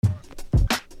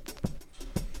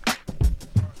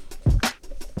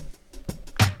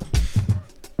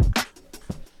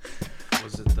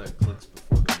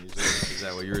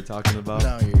what you were talking about?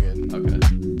 No, you're good. Okay.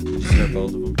 Did you start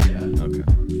both of them? Yeah. Okay.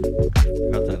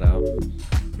 Cut that out.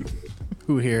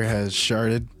 Who here has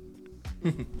sharded? Go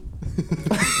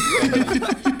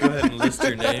ahead and list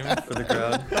your name for the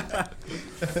crowd.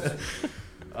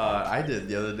 I did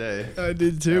the other day. I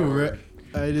did too. Right?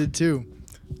 I did too.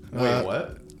 Wait,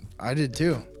 what? I did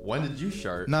too. When did you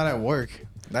shart? Not at work.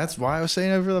 That's why I was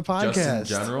saying it for the podcast.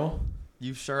 Just in general?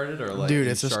 You sharted or like Dude,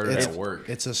 you it's sharted it's, at work?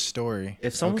 It's a story.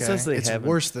 If someone says they it's haven't-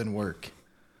 worse than work.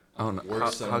 Oh no!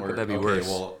 Worse than How work. could that be Okay, worse?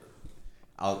 Well,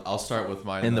 I'll start with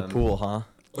mine. In the then. pool, huh?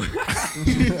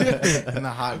 In a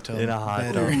hot tub. In a hot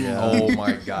Better. tub, yeah. Oh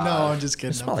my god. No, I'm just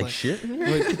kidding. It smells like shit in here.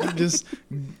 Wait, just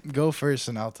go first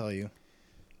and I'll tell you.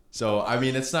 So I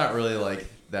mean, it's not really like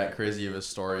that crazy of a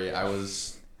story. I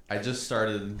just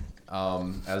started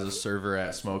as a server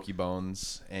at Smoky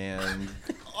Bones, and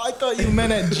I thought you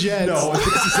meant at Jets. no, this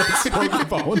is at Smoky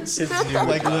Bones.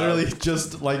 Like literally,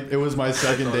 just like it was my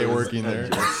second day working there.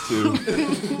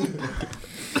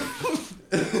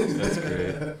 That's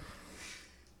great.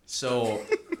 So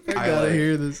I gotta like,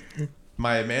 hear this.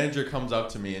 my manager comes up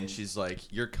to me and she's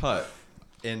like, "You're cut."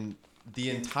 And the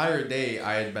entire day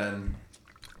I had been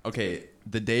okay.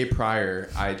 The day prior,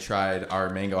 I tried our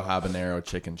mango habanero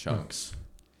chicken chunks,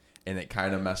 and it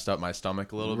kind of messed up my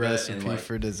stomach a little bit. Recipe And like,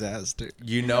 for disaster.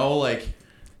 you know, like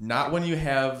not when you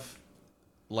have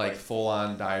like full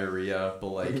on diarrhea, but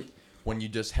like when you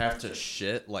just have to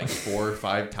shit like 4 or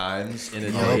 5 times in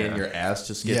a day yeah. and your ass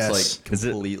just gets Yes. like Is it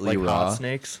completely like raw. hot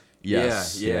snakes?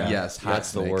 Yes, Yeah, yeah. yes, hot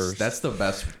That's the snakes. worst. That's the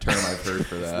best term I've heard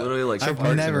for It's that. literally like I've Parks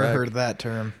and never Rec. heard that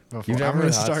term before. You've never I'm gonna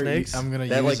heard hot start. snakes? I'm gonna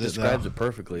that use like it describes though. it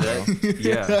perfectly. Though.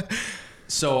 Yeah.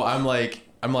 So I'm like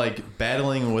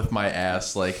battling with my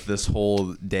ass like this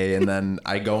whole day, and then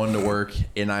I go into work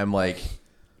and I'm like,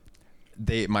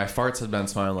 my farts have been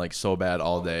smelling like so bad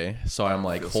all day, so I'm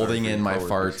like Feel sorry holding for in your my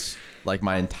coworkers. farts like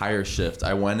my entire shift.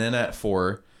 I went in at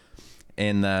 4,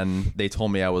 and then they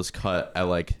told me I was cut at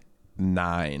like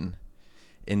 9.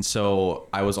 And so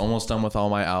I was almost done with all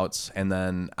my outs, and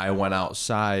then I went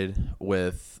outside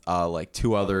with like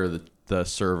 2 other the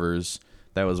servers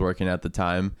that was working at the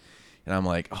time, and I'm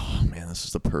like, oh man, this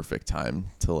is the perfect time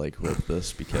to like rip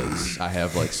this because I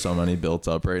have like so many built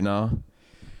up right now.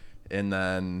 And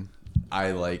then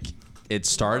I like it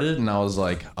started, and I was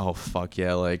like, oh fuck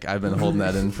yeah, like I've been holding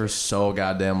that in for so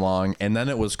goddamn long, and then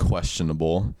it was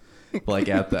questionable. Like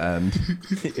at the end,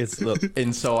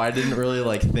 and so I didn't really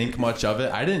like think much of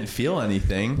it. I didn't feel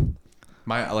anything.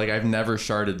 I've never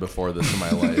sharted before this in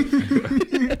my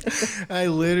life. I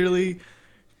literally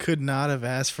could not have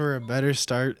asked for a better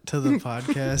start to the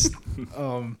podcast.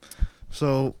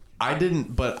 So I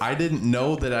didn't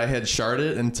know that I had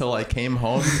sharted until I came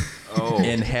home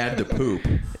and had to poop,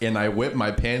 and I whipped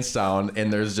my pants down,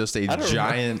 and there's just a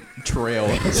giant trail.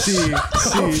 see,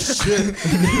 shit.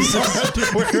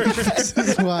 This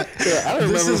is why. I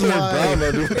don't This remember is wearing why- brown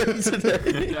underwear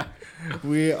today.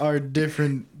 We are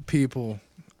different people.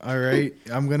 All right,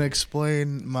 I'm gonna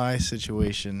explain my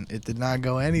situation. It did not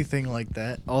go anything like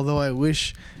that, although I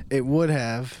wish it would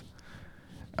have.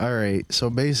 All right, so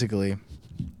basically,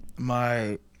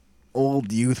 my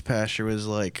old youth pastor was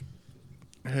like,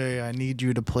 "Hey, I need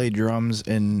you to play drums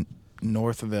in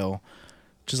Northville,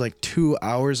 which is like 2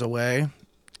 hours away.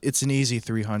 It's an easy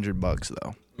 $300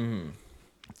 though."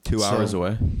 2 hours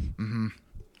away.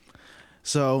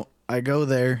 So I go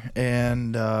there,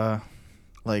 and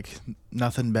like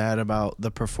nothing bad about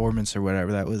the performance or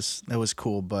whatever. That was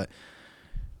cool, but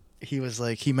he was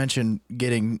like, he mentioned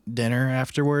getting dinner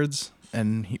afterwards,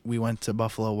 and we went to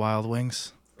Buffalo Wild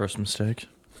Wings. First mistake.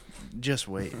 Just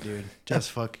wait, dude.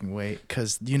 Just fucking wait,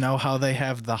 cause you know how they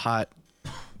have the hot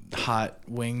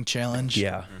wing challenge.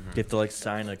 Yeah. You have to like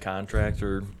sign a contract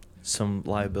or some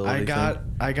liability.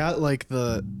 I got like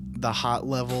the hot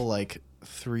level, like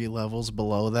 3 levels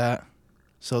below that.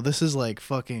 So this is like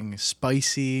fucking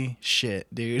spicy shit,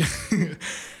 dude.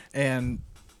 And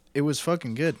it was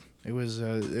fucking good. It was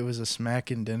a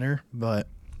smacking dinner, but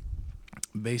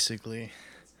basically,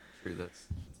 Sure, that's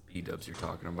B-dubs you're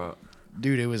talking about.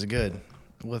 dude, it was good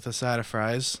with a side of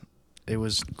fries. It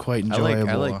was quite enjoyable.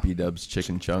 I like B-dubs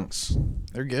chicken chunks.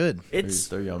 They're good.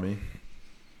 They're yummy.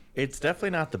 It's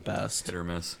definitely not the best. Hit or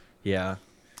miss. Yeah.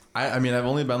 I mean, I've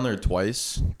only been there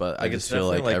twice, but I Like, just it's feel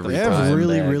like definitely like every They the have time.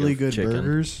 really, bag really of good chicken.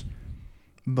 burgers,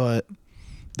 but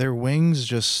their wings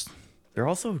just They're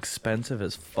also expensive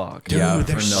as fuck. Dude, yeah,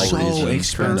 they're for no so reason.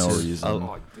 expensive. For no reason.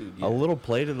 Oh, dude, yeah. A little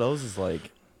plate of those is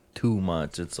like too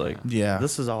much. It's like, Yeah.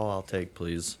 this is all I'll take,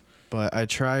 please. But I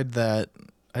tried that.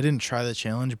 I didn't try the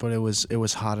challenge, but it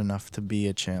was hot enough to be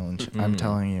a challenge. I'm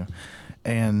telling you,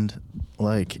 and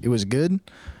like it was good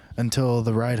until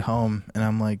the ride home, and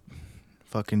I'm like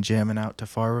fucking jamming out to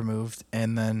Far Removed,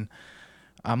 and then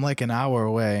I'm like an hour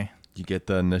away. You get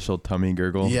the initial tummy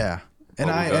gurgle. Yeah. And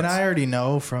Bubble I guts. already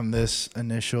know from this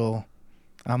initial,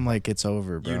 I'm like, it's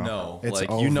over, bro. You know, it's like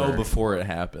over. you know before it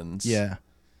happens. Yeah.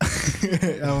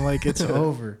 I'm like, it's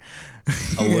over.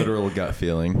 A literal gut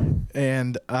feeling.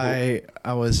 And I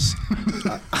was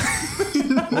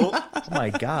Oh my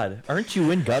God. Aren't you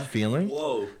in gut feeling?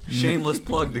 Whoa. Shameless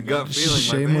plug to gut feeling.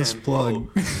 shameless my man.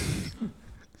 plug. Whoa.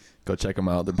 Go check them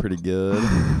out. They're pretty good.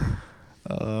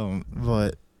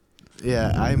 But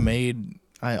yeah,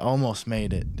 I almost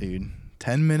made it, dude.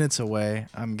 10 minutes away.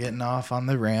 I'm getting off on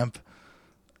the ramp,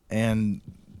 and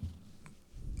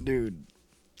dude,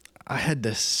 I had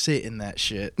to sit in that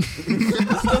shit.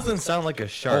 This doesn't sound like a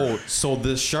shark. Oh, so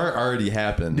this chart already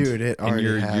happened. Dude, it already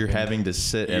and you're happened. having to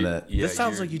sit in it. Yeah, This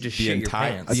sounds you're- like you just The shit your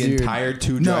entire pants. the Dude, entire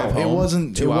two No, drive home. it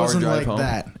wasn't. It 2 hour wasn't drive like home.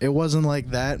 that. It wasn't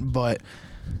like that, but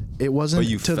it wasn't. But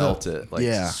you to felt the, it, like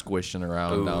yeah. squishing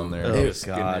around Ooh, down there. Oh,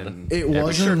 skin God. and- It Yeah,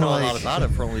 we sure wasn't know a lot like. about it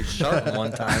for only sharting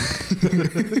one time.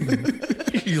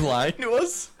 You lying to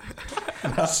us?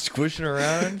 Squishing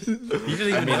around? You didn't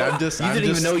even know. I'm just- you I'm didn't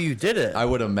just- even know you did it. I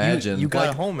would imagine. You got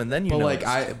like, home and then you But like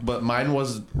noticed. but mine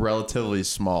was relatively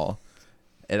small,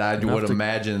 and I Enough would to-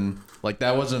 imagine like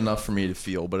that wasn't enough for me to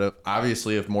feel. But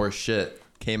obviously, if more shit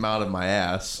came out of my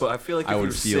ass, But I feel like if I would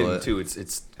you're feel sitting it. too,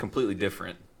 it's completely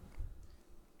different.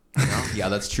 Yeah,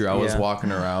 that's true. I was Yeah.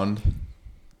 walking around,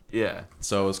 Yeah.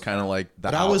 so it was kind of like the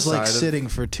But I was like outside of- sitting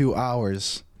for 2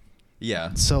 hours,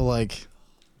 Yeah, so like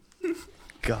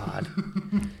God.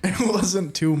 it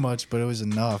wasn't too much, but it was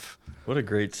enough. What a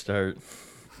great start.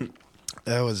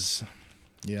 That was,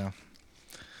 yeah.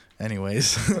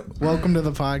 Anyways, welcome to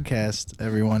the podcast,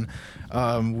 everyone.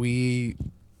 We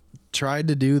tried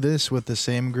to do this with the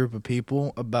same group of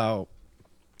people about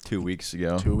 2 weeks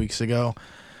ago. 2 weeks ago,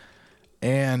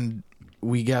 and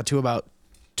we got to about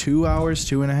 2 hours,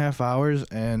 2.5 hours,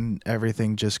 and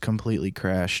everything just completely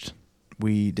crashed.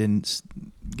 We didn't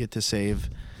get to save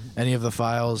any of the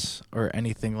files or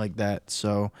anything like that.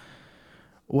 So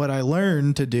what I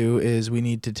learned to do is we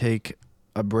need to take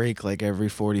a break like every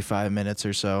 45 minutes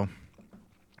or so.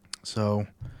 So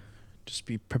just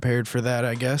be prepared for that,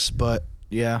 I guess. But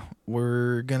yeah,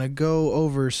 we're going to go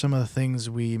over some of the things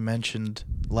we mentioned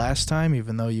last time,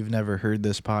 even though you've never heard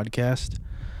this podcast.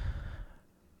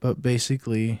 But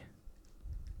basically,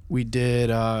 we did,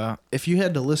 if you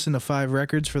had to listen to 5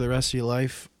 records for the rest of your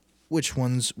life, which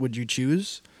ones would you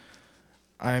choose?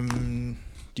 Do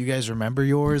you guys remember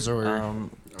yours or?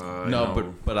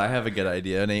 No, but I have a good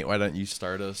idea. Nate, why don't you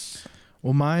start us?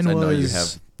 Well, mine 'Cause was. I know you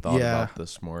have thought yeah, about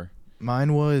this more.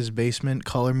 mine was Basement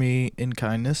Color Me in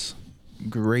Kindness.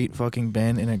 Great fucking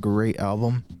band and a great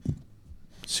album.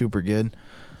 Super good.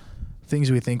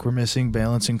 Things we think we're missing: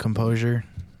 Balance and Composure.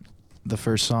 The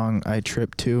first song I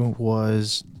tripped to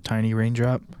was Tiny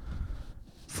Raindrop.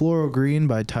 Floral Green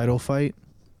by Title Fight.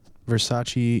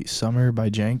 Versace Summer by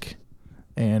Jank.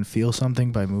 And Feel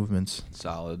Something by Movements.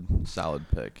 Solid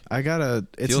pick. I gotta.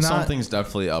 It's Feel not. Something's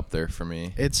definitely up there for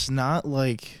me. It's not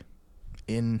like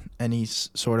in any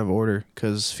sort of order,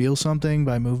 because Feel Something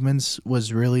by Movements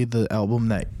was really the album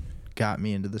that got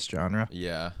me into this genre.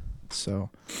 Yeah. So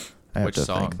I have Which to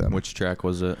song? thank them. Which track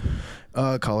was it?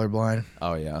 Colorblind.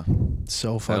 Oh yeah.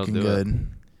 So That'll fucking do good. it.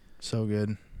 So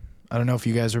good. I don't know if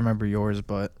you guys remember yours,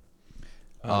 but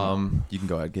You can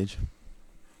go ahead, Gage.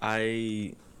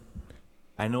 I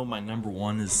know my number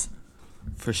one is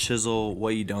for Shizzle,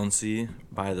 What You Don't See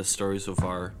by The Story So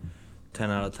Far. 10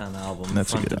 out of 10 album. That's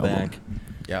a front good to album. back.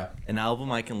 Yeah. An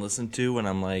album I can listen to when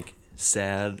I'm like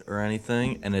sad or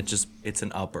anything, and it's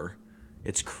an upper.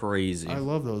 It's crazy. I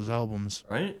love those albums.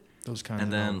 Right? Those kinds And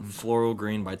of then albums. Floral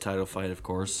Green by Title Fight, of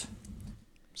course.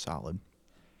 Solid.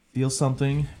 Feel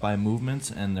Something by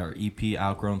Movements and their EP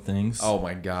Outgrown Things. Oh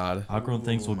my God. Outgrown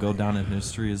Things will go down in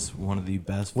history as one of the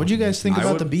best. What'd you fucking guys think I EPs.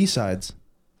 about would- the B-sides?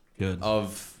 Good.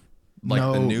 Of like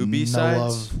the new B No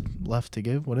sides. love left to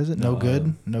give. What is it? No, No, good.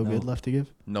 No no. good left to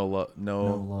give. No love. No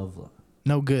No. love.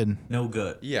 No good. No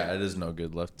good. Yeah, it is no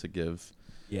good left to give.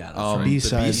 Yeah. That's The right.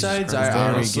 B-sides B-sides, are I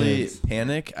very honestly good.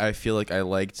 Panic. I feel like I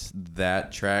liked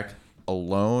that track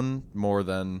alone more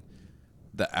than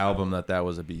the album that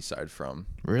was a B-side from.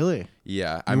 Really?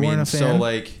 Yeah, I You weren't mean, a so fan?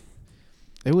 like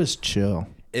It was chill.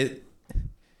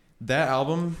 that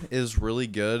album is really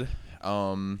good.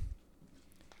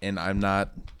 And I'm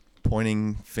not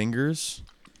pointing fingers,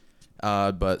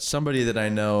 but somebody that I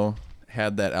know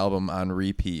had that album on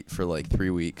repeat for like 3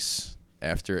 weeks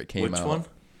after it came Which out. one?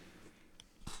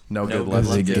 No No Good Good Left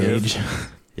Was to it Give. Gage?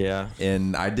 Yeah.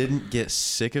 And I didn't get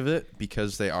sick of it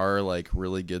because they are like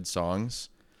really good songs,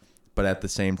 but at the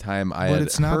same time, I But had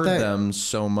it's not heard that- them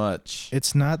so much.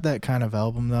 It's not that kind of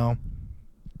album though.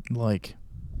 Like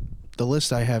the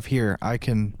list I have here, I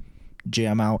can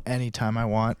jam out anytime I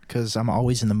want because I'm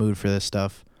always in the mood for this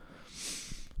stuff.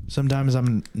 Sometimes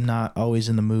I'm not always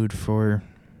in the mood for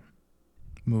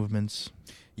movements,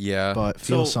 Yeah, but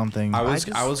feel So, something. I was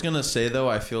I just- gonna say though,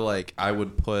 I feel like I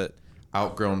would put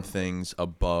Outgrown Things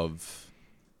above.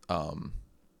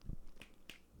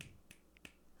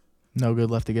 No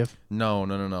good left to give.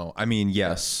 No. I mean,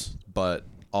 yes, but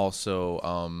also,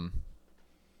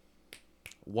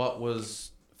 what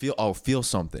was feel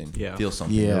something? Yeah. Feel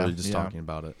something. Yeah, We were just yeah. talking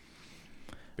about it.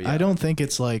 But I don't think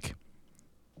it's like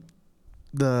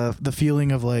the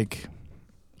feeling of like,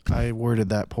 I worded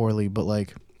that poorly, but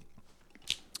like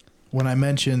when I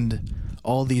mentioned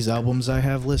all these albums I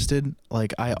have listed,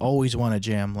 like I always want to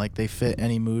jam, like they fit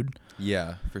any mood.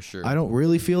 Yeah, for sure. I don't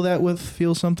really feel that with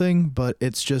Feel Something, but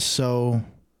it's just so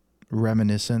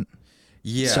reminiscent.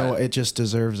 Yeah. So it just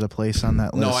deserves a place on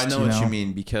that list. No, I know what you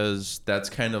mean because that's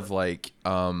kind of like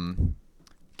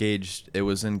Gage. It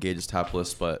was in Gage's top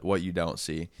list, but what you don't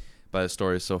see by the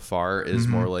story so far is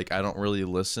more like I don't really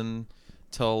listen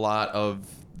to a lot of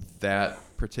that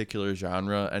particular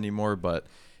genre anymore, but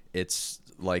it's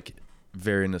like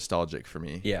very nostalgic for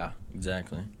me. Yeah,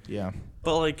 exactly. Yeah.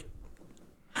 But like,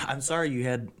 I'm sorry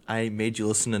I made you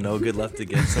listen to No Good Left to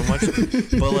Give so much,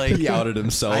 but like He outed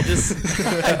himself.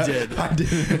 I did. I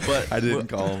did. But I didn't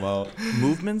call him out.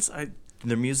 Movements,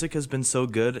 their music has been so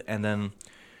good, and then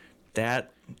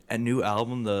a new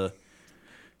album, the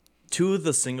two of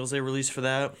the singles they released for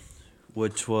that,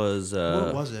 which was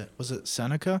What was it? Was it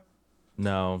Seneca?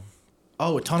 no,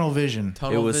 Oh, Tunnel Vision.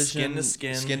 Tunnel It was Vision,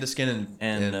 Skin to Skin,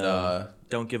 and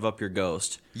Don't Give Up Your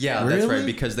Ghost. yeah, that's Really? right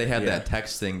because they had Yeah. that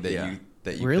text thing that Yeah. you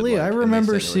Really? could, like, I and they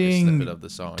remember sent you, like, a seeing snippet of the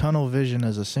song. Tunnel Vision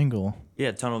as a single. Yeah,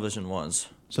 Tunnel Vision was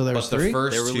So there But was the three?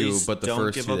 first They two, released but the Don't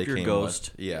first Give two Up they Your came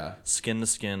Ghost. with. Yeah. Skin to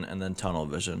Skin, and then Tunnel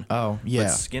Vision. Oh, yeah. But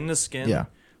Skin to Skin Yeah.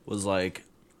 was like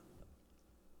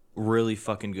really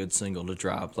fucking good single to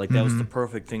drop. Like that was the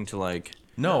perfect thing to like.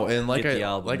 No, and like Get the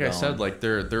album I said, going. like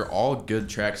they're all good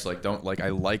tracks. Like I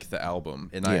like the album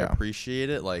and I Yeah. appreciate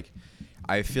it. Like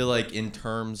I feel like in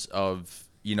terms of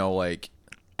like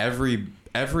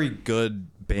every good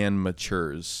band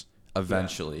matures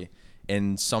eventually,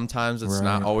 and sometimes it's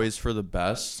not Right. always for the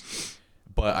best.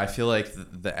 But I feel like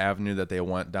the avenue that they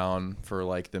went down for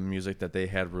like the music that they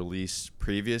had released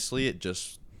previously, it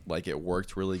just like it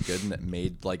worked really good and it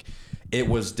made like it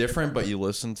was different, but you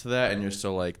listen to that and you're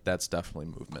still like, that's definitely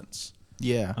Movements.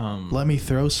 Yeah. Let me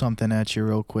throw something at you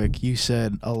real quick. You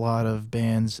said a lot of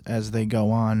bands, as they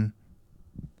go on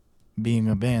being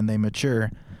a band, they mature.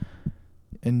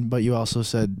 But you also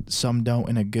said some don't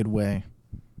in a good way.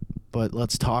 But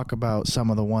let's talk about some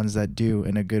of the ones that do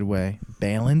in a good way.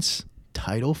 Balance,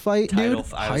 Title Fight, Title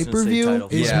dude. I was gonna say Hyperview Title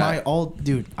is Fight. my all.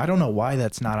 Dude, I don't know why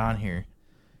that's not on here.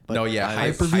 But No, yeah,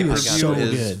 Hyperview is so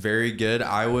is good. very good.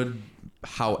 I would,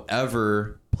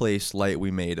 however, place Light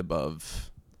We Made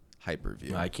above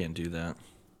Hyperview. I can't do that.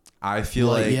 I feel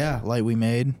like we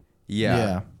made. Yeah.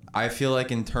 Yeah. I feel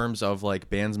like in terms of like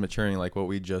bands maturing, like what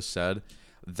we just said,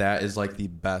 that is like the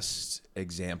best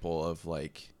example of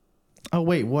like. Oh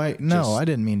wait, why? No, Just- I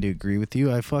didn't mean to agree with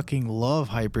you. I fucking love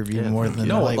Hyperview Yeah, more thank than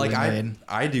No, Light like We Made.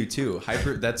 I do too.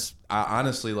 That's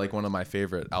honestly like one of my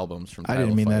favorite albums from. I didn't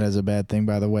Title mean that Fight. as a bad thing,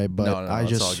 by the way, but No, I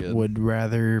it's all just good. would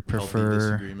rather Healthy prefer.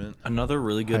 disagreement. Another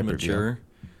really good Hyperview. mature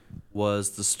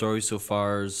was the Story So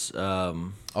Far's.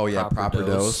 Oh yeah, Proper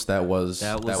Dose. That was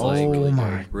That was like like Oh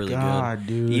my really God, good.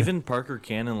 dude. Even Parker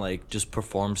Cannon like just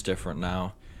performs different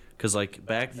now, because like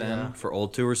back then Yeah. for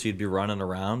old tours he'd be running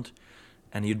around,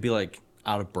 and he'd be like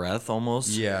out of breath almost.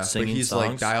 yeah, but singing he's songs.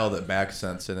 like dialed it back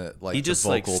since in it. Like He the just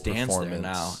like vocal stands there performance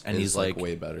now, and is, he's like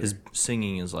way better. His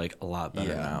singing is like a lot better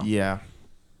Yeah. now. Yeah,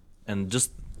 And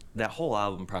just that whole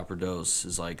album, Proper Dose,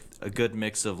 is like a good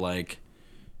mix of like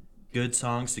good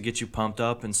songs to get you pumped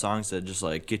up and songs that just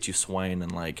like get you swaying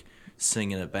and like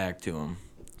singing it back to him.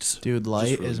 dude,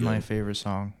 Light really is my good. favorite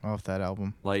song off that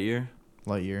album. Lightyear.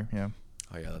 Lightyear, yeah.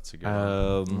 Oh yeah, that's a good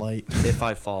one. Light. If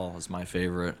I Fall is my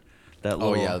favorite. That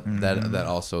Oh little, yeah, that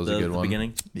also is a good the one.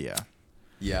 beginning. Yeah.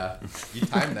 Yeah, you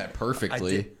timed that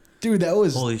perfectly. did. Dude, that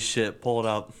was. Holy shit! Pull it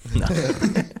up.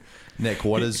 Nick,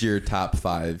 what is your top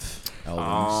 5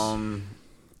 albums?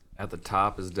 At the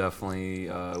top is definitely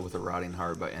With a Rotting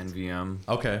Heart by NVM.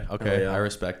 Okay, Oh, yeah. I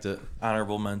respect it.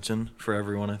 Honorable mention for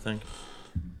everyone, I think.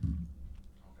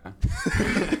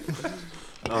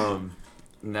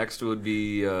 Next would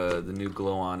be the new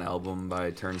Glow On album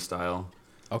by Turnstile.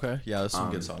 Okay, yeah, there's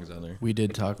some good songs on there. We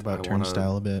did talk about I wanna-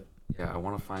 Turnstile a bit. Yeah, I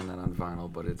want to find that on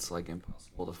vinyl, but it's like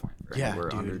impossible to find for Yeah, anywhere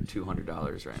dude. under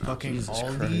 $200 right now. Fucking Jesus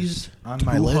all Christ. these on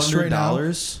my list right now.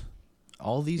 $200?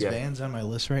 All these Yeah. bands on my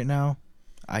list right now,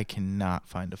 I cannot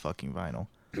find a fucking vinyl.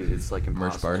 Dude, it's like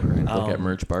Merch bar. impossible right now. Look at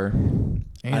merch bar.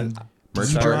 And Merch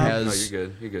you bar drop- has No, you're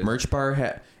good. You're good. merch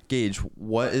bar. Gage,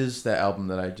 what is the album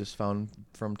that I just found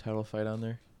from Title Fight on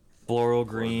there? Floral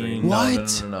Green. Green.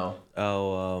 What? No.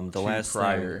 Oh, the Two last thing,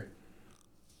 prior.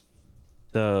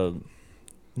 the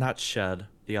not Shed,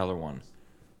 the other one.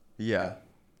 Yeah,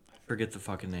 I forget the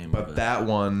fucking name of but it. that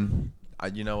one,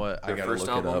 you know what? I Their gotta first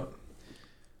look album? it up.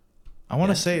 I want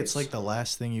to Yeah. say it's like the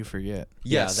last thing you forget.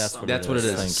 Yeah, Yes, that's what that's it what is.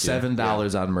 it is. Thank you.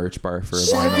 $7 on merch bar for a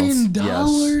vinyl.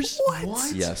 $7? What?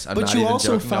 Yes. Yes, I'm But not you even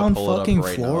also joking. I'll found pull it up fucking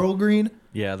right now. Floral Green?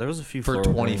 Yeah, there was a few For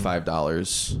Floral Green,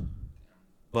 $25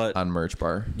 But on merch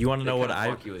bar. you want to know They what kinda I?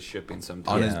 fuck you with shipping sometimes.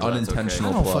 Un- but that's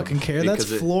unintentional I don't plug. fucking care. That's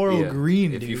Because Floral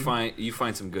Green, If dude. you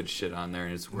find some good shit on there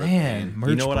and it's worth Man, paying. merch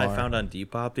You know what I bar. found on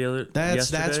Depop the other?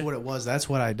 That's yesterday? what it was. That's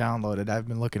what I downloaded. I've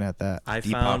been looking at that. I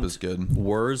Depop found. is good.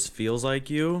 Wurs Feels Like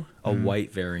You, a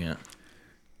white variant.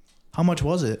 How much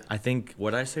was it? I think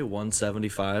what I say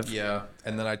 175. Yeah,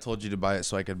 and then I told you to buy it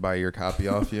so I could buy your copy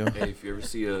off you. Hey, if you ever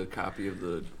see a copy of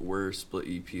the We're Split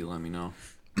EP, let me know.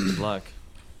 Good luck.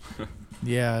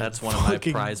 Yeah, That's one of my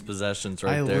fucking- prized possessions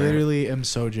right I there. literally am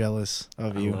so jealous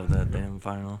of I you. love that damn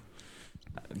vinyl.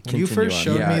 When you first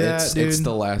showed yeah, me that, it's dude.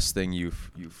 the last thing you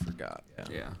forgot.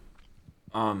 Yeah.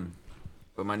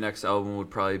 But my next album would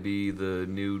probably be the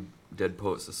new Dead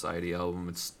Poet Society album.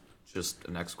 It's just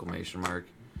an exclamation mark.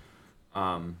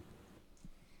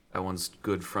 That one's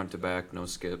good front to back, no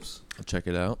skips. I'll check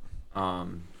it out.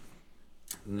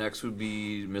 Next would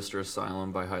be Mr.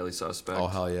 Asylum by Highly Suspect. Oh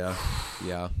hell yeah,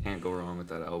 yeah, Can't go wrong with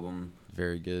that album.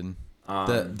 very good.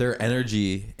 Um, Their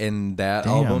energy in that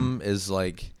Damn. album is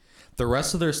like, the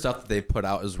rest of their stuff that they put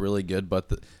out is really good, but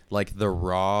the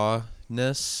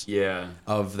rawness Yeah.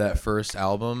 of that first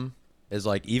album is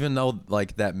like, even though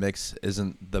like that mix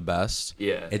isn't the best,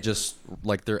 Yeah. it just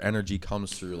like their energy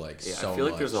comes through like Yeah, so I feel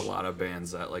like there's a much. lot of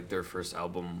bands that like their first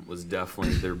album was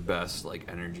definitely their best, like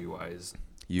energy wise.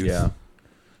 Youth. Yeah.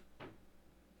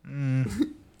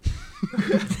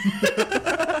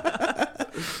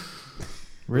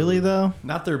 Really though?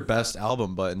 Not their best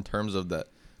album, but in terms of the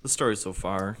The story so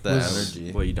far.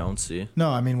 energy. What you don't see.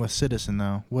 No, I mean with Citizen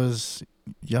though. Was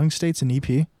Young States an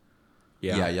EP?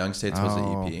 Yeah, Young States was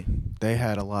Oh. the EP. They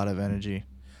had a lot of energy.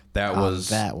 That On was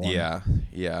that one. Yeah,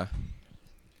 yeah.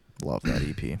 Love that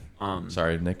E EP.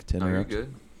 Sorry, Nick, to No, you're interrupt.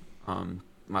 good.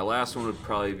 My last one would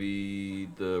probably be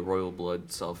the Royal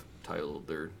Blood self-titled,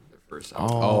 their first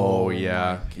album. Oh, Oh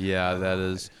yeah, my yeah. That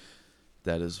is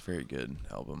a very good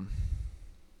album.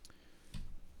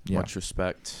 Yeah. Much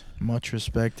respect. Much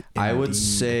respect. I would indeed.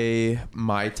 say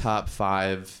my top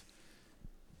 5,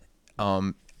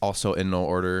 also in no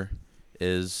order,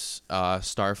 is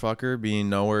Starfucker being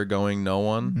Nowhere Going No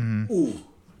One. Mhm.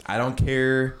 I don't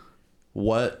care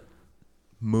what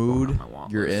mood Going on my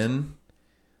want you're list. in,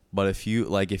 but if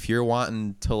you're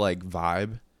wanting to like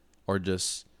vibe or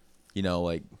just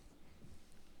like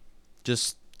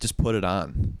just put it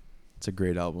on. It's a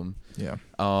great album. Yeah.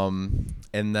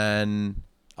 And then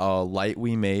Light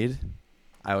We Made,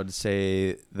 I would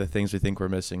say The Things We Think We're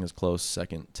Missing is close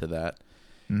second to that.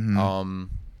 Mhm.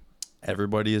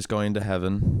 Everybody Is Going to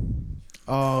Heaven.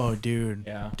 Oh, dude.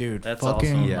 Yeah. Dude, That's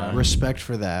fucking also Yeah. respect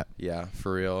for that. Yeah,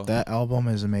 for real. That album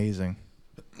is amazing.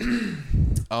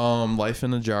 Life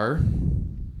in a Jar.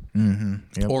 Mm-hmm.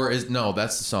 Yep. Or is no,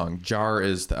 that's the song. Jar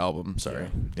is the album. Sorry.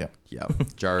 Yeah. Yeah.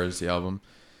 Jar is the album.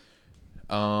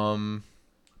 I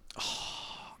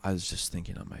was just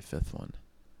thinking on my 5th one.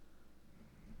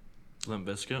 Limp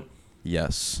Bizkit.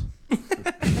 Yes.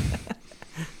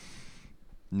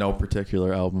 No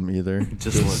particular album either.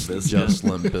 Just Limp Bizkit. Just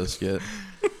Limp Bizkit.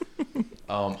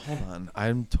 Hold on.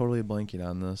 I'm totally blanking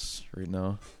on this right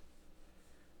now.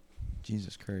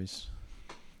 Jesus Christ.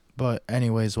 But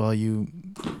anyways, while you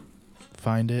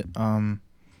find it,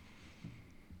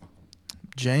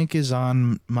 Jank is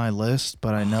on my list,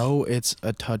 but I know it's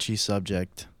a touchy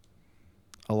subject.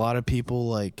 A lot of people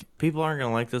like. People aren't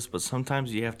gonna like this, but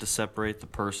sometimes you have to separate the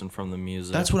person from the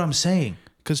music. That's what I'm saying.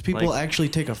 Because people Like- actually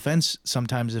take offense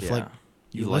sometimes if like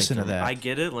you like listen to him. that. I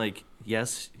get it. Like,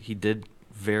 yes, he did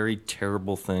very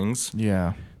terrible things,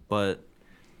 Yeah. but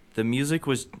the music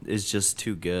is just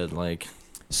too good. Like,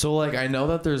 So like I know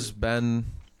that there's been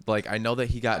I know that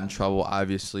he got in trouble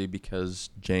obviously because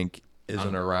Jank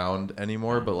isn't around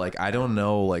anymore, but like I don't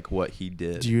know like what he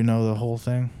did. Do you know the whole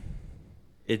thing?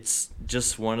 it's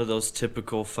just one of those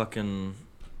typical fucking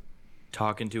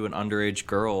talking to an underage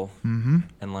girl, Mm-hmm.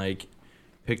 and like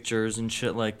pictures and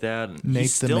shit like that. And he Nate the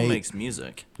still Mate. makes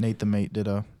music. Nate the Mate did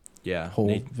a Yeah, whole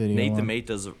video Nate the on- Mate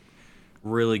does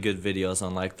really good videos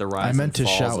on like the rise. I meant and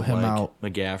to falls shout of, him like, out.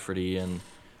 McGafferty and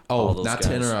all Oh, those not guys.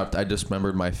 to interrupt. I just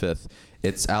remembered my fifth.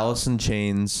 It's Alice in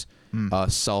Chains'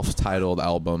 self-titled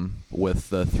album with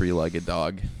the three-legged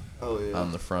dog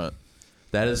on the front.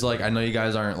 That is like, I know you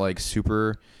guys aren't like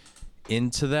super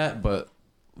into that, but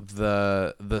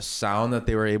the sound that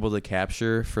they were able to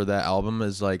capture for that album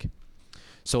is like,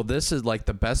 so this is like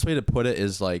the best way to put it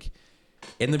is like,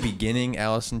 in the beginning,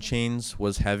 Alice in Chains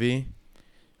was heavy,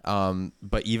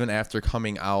 but even after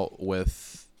coming out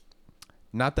with,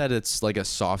 not that it's like a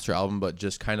softer album, but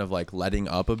just kind of like letting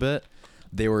up a bit,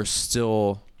 they were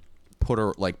still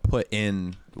put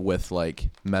in with like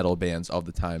metal bands of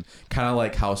the time, kind of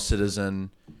like how Citizen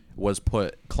was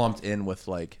clumped in with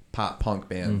like pop punk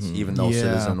bands, even though Yeah.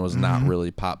 Citizen was not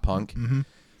really pop punk.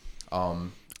 But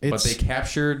It's- they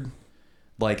captured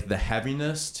like the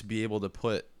heaviness to be able to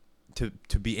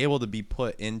be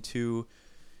put into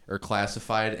or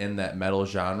classified in that metal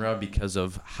genre because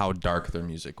of how dark their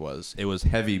music was. It was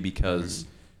heavy because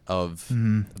of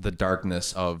the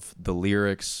darkness of the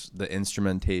lyrics, the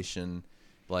instrumentation.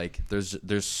 Like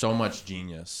there's so much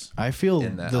genius. I feel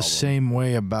in the that album. same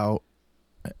way about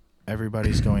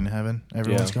Everybody's Going to Heaven.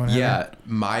 Everyone's Going to Heaven.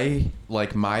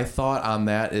 Yeah, my thought on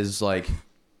that is like,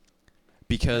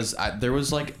 because there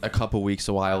was like a couple weeks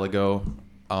a while ago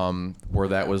where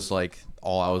that was like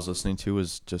all I was listening to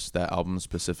was just that album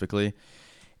specifically,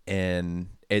 and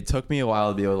it took me a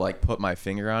while to be able to like put my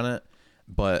finger on it,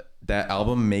 but that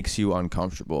album makes you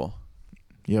uncomfortable.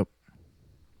 Yep.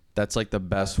 That's like the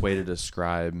best way to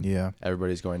describe Yeah.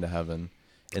 Everybody's Going to Heaven.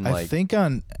 And I like, think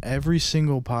on every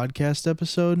single podcast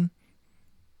episode,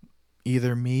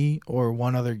 either me or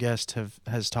one other guest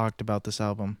has talked about this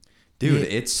album. dude, Me-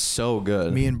 it's so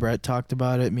good. Me and Brett talked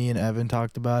about it. Me and Evan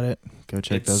talked about it. Go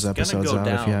check those It's gonna episodes go out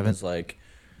down if you haven't. as, like,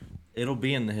 it'll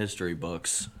be in the history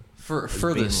books. for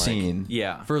being, the like- scene.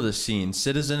 yeah. For the scene.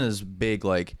 Citizen is big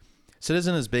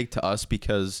to us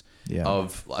because Yeah.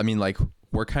 of, I mean, like,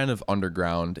 we're kind of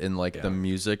underground in like Yeah. the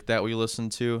music that we listen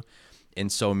to.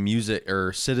 And so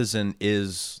Citizen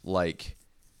is like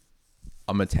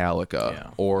a Metallica Yeah.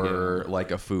 or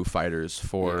like a Foo Fighters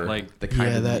for Yeah. Like- the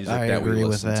kind of music I that we agree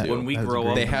with listen that. to. When we That's grow great.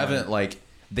 up, They and, haven't like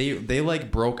they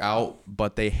like broke out,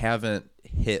 but they haven't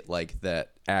hit like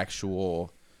that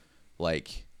actual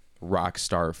like rock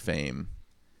star fame.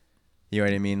 You know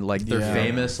what I mean? Like they're Yeah.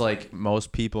 famous, like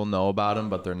most people know about them,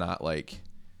 but they're not like,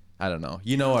 I don't know.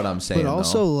 You know what I'm saying? But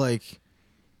also though. like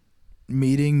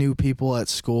meeting new people at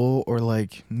school or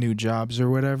like new jobs or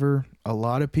whatever. A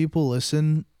lot of people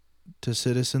listen to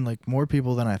Citizen, like more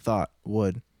people than I thought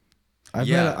would. I've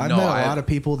met a lot of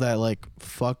people that like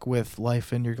fuck with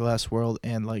Life in Your Glass World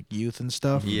and like Youth and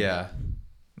stuff. Yeah.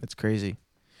 It's crazy.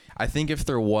 I think if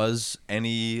there was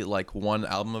any like one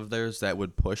album of theirs that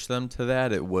would push them to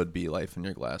that, it would be Life in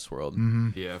Your Glass World.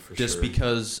 Yeah, for Just sure.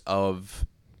 because of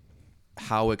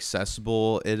how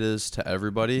accessible it is to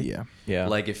everybody. Yeah. Yeah.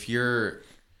 Like if you're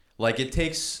like, it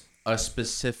takes a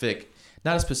specific,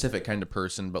 not a specific kind of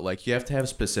person, but like you have to have a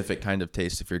specific kind of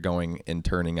taste if you're going and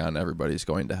turning on Everybody's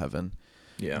Going to Heaven.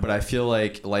 yeah. But I feel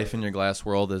like Life in Your Glass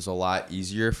World is a lot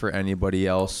easier for anybody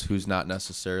else who's not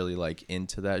necessarily like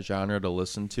into that genre to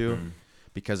listen to,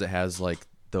 because it has like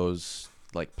those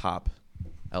like pop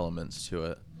elements to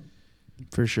it.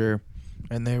 For sure.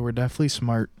 And they were definitely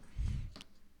smart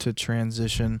to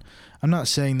transition. I'm not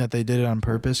saying that they did it on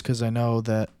purpose, because I know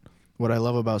that what I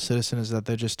love about Citizen is that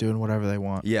they're just doing whatever they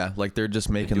want. Yeah, like they're just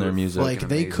making do their it music. Like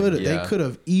they amazing. could Yeah. they could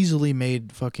have easily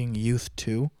made fucking Youth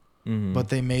 2, Mhm. but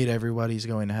they made Everybody's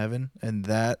Going to Heaven, and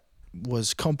that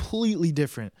was completely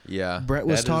different. Yeah. Brett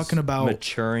was That talking is about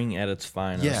maturing at its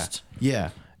finest.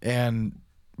 yeah, and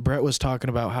Brett was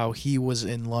talking about how he was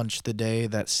in lunch the day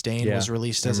that Stain Yeah, was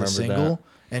released I as a remember single,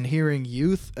 and hearing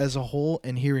Youth as a whole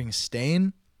and hearing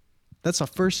Stain, that's the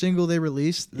first single they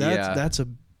released. That's a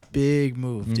big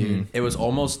move, dude. It was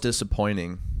almost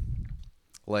disappointing,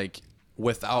 like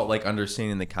without like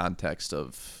understanding the context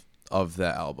of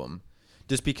that album,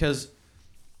 just because,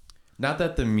 not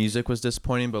that the music was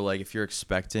disappointing, but like if you're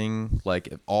expecting like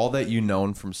if all that you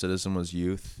known from Citizen was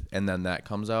Youth, and then that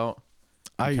comes out,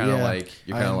 you're kind of like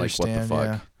what the understand, fuck.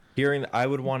 yeah. I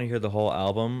would want to hear the whole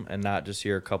album and not just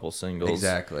hear a couple singles.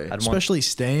 Exactly. I'd want, Especially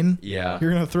Stain. Yeah.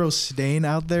 You're gonna throw Stain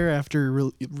out there after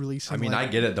releasing. I mean, like,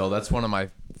 I get it though. That's one of my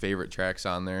favorite tracks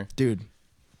on there. dude,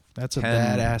 that's a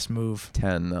 10. badass move.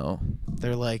 10 though.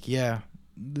 They're like, yeah,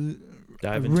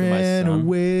 dive into my ran son.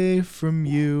 away from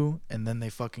you, and then they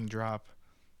fucking drop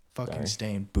fucking Sorry.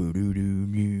 Stain. Boo doo doo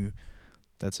doo.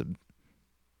 That's a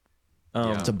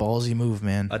It's a ballsy move,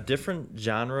 man. A different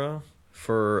genre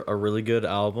for a really good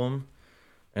album,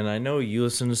 and I know you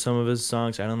listen to some of his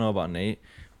songs. I don't know about Nate,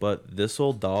 but This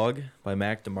Old Dog by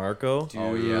Mac DeMarco.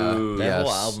 Oh yeah, That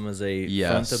whole album is a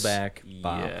front to back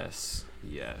bop.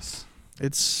 Yes.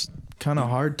 It's kind of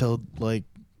hard to like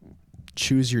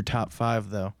choose your top 5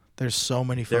 though. There's so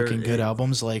many fucking good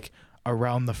albums like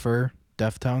Around the Fur,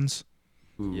 Deftones.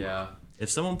 Ooh. yeah. If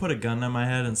someone put a gun on my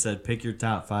head and said pick your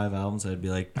top 5 albums, I'd be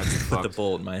like, I just put the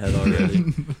bullet in my head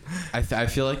already. I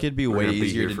feel like it'd be We're way gonna be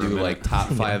easier here to for a do minute. like top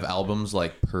 5 albums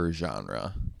like per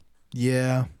genre.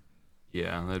 Yeah.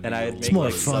 Yeah, that'd be And I'd It's make more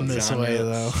like fun this subgenre. way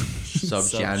though.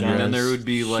 Subgenres. And then there would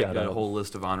be like Shut a up. whole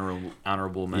list of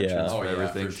honorable mentions Yeah. for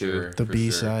everything for too. sure. The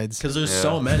B-sides. Because there's Yeah.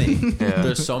 so many. Yeah.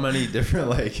 There's so many different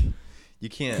like you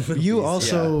can't. You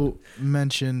also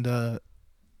mentioned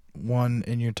one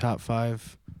in your top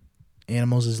 5,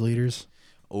 Animals as Leaders.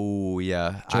 Oh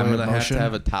yeah, Joy I'm of gonna have Motion. to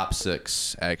have a top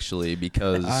 6 actually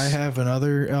because I have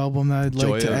another album that I'd Joy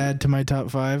like to of- add to my top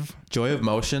 5. Joy of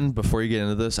Motion. Before you get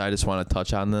into this, I just want to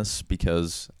touch on this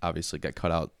because obviously got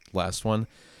cut out last one.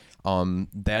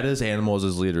 That is Animals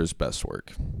as Leaders' best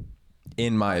work,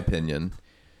 in my opinion,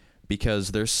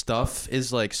 because their stuff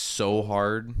is like so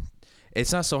hard.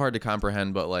 It's not so hard to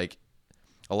comprehend, but like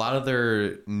a lot of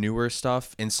their newer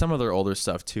stuff and some of their older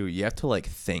stuff too, you have to like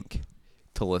think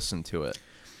to listen to it.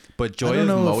 But Joy I don't of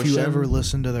know Motion, if you ever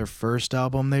listened to their first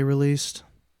album they released.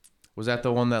 was that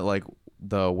the one that like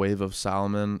the Wave of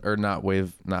Solomon or not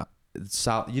Wave,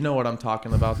 you know what I'm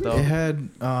talking about though? It had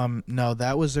no,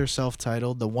 that was their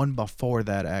self-titled. The one before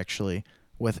that actually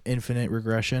with Infinite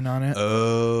Regression on it.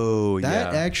 Oh,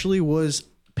 That yeah. actually was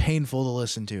painful to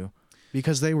listen to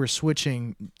because they were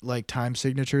switching like time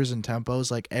signatures and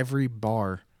tempos like every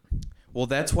bar. Well,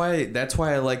 that's why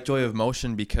I like Joy of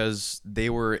Motion, because they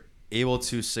were able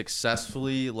to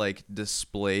successfully like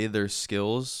display their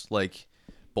skills. Like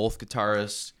both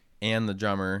guitarists and the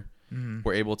drummer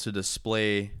were able to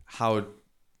display how,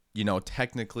 you know,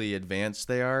 technically advanced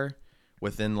they are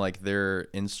within like their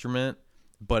instrument,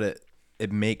 but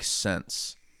it makes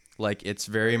sense. Like it's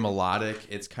very melodic.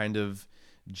 It's kind of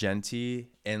genty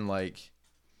and like,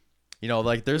 you know,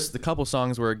 like there's the couple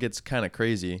songs where it gets kind of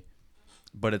crazy,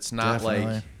 but it's not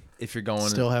Definitely. like if you're going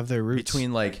Still have their roots.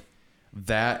 between like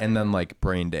that and then like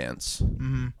Brain Dance.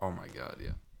 Oh my god,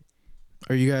 yeah.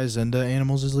 Are you guys into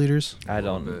Animals as Leaders? I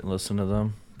Love don't it. listen to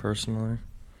them personally.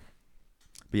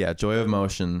 But yeah, Joy of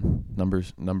Motion, number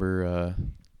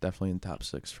definitely in top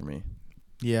 6 for me.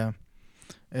 Yeah.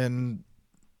 And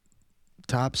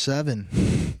top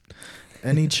 7.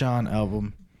 Any Sean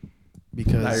album.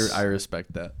 Because I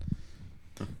respect that.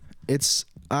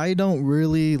 I don't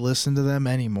really listen to them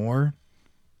anymore,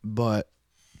 but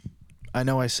I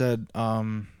know I said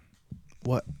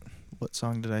what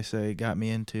song did I say got me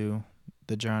into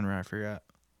the genre? I forgot.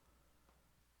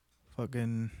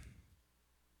 Fucking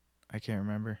I can't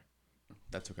remember.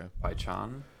 That's okay. By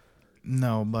Chan.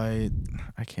 No, I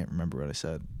can't remember what I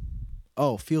said.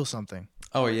 Oh, Feel Something.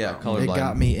 Oh yeah, It Colorblind. It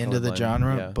got me into the Colorblind,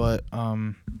 genre, yeah. but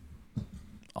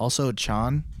also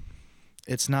Chan,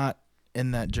 it's not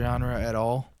in that genre at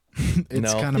all.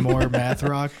 It's No. kind of more math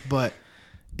rock, but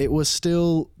it was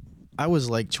still. I was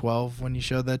like 12 when you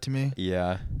showed that to me,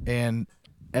 Yeah. and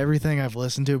everything I've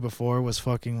listened to before was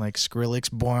fucking like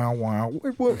Skrillex, wow, wow,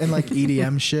 and like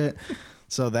EDM shit.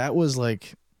 So that was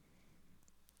like,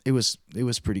 it was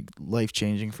pretty life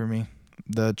changing for me.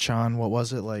 The Chan, what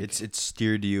was it like? It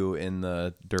steered you in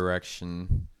the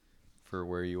direction for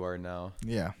where you are now.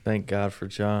 Yeah, Thank God for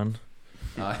John.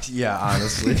 Yeah,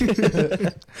 honestly.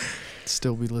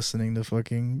 still be listening to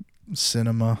fucking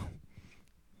Cinema.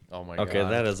 Oh my Okay,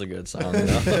 god. that is a good song.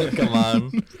 Though. Come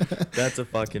on, that's a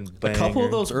fucking banger. A couple of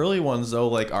those early ones though,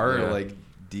 like are Yeah. like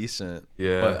decent.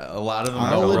 Yeah. But a lot of them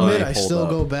I'll don't admit really I hold still up.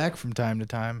 go back from time to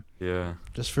time Yeah.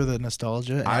 just for the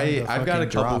nostalgia. And I've got a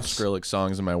couple of drops. Skrillex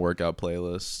songs in my workout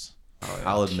playlist. Oh, yeah.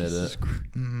 I'll admit it.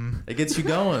 Mhm. It gets you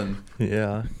going.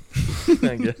 Yeah,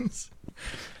 I guess.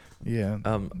 Yeah.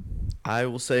 I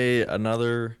will say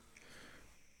another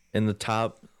in the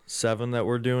top 7 that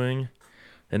we're doing,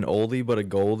 an oldie but a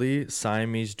goldie,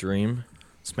 Siamese Dream,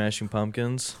 Smashing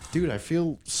Pumpkins. Dude, I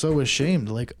feel so ashamed.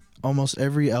 Like almost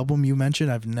every album you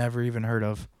mentioned, I've never even heard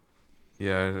of.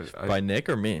 Yeah. By Nick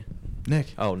or me?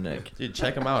 Nick. Oh, Nick. Dude,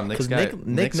 check them out. Nick's 'Cause got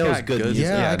Nick knows got good good. music.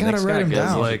 Yeah, I gotta Nick's write got him good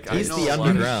down. music. Like, He's I the know a lot of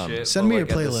underground. shit, Send but, me like,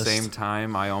 your At the playlist. same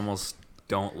time, I almost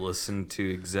don't listen to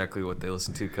exactly what they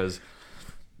listen to because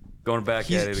going back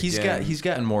at it again. He's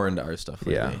gotten more into our stuff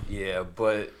lately. Yeah. Yeah,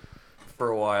 but for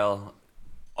a while,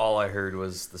 all I heard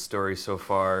was the story so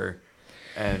far,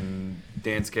 and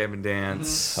Dance Gavin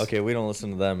Dance. Okay, we don't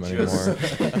listen to them anymore.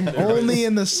 Only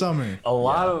in the summer. A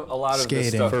lot of the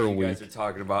Skating. stuff For a you guys week. are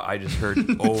talking about, I just heard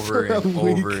over For a and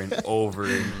over week. and over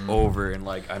and over, and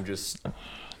like I'm just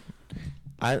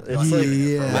It's like,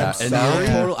 Yeah. And sorry.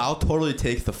 I'll totally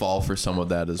take the fall for some of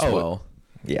that as well.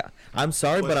 yeah. I'm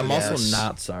sorry, but I'm Yes. also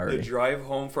not the sorry. drive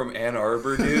home from Ann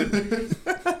Arbor, dude.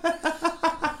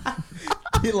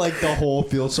 Like the whole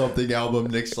Feel Something album,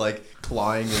 Nick's like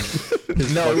clawing his No,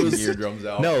 it fucking was- eardrums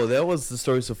out. No, that was the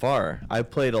story so far. I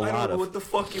played a I lot don't know of. what the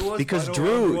fuck he was. Because but I don't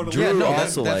Drew- wanna Drew Yeah, listen. no,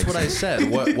 also that's likes what I it. said.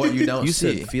 What you don't You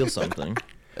see. said feel something.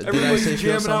 Did I Everybody's say feel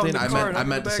jamming out in something? the I car, meant and I I'm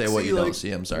meant in to the say what you backseat, don't like-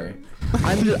 see. I'm sorry.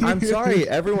 I'm sorry.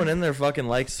 Everyone in there fucking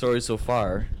likes story so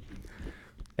far,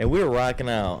 and we were rocking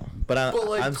out. But But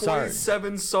like I'm sorry.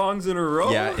 27 songs in a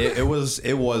row. Yeah, it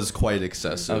was quite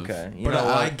excessive. Okay, you but know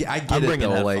I what? get I'm it bringing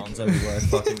though. Like, headphones everywhere I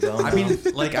fucking go. I mean,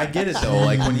 like I get it though.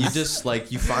 Like when you just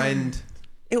like you find.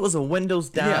 it was a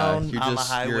windows Yeah, down you're on the just-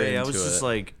 you're highway. I was into just it.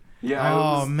 like, Yeah. I Oh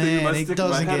was thinking man, about it sticking my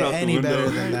doesn't head get out the any better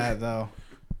window. than that though.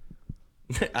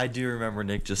 I do remember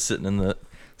Nick just sitting in the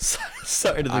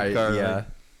side of the car, Yeah, like,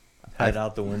 head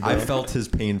out the window. I felt his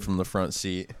pain from the front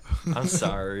seat. I'm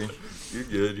sorry. You're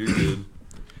good. You're good.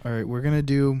 All right, we're gonna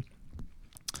do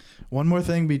one more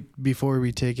thing before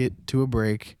we take it to a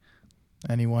break.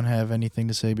 Anyone have anything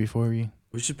to say before we?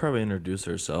 We should probably introduce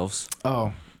ourselves.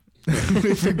 Oh,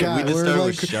 we forgot. We just we're started like,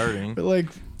 with shouting. we're like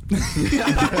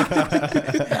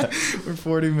we're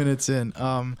 40 minutes in.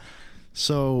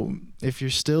 So if you're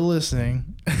still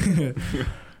listening,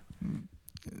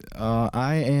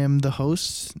 I am the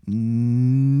host,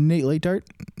 Nate Latart.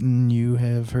 You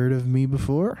have heard of me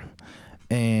before.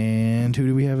 And who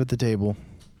do we have at the table?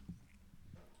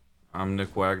 I'm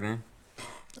Nick Wagner.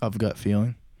 Of Gut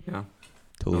Feeling. Yeah.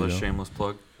 Toledo. Another shameless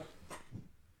plug.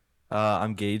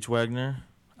 I'm Gage Wagner.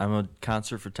 I'm a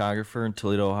concert photographer in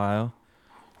Toledo, Ohio.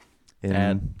 And,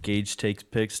 At Gage Takes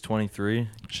Pics 23.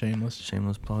 Shameless.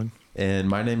 Shameless plug. and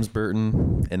my name's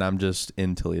Burton, and I'm just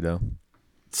in Toledo.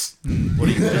 What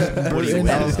do you Burton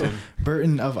ask of, him?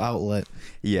 Burton of Outlet.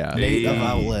 Yeah, Nate of Hey.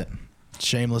 Outlet.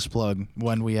 Shameless plug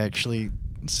when we actually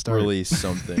start. release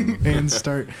something. And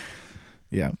start.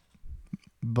 Yeah.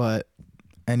 But,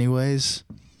 anyways,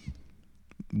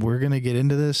 we're going to get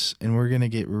into this and we're going to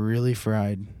get really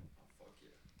fried.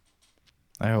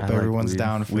 I hope I like everyone's weed.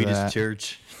 down for Weed that. is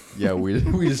church. Yeah, we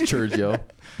just church, yo.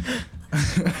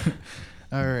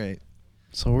 All right.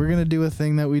 So we're going to do a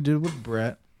thing that we did with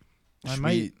Brett. I Should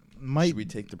might. Should we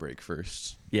take the break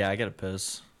first? Yeah, I got to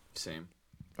piss. Same.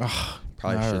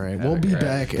 Probably All should right. have We'll a be crack.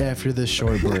 back after this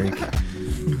short break.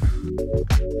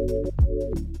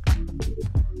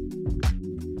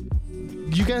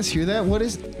 Did you guys hear that? What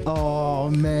is? Oh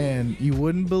man, you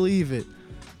wouldn't believe it.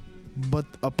 But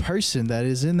a person that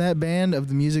is in that band of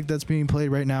the music that's being played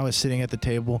right now is sitting at the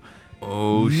table.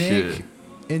 Oh Nick, shit.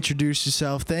 introduce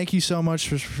yourself. Thank you so much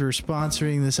for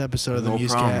sponsoring this episode of the No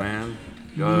Muse problem, Cat. man.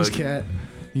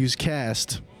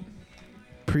 Musecast.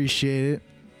 Appreciate it.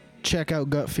 Check out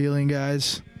Gut Feeling,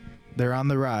 guys. They're on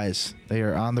the rise. They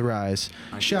are on the rise.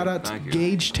 Thank Shout you, out to thank you.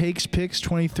 Gage Takes Pics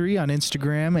 23 on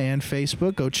Instagram and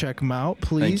Facebook. Go check them out,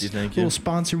 please. Thank you. Little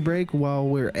sponsor break while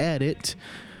we're at it.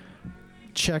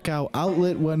 Check out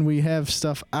Outlet when we have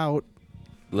stuff out.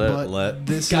 But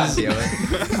this God is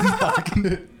damn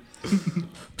it.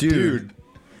 Dude.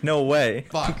 No way.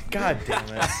 Fuck. God damn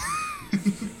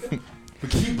it. We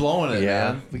keep blowing it,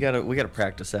 Yeah, man. we gotta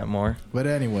practice that more. But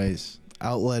anyways,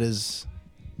 Outlet is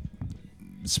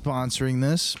sponsoring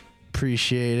this.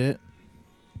 Appreciate it.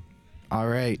 All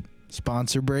right,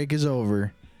 sponsor break is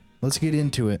over. Let's get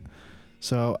into it.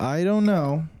 So I don't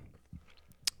know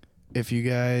if you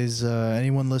guys,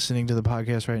 anyone listening to the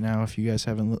podcast right now, if you guys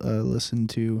haven't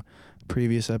listened to the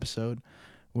previous episode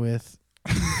with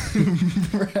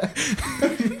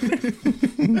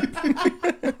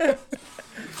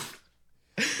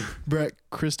Brett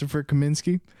Christopher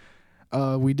Kaminsky.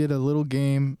 We did a little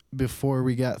game before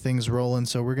we got things rolling,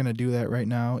 so we're going to do that right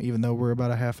now, even though we're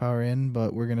about a half hour in,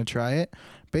 but we're going to try it.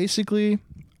 Basically,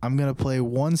 I'm going to play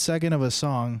 1 second of a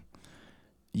song.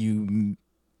 You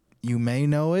may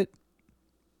know it.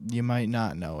 You might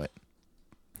not know it.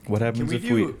 What happens if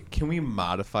we? Can we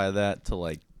modify that to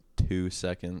like 2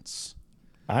 seconds?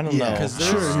 I don't Yeah, know. Because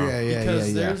Sure, there's, yeah,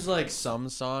 because yeah. there's like some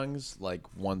songs like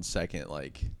 1 second,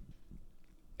 like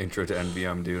Intro to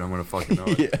NVM, dude. I'm gonna fucking know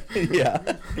it. yeah.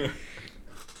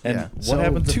 And Yeah. what So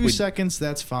happens if 2 we? seconds,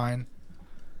 that's fine.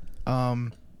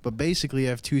 But basically, you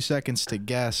have 2 seconds to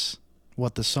guess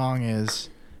what the song is.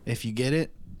 If you get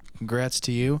it, congrats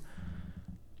to you.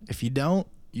 If you don't,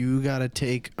 you got to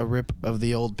take a rip of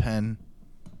the old pen.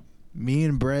 Me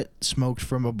and Brett smoked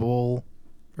from a bowl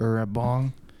or a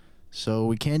bong. So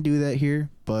we can't do that here,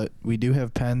 but we do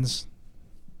have pens,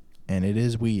 and it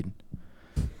is weed.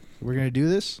 We're going to do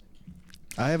this.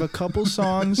 I have a couple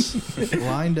songs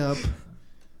lined up,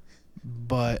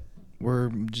 but we're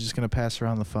just going to pass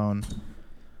around the phone.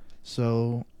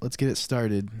 So let's get it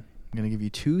started. I'm going to give you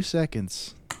 2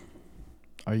 seconds.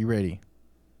 Are you ready?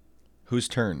 Whose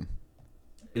turn?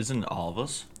 Isn't it all of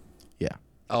us? Yeah.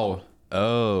 Oh,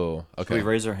 Should okay. we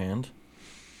raise our hand?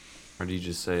 Or do you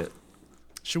just say it?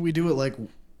 Should we do it like...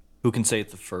 Who can say it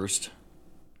the first?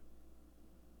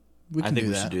 We I can think do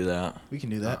we that. should do that. We can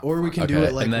do that. Or we can Okay, do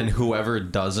it like... and then whoever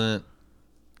doesn't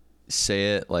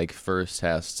say it like first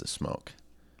has to smoke.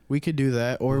 We could do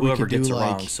that. Or we Whoever could do gets it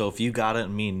like... wrong. So if you got it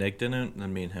and me and Nick didn't,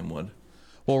 then me and him would.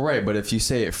 Well, right, but if you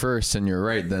say it first and you're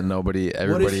right, then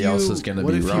everybody else is going to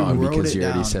what be if you wrong wrote because it you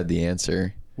already down? said the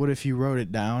answer. What if you wrote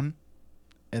it down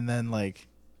and then like...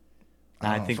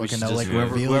 I don't think we fucking should know, just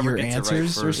like reveal whoever your gets it right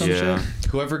answers or first. some Yeah.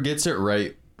 shit? Whoever gets it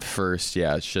right first,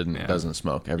 Yeah. doesn't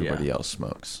smoke. Everybody else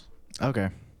smokes. Okay.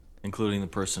 Including the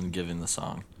person giving the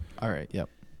song. All right. Yep.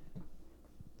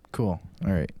 Cool.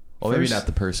 All right. Well, maybe not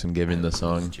the person giving the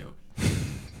song. Joke.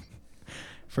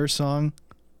 First song.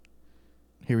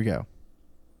 Here we go.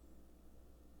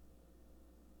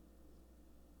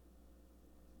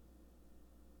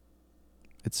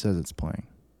 It says it's playing.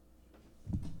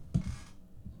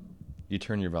 You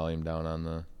turn your volume down on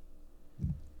the...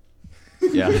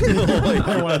 Yeah.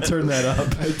 I want to turn that up.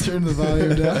 I turned the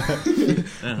volume down.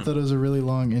 I thought it was a really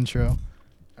long intro.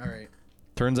 All right.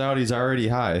 Turns out he's already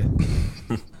high.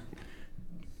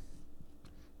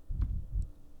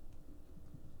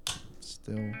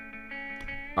 Still.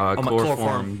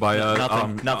 Chloroform by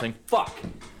Nothing. Fuck.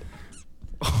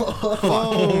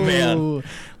 Oh, man.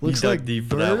 Looks dug like deep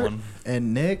for that Bert one.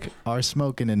 and Nick are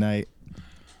smoking tonight.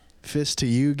 Fist to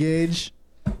you, Gage.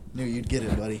 Knew you'd get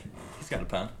it, buddy. He's got a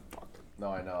pen. No,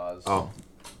 I know. Oh,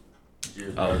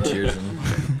 Oh, cheers.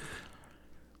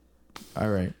 All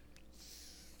right.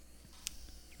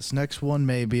 This next one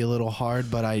may be a little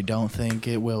hard, but I don't think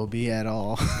it will be at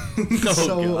all.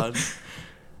 Oh, God.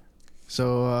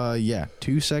 So, yeah,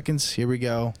 2 seconds. Here we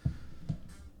go.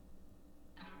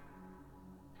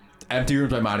 Empty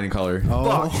Rooms by Modern Color.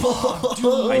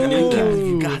 Oh, I knew that.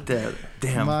 You got that.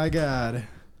 Damn. my God.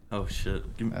 Oh,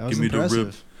 shit. Give That was me the rib.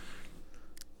 impressive.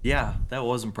 Yeah, that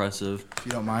was impressive. If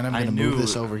you don't mind, I'm I going to move knew-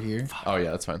 this over here Oh,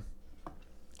 yeah, that's fine.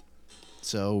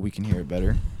 so we can hear it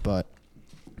better. But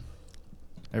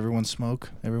everyone smoke?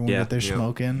 Everyone Yeah. get their Yeah.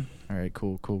 smoke in? All right,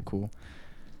 cool.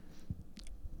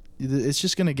 It's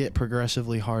just going to get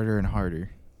progressively harder and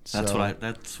harder.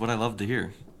 That's what I love to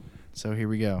hear. So here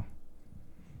we go.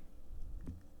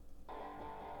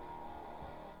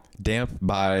 Damp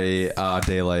by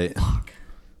Daylight.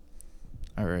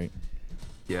 All right.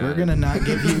 yeah. We're going to not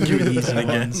give you your easy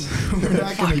ones. We're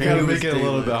not going to You gotta give make it a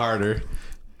little bit harder.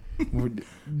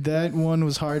 That one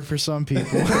was hard for some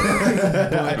people.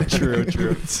 But True.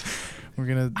 We're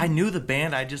going I knew the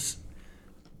band. I just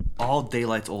all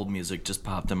Daylight's old music just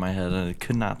popped in my head, and I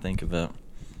could not think of it.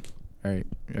 All right.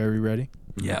 Are we ready?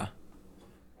 Yeah.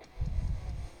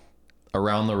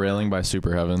 Around the Railing by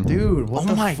Super Heaven. Dude, what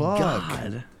the fuck?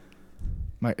 God!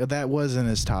 That was in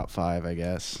his top 5, I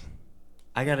guess.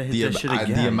 I gotta hit that shit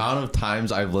again. The amount of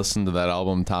times I've listened to that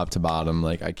album top to bottom,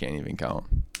 like, I can't even count.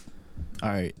 All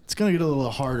right. It's going to get a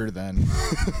little harder then.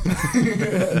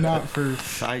 Not for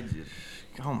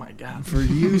Oh my God! for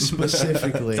you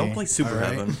specifically. Don't play Super all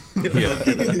right?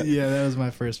 Heaven. Yeah, that was my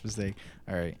first mistake.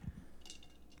 All right.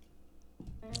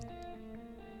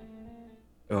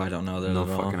 Oh, I don't know that No at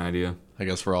all. fucking idea. I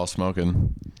guess we're all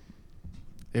smoking.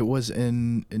 It was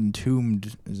in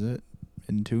Entombed. Is it?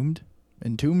 Entombed?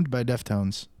 Entombed by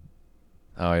Deftones.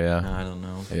 Oh, yeah. No, I don't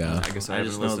know. Yeah. I guess I I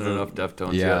haven't just know listened to the- enough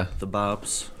Deftones Yeah. The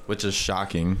bops. Which is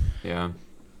shocking. yet. Yeah.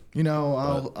 You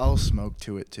know, I'll smoke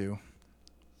to it too.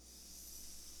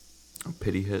 A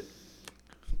pity hit.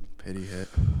 Pity hit.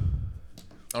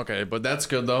 Okay, but that's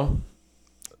good, though.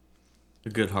 A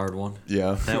good hard one.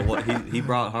 Yeah. That what he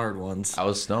brought hard ones. I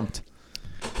was stumped.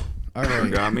 All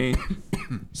right. Got me.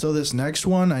 So this next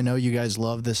one, I know you guys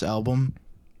love this album,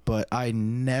 but I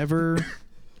never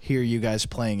hear you guys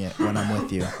playing it when I'm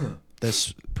with you.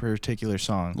 This particular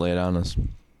song. Lay it on us.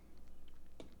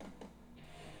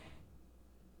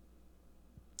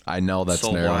 I know that's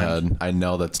Soul Narrowhead. Blind. I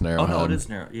know that's Narrowhead. Oh no, it is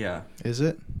narrow. Yeah. Is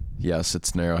it? Yes,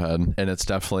 it's Narrowhead. And it's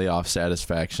definitely off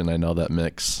Satisfaction. I know that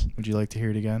mix. Would you like to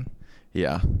hear it again?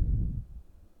 Yeah.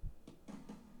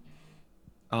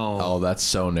 Oh. Oh, that's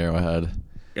so Narrowhead.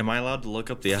 Am I allowed to look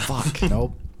up the album?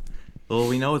 Nope. Well,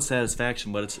 we know it's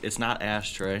Satisfaction, but it's not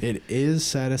Ashtray. It is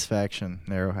Satisfaction,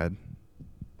 Narrowhead.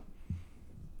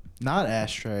 Not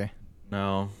Ashtray.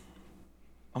 No.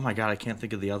 Oh my god, I can't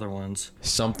think of the other ones.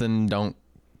 Something don't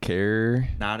care.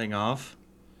 Nodding off.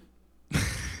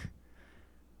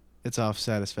 It's off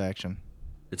Satisfaction.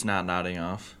 It's not nodding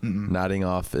off. Mm-mm. Nodding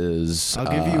off is. I'll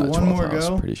give you one 12th more House,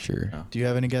 go. Pretty sure. No. Do you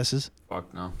have any guesses?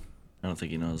 Fuck no. I don't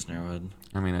think he knows Narrowhead.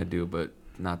 I mean, I do, but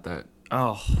not that.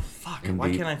 Oh, fuck. Why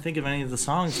Indeed. can't I think of any of the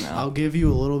songs now? I'll give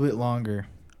you a little bit longer.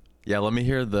 Yeah, let me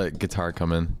hear the guitar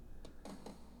come in.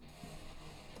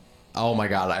 Oh my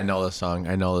god, I know this song.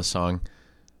 I know this song.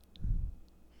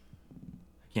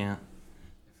 Can't.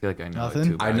 I feel like I know Nothing? it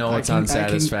too. but I know it's on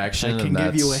Satisfaction. I can and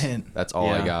give you a that's- hint. That's all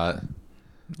I Yeah. got.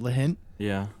 A hint?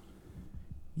 Yeah.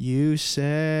 You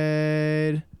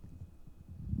said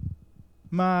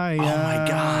my Oh my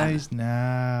God. eyes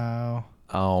now.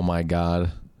 Oh my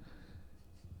god.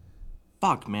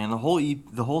 Fuck, man. The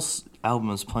whole album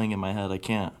is playing in my head. I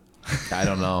can't. I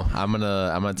don't know. I'm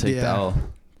gonna take the Yeah. L.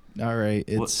 All right,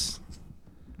 it's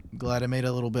glad I made it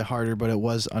a little bit harder, but it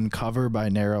was Uncover by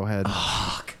Narrowhead.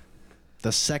 Fuck.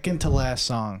 The second to last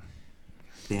song.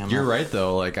 Damn. You're right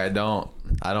though. Like I don't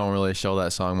really show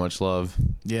that song much love.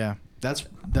 Yeah, that's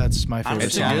my favorite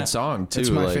It's a song. good song too. It's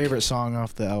my like, favorite song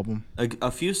off the album.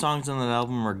 A few songs on that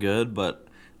album are good, but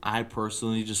I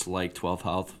personally just like 12th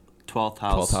House 12th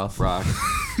House. rock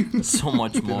so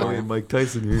much more. Mike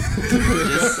Tyson here.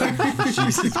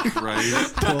 Jesus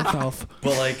Christ. 12th House.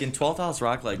 But like in 12th House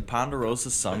rock, like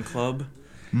Ponderosa Sun Club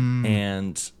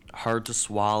and Hard to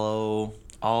Swallow,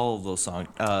 all of those songs.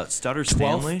 Stutter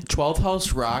Stanley. 12th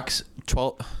House rocks.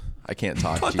 12. I can't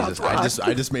talk. Jesus,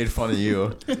 I just made fun of you.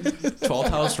 12th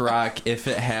House rock. If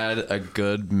it had a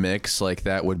good mix, like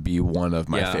that would be one of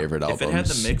my favorite albums. If it had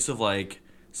the mix of like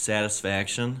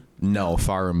Satisfaction, No,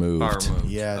 Far Removed. Far Removed.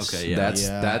 Yes. Okay, yeah.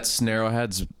 That's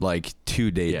Narrowhead's like to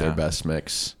date their Yeah. best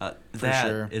mix. that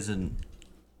sure. is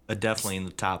definitely in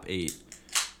the top 8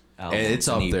 albums. And it's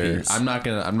and up there. EPs.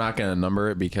 I'm not gonna number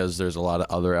it because there's a lot of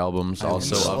other albums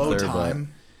also Slow up there.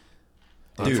 Time.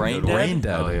 But dude, Brain Brain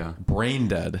Dead? Dead. Oh, yeah. Brain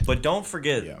Dead. But don't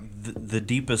forget Yeah. the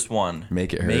deepest one.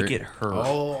 Make It Hurt. Make It Hurt.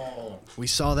 Oh, we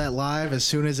saw that live as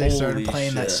soon as they started Holy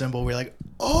playing that shit. cymbal. We were like,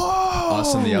 oh!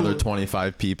 Us and the other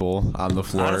 25 people on the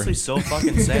floor. Honestly, so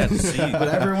fucking sad to see. But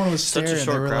everyone was Such a staring.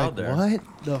 short They were crowd like, there.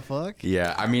 what the fuck?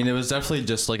 Yeah, I mean, it was definitely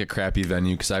just like a crappy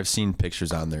venue because I've seen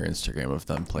pictures on their Instagram of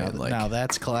them playing like now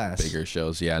that's class. bigger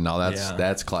shows. Yeah, now Yeah.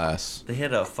 that's class. They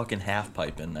had a fucking half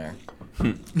pipe in there.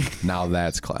 Now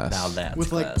that's class. Now that's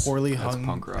With like class. poorly That's hung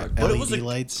punk rock. But LED it was a-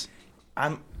 lights.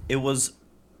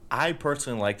 I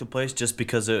personally liked the place just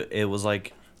because it was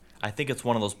like, I think it's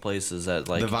one of those places that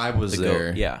like the vibe was the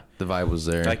there. yeah. The vibe was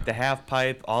there. Like the half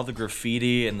pipe, all the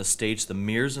graffiti and the stage, the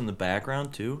mirrors in the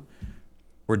background too,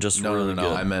 were just no, really no.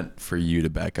 good. I meant for you to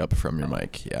back up from your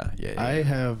mic. Yeah. I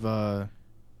have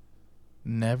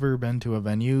never been to a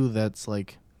venue that's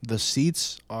like the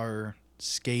seats are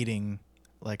skating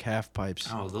like half pipes.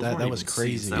 Oh, those that weren't was even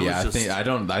crazy. seats. That yeah, was just-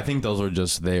 I think those were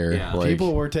just there. Yeah. Like,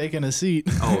 People were taking a seat.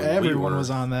 Oh, we Everyone were. was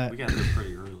on that. We got there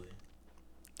pretty early.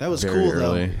 That was Very cool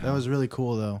early. though. That was really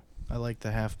cool though. I like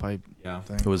the half pipe Yeah.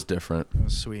 thing. it was different. It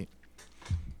was sweet.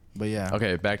 But yeah.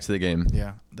 Okay, back to the game.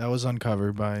 Yeah, that was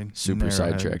Uncovered by Super Narrowhead.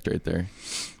 sidetracked right there.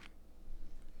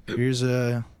 Here's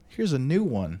a new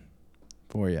one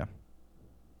for you.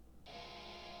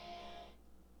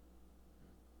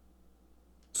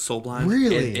 Soul Blind.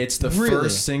 Really? It's the Really?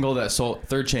 first single that sold.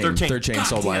 Third chain. Third Chain. Third chain. God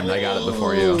Soul damn Blind. it. I got it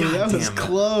before Oh, you. that was damn it.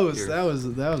 close. You're-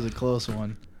 That was a close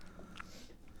one.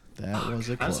 That was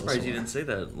a I'm close surprised one. you didn't say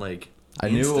that. Like I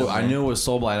knew instantly. it was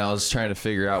Soul Blind. I was trying to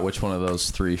figure out which one of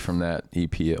those 3 from that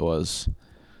EP it was.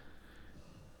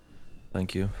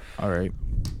 Thank you. All right.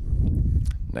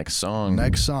 Next song.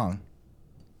 Next song.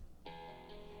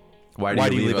 Why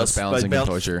do you leave us balancing by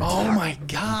composure? Oh my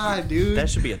god, dude. That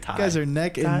should be a You tie. guys are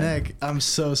neck and neck. I'm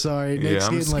so sorry. Yeah, Nick's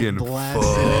I'm just getting getting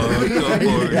blasted.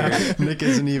 fucked up. Nick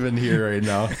isn't even here right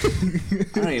now. I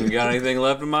don't even got anything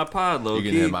left in my pod, You Loki.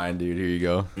 can hit mine, dude. Here you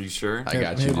go. You sure? I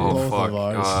got Hit you, dude. both Oh of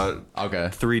fuck. ours. Okay.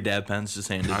 3 dab pens just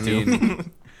handed I to you.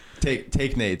 mean,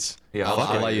 Take Nate's. Yeah, I'll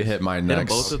fuck let it. you hit mine Hit them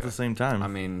next. both at the same time. I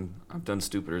mean, I've done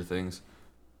stupider things.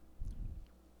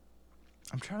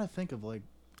 I'm trying to think of like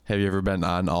Have you ever been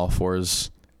on all fours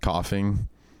coughing?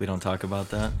 we don't talk about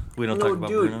that. We don't talk about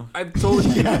dude, Bruno. I've told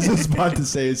you. I was about to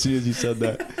say as soon as you said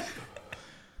that.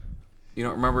 You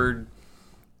know, remember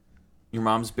your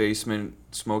mom's basement,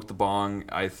 smoked the bong.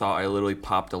 I thought I literally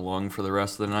popped a lung for the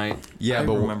rest of the night. Yeah, I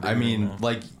but remember I hearing mean, that.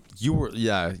 like you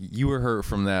were hurt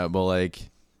from that, but like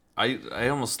I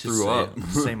almost Just threw say up. it.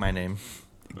 Say my name.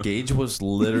 Gage was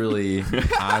literally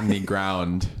on the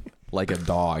ground like a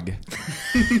dog.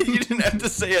 You didn't have to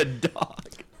say a dog.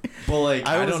 But like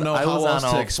I was- don't know I how was else on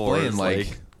to all explain. fours,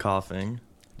 Like coughing.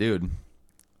 Dude,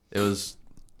 it was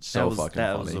so fucking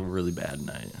that funny. was a really bad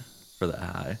night for that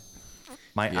high.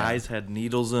 My Yeah. eyes had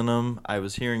needles in them. I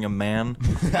was hearing a man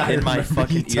in my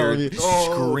fucking you telling ear me.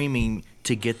 screaming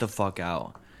to get the fuck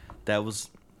out. That was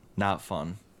not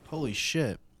fun. Holy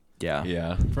shit. Yeah.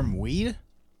 Yeah. From weed?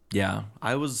 Yeah.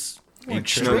 I was No,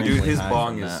 extremely dude, his high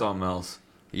bong from is that. something else.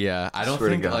 Yeah, I don't Swear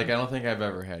to think God. I don't think I've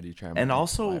ever had you try. And my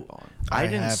also, bong. I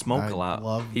didn't smoke a lot.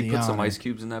 Love He the put some honor. ice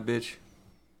cubes in that bitch.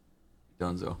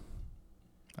 Dunzo.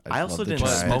 I'd I love also to didn't try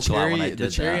But it. smoke a lot when I the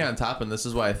did cherry that. on top, and this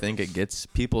is why I think it gets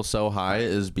people so high,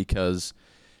 is because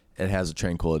it has a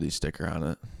tranquility sticker on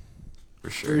it. For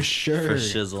sure. For sure. For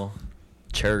shizzle.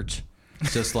 Church.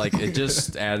 It's just like it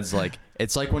just adds like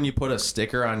it's like when you put a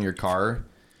sticker on your car.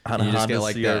 On And a you just Honda get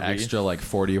like that CR-V. extra like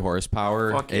 40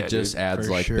 horsepower. Fuck yeah, it just dude. adds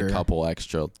For like sure. the couple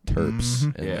extra terps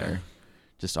in Yeah. there,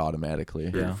 just automatically.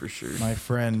 Yeah. For sure. My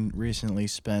friend recently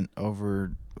spent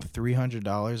over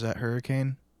 $300 at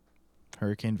Hurricane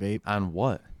Vape. On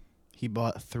what? He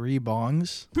bought 3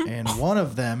 bongs, and one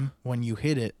of them, when you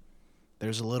hit it,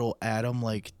 there's a little atom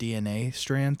like DNA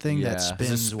strand thing Yeah. that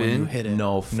Does it spins when you spin? hit it.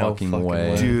 No fucking fucking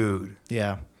way. way. Dude.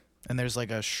 Yeah. And there's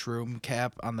like a shroom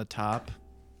cap on the top.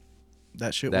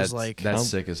 That shit That's was like that's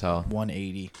sick as hell.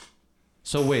 180.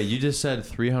 So wait, you just said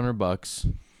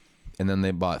 $300, and then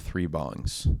they bought 3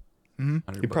 bongs.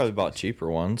 Mm-hmm. You probably bought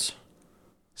cheaper ones.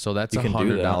 So that's You can do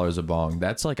 $100 a bong.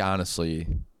 That's like honestly,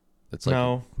 that's like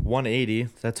No, 180.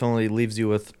 That's only leaves you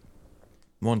with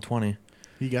 120.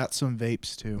 He got some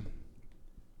vapes too.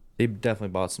 They definitely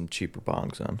bought some cheaper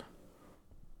bongs then.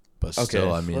 but Okay,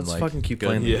 still, I mean, let's like fucking keep good,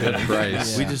 playing. good Yeah.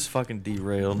 price. We Yeah. just fucking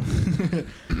derailed.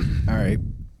 All right.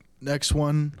 Next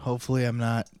one. Hopefully I'm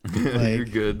not You're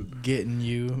like good. getting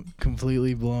you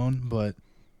completely blown, but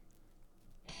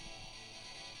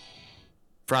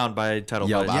Frowned by Title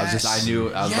Yo, Fight. I was just I knew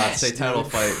I was about to Yes, say title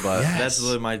dude. fight, but Yes. That's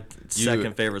literally my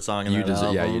second favorite song in you that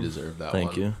deserve. Yeah, album. you deserve that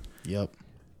Thank one. you. yep.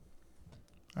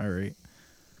 All right.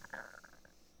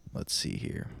 Let's see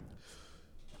here.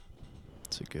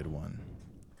 It's a good one.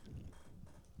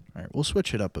 All right, we'll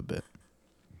switch it up a bit.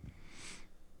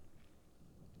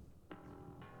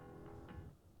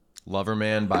 Lover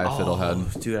Man by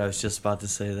Fiddlehead. Oh, dude, I was just about to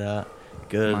say that.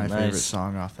 Good, My nice. favorite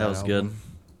song off that That was album. good.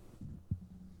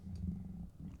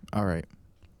 All right.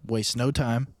 Waste no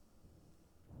time.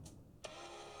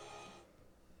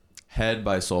 Head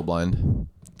by Soulblind.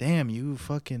 Damn, you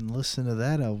fucking listen to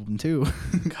that album too.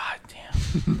 God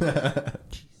damn.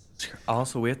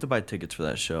 Also, we have to buy tickets for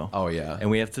that show. Oh yeah. And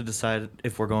we have to decide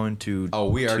if we're going to Oh,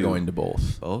 we are to going to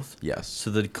both. both. Yes. So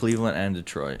the Cleveland and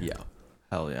Detroit. Yeah.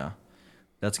 Hell yeah.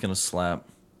 That's gonna slap.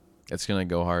 It's gonna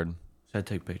go hard. Should I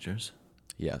take pictures?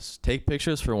 Yes. Take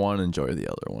pictures for one, enjoy the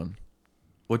other one.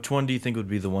 Which one do you think would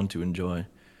be the one to enjoy?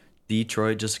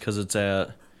 Detroit, just because it's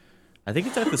at, I think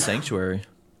it's at the Sanctuary.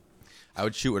 I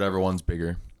would shoot whatever one's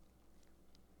bigger.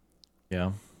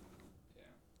 Yeah.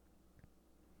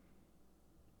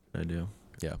 I do.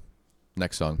 Yeah.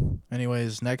 Next song.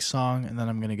 Anyways, next song, and then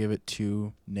I'm gonna give it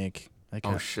to Nick.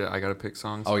 Oh shit! I gotta pick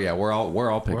songs. Oh yeah, we're all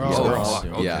picking. We're all- songs. we're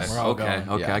all- okay. Yes. We're all okay. going.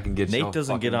 Okay. Yeah. I can get Nate y'all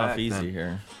doesn't get fucking off back easy then.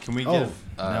 here. Can we Oh, give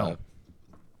no.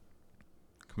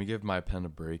 Can we give my pen a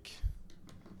break?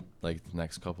 Like the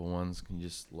next couple ones, can you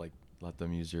just like let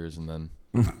them use yours and then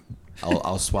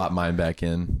I'll swap mine back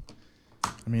in.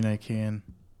 I mean, I can.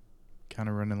 Kind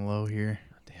of running low here.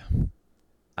 Damn.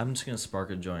 I'm just gonna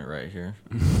spark a joint right here.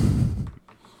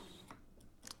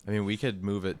 I mean, we could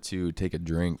move it to take a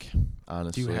drink. Do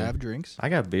Honestly, you have drinks? I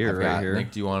got beer I've right got- here.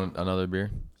 Nick, do you want another beer?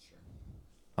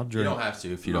 I'll You drink. don't have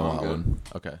to if you No, don't I'm want good. one.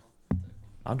 Okay.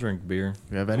 I'll drink beer.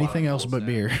 Do you have anything else but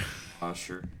beer?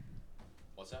 Sure.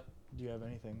 What's that? Do you have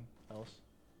anything else?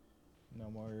 No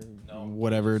more.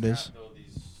 Whatever it is.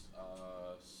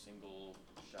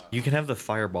 You can have the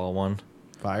Fireball one.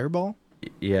 Fireball.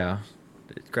 Yeah.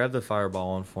 Grab the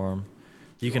Fireball one for him.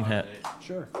 You can have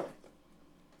Sure.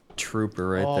 Trooper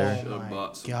right Oh there. Should've my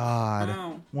bought some. god!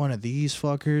 Ow. One of these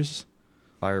fuckers.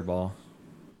 Fireball.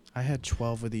 I had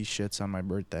 12 of these shits on my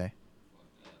birthday.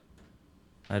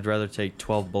 I'd rather take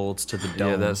 12 bullets to the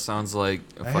dome. Yeah, that sounds like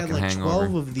a I fucking had like hangover.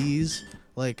 12 of these.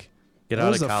 Like Get that out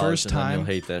was of the college first and then time. you'll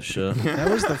hate that shit. That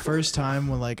was the first time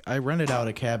when like I rented out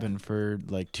a cabin for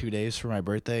like 2 days for my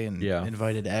birthday and Yeah.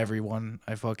 invited everyone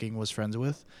I fucking was friends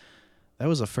with. That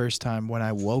was the first time when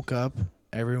I woke up,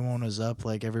 everyone was up,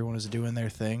 like everyone was doing their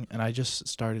thing, and I just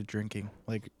started drinking.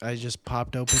 Like I just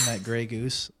popped open that Grey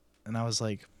Goose, and I was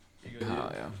like, Oh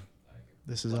yeah.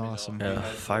 "This is awesome." Yeah,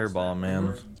 Fireball,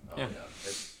 man. Yeah.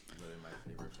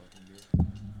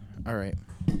 All right,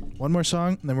 one more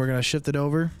song, and then we're gonna shift it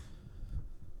over.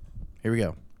 Here we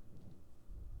go.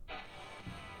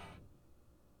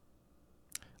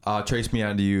 Trace Me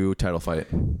Onto You title fight.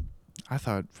 I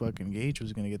thought fucking Gage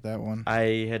was gonna get that one.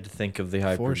 I had to think of the For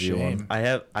Hyperview one. shame.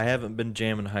 I haven't been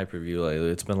jamming Hyperview lately.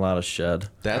 It's been a lot of Shed.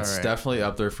 That's All right. definitely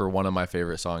up there for one of my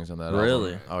favorite songs on that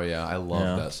Really? album. Oh yeah, I love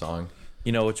Yeah. that song.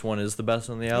 You know which one is the best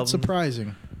on the album? It's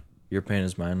surprising. Your Pain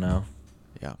Is Mine Now.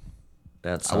 Yeah.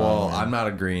 That song. Well, man. I'm not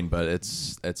agreeing, but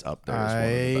it's up there as one of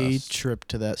the I best. tripped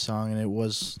to that song and it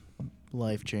was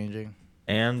life changing.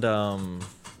 And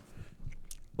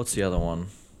what's the other one?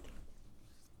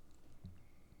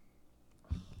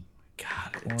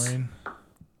 God, it's Chlorine.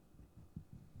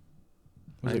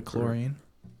 Was it chlorine?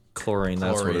 Chlorine.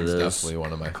 That's what it Chlorine's is. definitely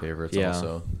one of my favorites. Yeah.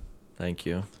 Also, Thank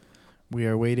you. We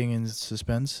are waiting in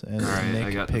suspense as All right, Nick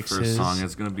I got the picks first his. song.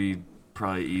 It's gonna be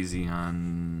probably easy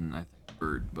on I think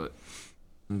Bird, but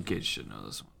Gage should know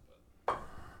this one.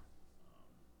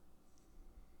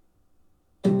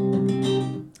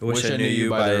 I Wish I Knew You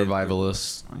by the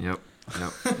Revivalists. Yep.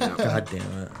 God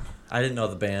damn it! I didn't know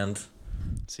the band.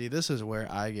 See, this is where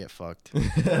I get fucked.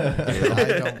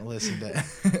 I don't listen to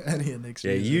any of Nick's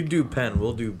Yeah, music. you do pen.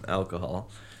 We'll do alcohol.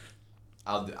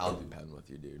 I'll do pen with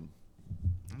you, dude.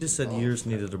 You just said yours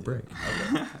needed a break.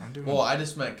 I'm doing, Well, I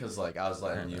just meant because like I was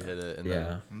letting you hit it, and Yeah.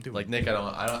 then I'm doing, like Nick, I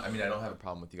don't have a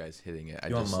problem with you guys hitting it. I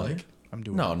You want just money? like I'm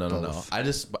doing no. both. I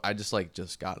just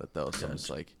got it though, so I'm just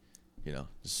like,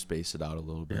 just space it out a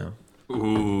little bit. Yeah.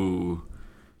 Ooh.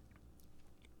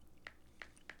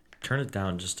 Turn it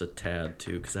down just a tad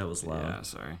too, because that was loud. Yeah,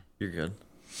 sorry. You're good.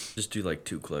 Just do like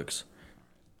 2 clicks.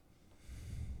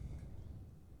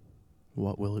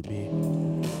 What will it be?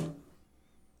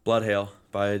 Blood Hail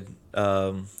by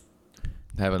Have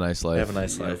a nice life. Have a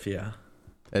Nice Life. Yeah.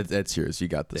 It's yours. You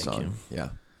got the Thank song. Yeah.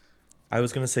 I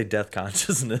was gonna say Death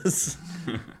Consciousness.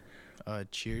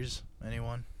 Cheers,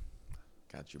 anyone?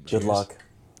 Got you. Good luck.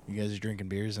 You guys are drinking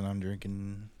beers and I'm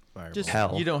drinking Fireball. Just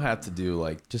Hell. you don't have to do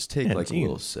like just take Yeah, like a you-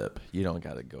 little sip. You don't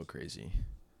gotta go crazy.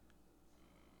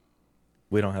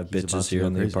 We don't have He's about bitches to here go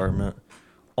in the crazy. apartment.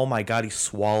 Oh my god, he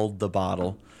swallowed the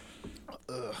bottle.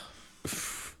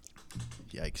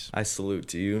 Yikes. I salute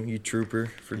to you, you trooper,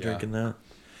 for Yeah. drinking that.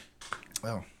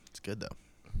 Oh, it's good though.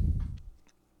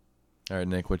 All right,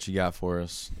 Nick, what you got for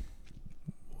us?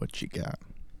 What you got?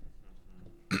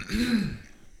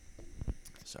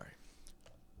 Sorry.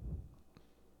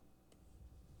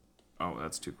 Oh,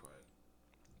 that's too quiet.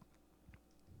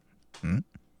 Hmm?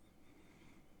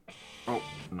 Oh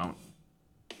no.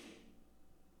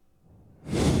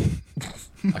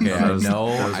 Okay, That I was know,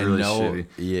 really shitty.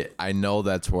 yeah, I know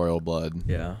that's royal blood.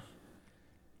 Yeah.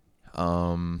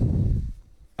 Um,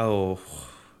 Oh,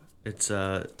 it's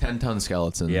 10-ton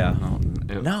skeleton. yeah.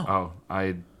 No.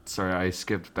 I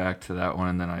skipped back to that one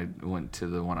and then I went to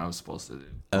the one I was supposed to do.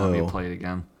 Want me to Oh. play it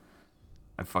again?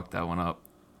 I fucked that one up.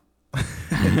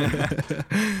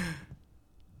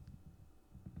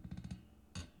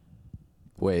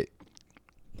 Wait.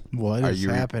 What Are is you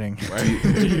re- happening?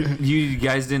 You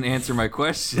guys didn't answer my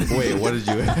question. Wait, what did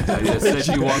you? I just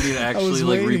said you want me to actually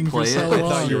like waiting for replay so I it.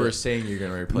 thought you long. were saying you're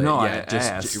gonna replay. No, it. Yeah, I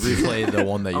just asked. replay the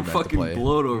one that you I'm meant to fucking play.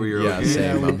 blowed over here. Yeah, okay?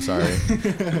 same. I'm sorry.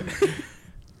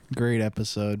 Great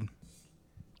episode.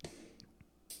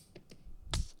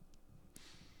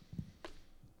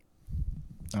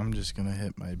 I'm just gonna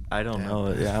hit my. I don't Damn.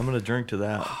 know. Yeah, I'm gonna drink to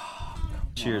that.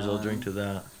 Cheers, I'll drink to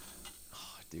that.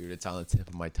 Dude, it's on the tip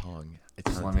of my tongue. It's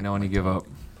Just on let the me know tip when of you my give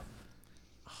tongue.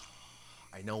 up.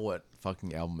 I know what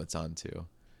fucking album it's on too.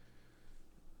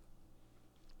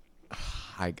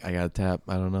 I gotta tap.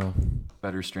 I don't know.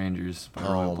 Better Strangers. By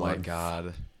Oh Royal my Blood.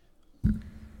 god.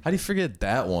 How do you forget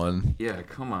that one? Yeah,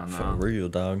 come on For now. real,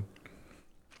 dog.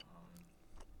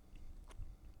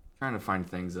 Trying to find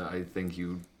things that I think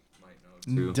you might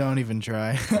know too. Don't even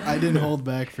try. I didn't hold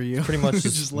back for you. Pretty much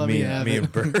just let me have me it.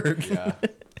 and Berg. Yeah.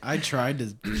 I tried to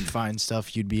find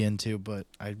stuff you'd be into, but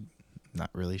I'm not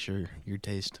really sure your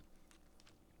taste.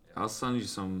 I'll send you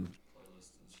some playlists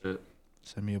and shit.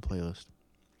 Send me a playlist.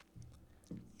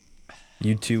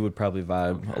 You two would probably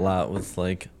vibe a lot with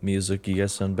like music you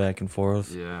guys send back and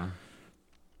forth. Yeah.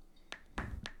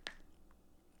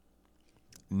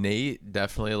 Nate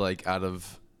definitely, like, out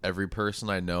of every person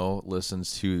I know,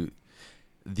 listens to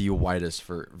the widest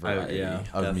variety yeah,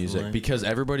 of music, definitely. because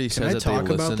everybody Can says I that talk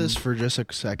they listen. about this for just a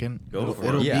second? Go for it.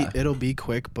 It'll Yeah. it'll be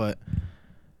quick, but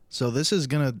so this is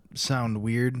gonna sound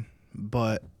weird,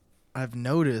 but I've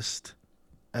noticed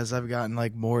as I've gotten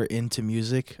like more into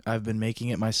music, I've been making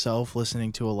it myself,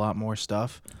 listening to a lot more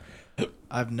stuff.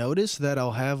 I've noticed that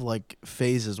I'll have like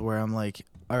phases where I'm like,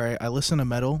 all right, I listen to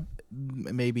metal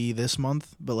maybe this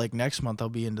month, but like next month I'll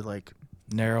be into like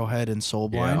Narrowhead and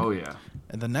Soulblind. Oh yeah.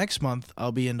 And the next month,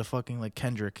 I'll be into fucking like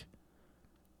Kendrick.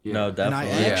 Yeah. No, And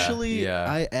definitely.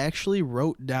 I actually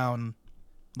wrote down,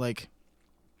 like,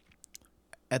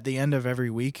 at the end of every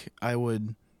week, I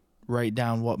would write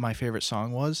down what my favorite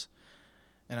song was,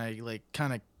 and I like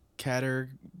kind of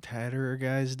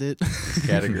categorized it.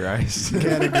 Categorized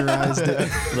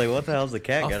it. Like, what the hell's the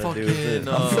cat got to do with it?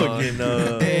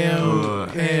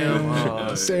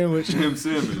 Sandwich. Ham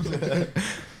sandwich.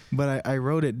 But I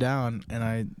wrote it down, and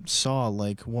I saw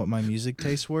like what my music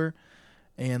tastes were,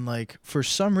 and like for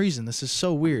some reason this is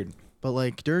so weird, but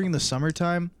like during the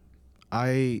summertime,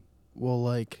 I will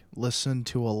like listen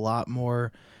to a lot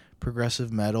more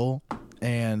progressive metal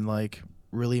and like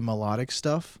really melodic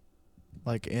stuff,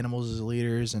 like Animals as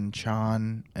Leaders and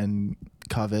Chan and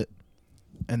Covet.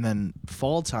 And then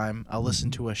fall time, I'll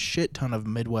listen to a shit ton of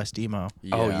Midwest emo.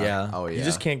 Oh yeah. You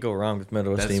just can't go wrong with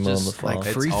Midwest emo in the fall. like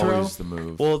It's Free Throw? always the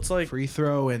move. Well, it's like Free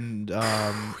Throw and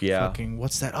Yeah. fucking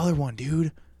what's that other one,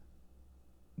 dude?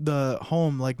 The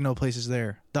Home Like No Place Is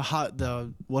There.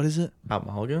 The what is it? Hot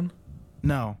Mulligan.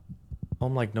 No.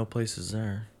 Home like no place is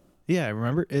there. Yeah,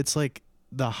 remember? It's like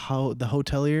the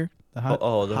hotelier, the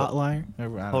hotline.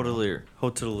 Hotelier.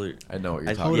 I know what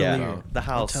you're I- talking yeah. about. The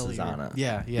house is Hotelier. on it.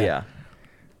 Yeah.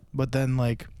 But then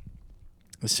like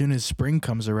as soon as spring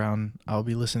comes around, I'll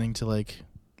be listening to like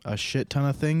a shit ton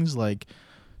of things like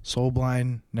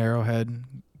Soulblind, Narrowhead,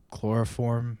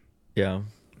 Chloroform, Yeah.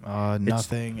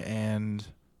 Nothing, and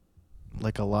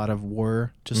like a lot of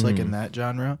Whir, just like in that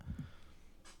genre.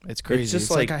 It's crazy. just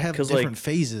It's like like- I have 'cause, different like,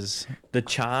 phases. The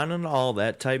Chan and all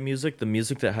that type music, the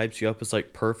music that hypes you up is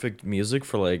like perfect music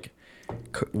for like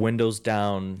windows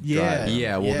down. Yeah. driving.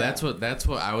 Yeah, well, Yeah. that's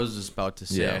what I was just about to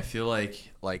say. Yeah. I feel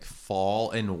like fall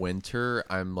and winter,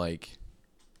 I'm like,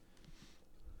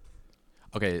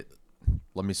 okay,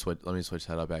 let me switch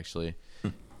that up actually.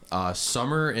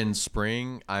 Summer and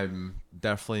spring, I'm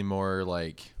definitely more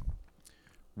like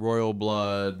Royal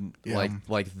Blood, Yeah.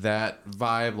 like that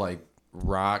vibe, like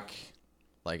rock,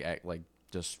 like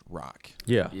just rock.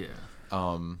 Yeah.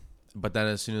 Yeah. But then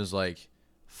as soon as like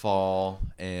fall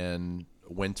and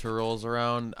winter rolls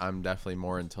around, I'm definitely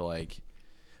more into like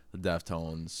the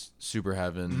Deftones, Super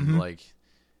Heaven, like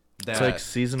that. It's like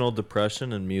seasonal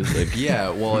depression and music. Yeah,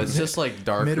 well, it's just like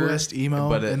darker Midwest emo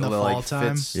but it in the like fall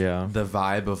time. fits Yeah. the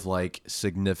vibe of like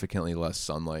significantly less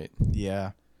sunlight.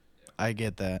 Yeah, I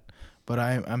get that, but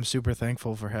I'm super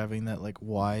thankful for having that like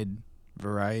wide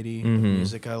variety of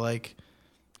music I like,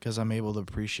 because I'm able to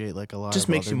appreciate like a lot. Just of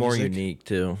makes other you more music. unique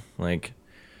too. Like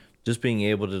just being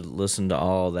able to listen to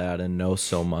all that and know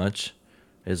so much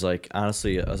is like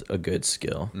honestly a good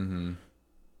skill. Mm-hmm.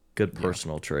 Good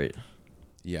personal trait.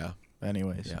 Yeah,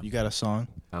 Anyways, Yeah. you got a song?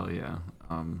 Hell yeah.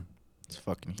 It's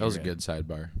fucking. that was a hear it. good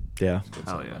sidebar. Yeah. Good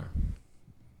Hell sidebar. yeah.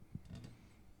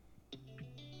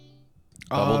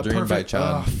 Bubble Dream by perfect. Chan.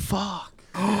 Oh, fuck.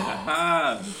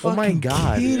 Oh my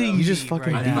god. kidding You just me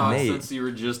fucking right beat now. Nate. Since you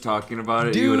were just talking about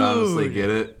it, you would honestly Dude. get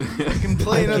it. I can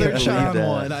play I another can't believe Chan that.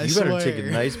 one. I You swear. better take a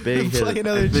nice big hit. Play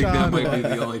another I think that Chan might be one.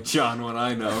 the only John one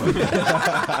I know.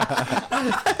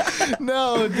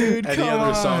 No, dude. Any come other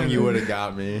on. song you would have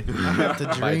got me. I have to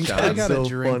drink. Chan. I gotta So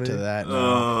drink funny. to that. Now.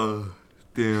 Oh,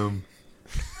 damn.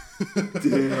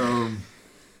 Damn.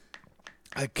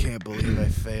 I can't believe I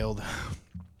failed.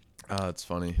 Oh, it's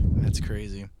funny. That's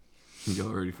crazy. You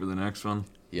all ready for the next one?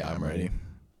 Yeah, I'm ready.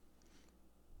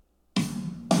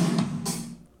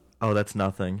 Oh, that's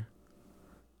nothing.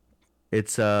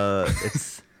 It's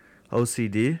OCD.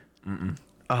 Mm-mm.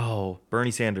 Oh,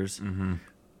 Bernie Sanders. Mm-hmm.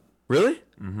 Really?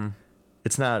 Mm-hmm.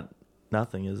 It's not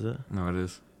nothing, is it? No, it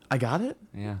is. I got it?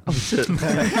 Yeah. Oh shit.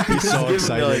 He's so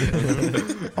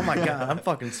excited. Oh my god, I'm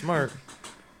fucking smart.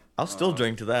 I'll still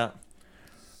drink to that.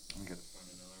 I'm gonna find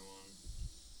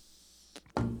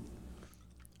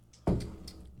another one.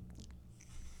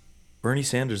 Bernie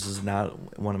Sanders is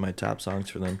not one of my top songs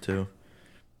for them too.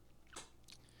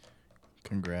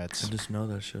 Congrats. I just know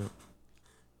that shit.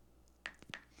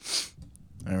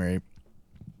 All right.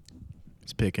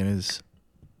 He's picking his.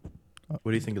 What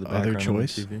do you think of the Other background on the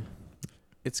choice? TV?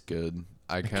 It's good.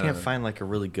 I I kind can't of find like a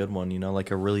really good one, you know,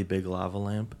 like a really big lava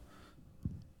lamp.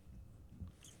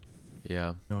 yeah,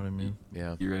 You know what I mean?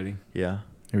 yeah. You ready? Yeah.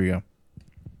 Here we go.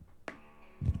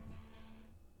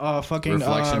 Fucking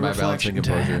Reflection by Balancing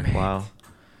Composure. Wow.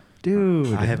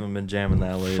 Dude. I haven't been jamming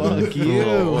that lately. Fuck A you.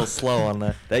 little slow on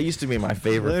that. That used to be my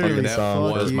favorite Literally, fucking That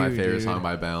song. fuck was my you, favorite dude. song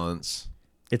by Balance.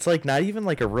 It's like not even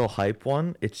like a real hype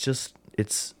one. It's just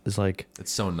it's like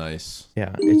It's so nice.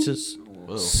 yeah, it's just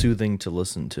Whoa. soothing to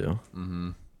listen to.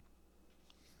 Mm-hmm.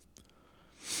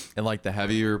 And like the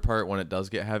heavier part when it does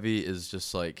get heavy is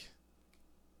just like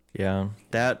Yeah,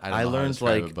 that I don't I know how to learned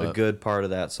describe like it, a but- good part of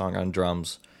that song on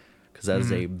drums, because that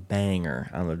is a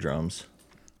banger on the drums.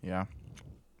 Yeah.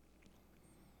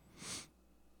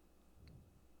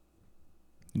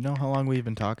 You know how long we've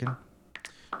been talking?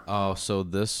 Oh, so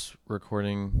this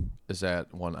recording is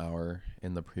at 1 hour,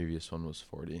 and the previous one was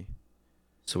 40.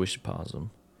 So we should pause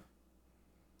them.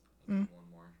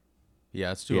 Yeah,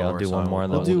 let's do Yeah, one I'll more do one song. more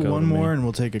and We'll then do go one to me. more and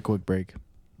we'll take a quick break.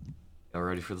 Y'all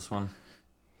ready for this one?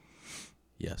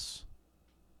 Yes.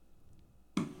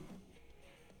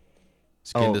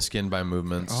 Skin Oh. to Skin by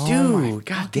Movements. Oh. Dude, my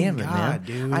god fucking damn it, man. God,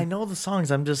 dude. I know the songs.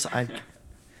 I'm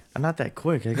not that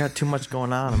quick. I got too much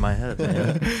going on in my head,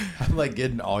 man. I'm like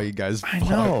getting all you guys I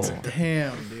know.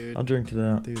 Damn, dude. I'll drink to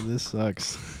that. Dude, this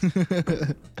sucks.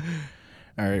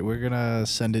 All right, we're going to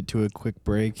send it to a quick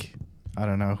break. I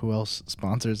don't know who else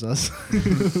sponsors us.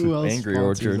 Who else Angry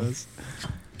sponsors Orchard. us?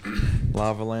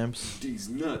 Lava lamps. These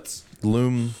nuts.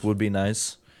 Loom would be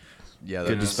nice. Yeah, Good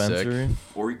that'd be dispensary.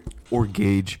 sick. Or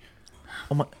Gage.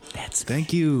 Oh my, that's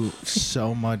Thank you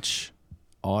so much,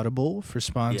 Audible, for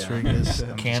sponsoring this. I'm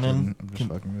just Canon. kidding. I'm just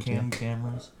fucking with you.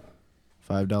 cameras.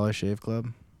 $5 Shave Club.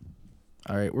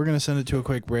 All right, we're going to send it to a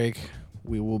quick break.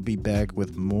 We will be back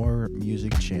with more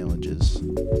music challenges.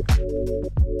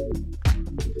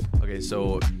 Okay,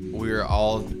 so we were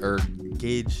all, or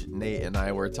Gage, Nate, and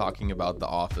I were talking about The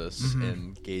Office,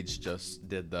 and Gage just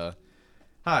did the,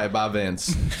 "Hi, Bob Vance,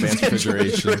 Vance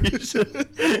Refrigeration."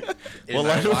 Well, And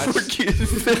I don't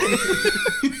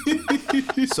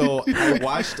So I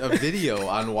watched a video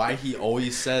on why he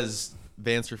always says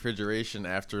Vance Refrigeration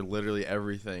after literally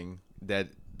everything that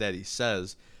he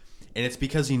says, and it's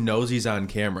because he knows he's on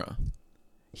camera.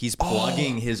 He's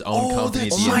plugging his own company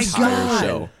that's- the oh my entire God.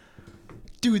 show.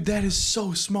 Dude, that is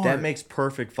so smart. That makes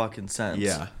perfect fucking sense.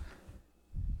 Yeah.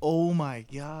 Oh my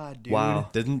God, dude. Wow.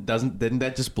 Didn't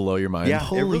that just blow your mind? Yeah, it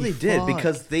Holy really did fuck.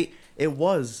 because it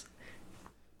was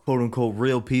quote unquote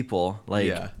real people like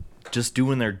Yeah. just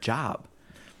doing their job.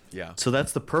 Yeah. So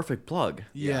that's the perfect plug.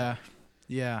 Yeah.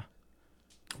 Yeah.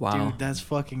 Wow. Dude, that's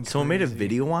fucking Someone made a crazy.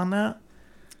 video on that?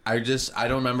 I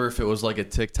don't remember if it was like a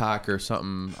TikTok or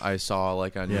something I saw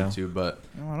like on Yeah. YouTube, but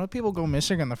A lot of people go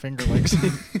missing on the Finger Lakes.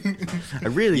 I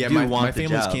really yeah, do my want the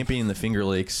family's job. camping in the Finger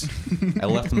Lakes. I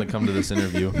left them to come to this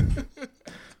interview.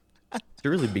 To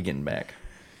really be getting back.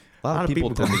 A lot of people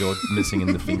tend to go missing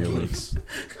in the Finger Lakes.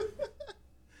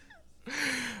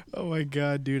 Oh my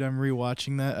God, dude, I'm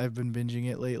rewatching that. I've been binging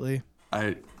it lately.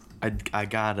 I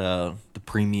got the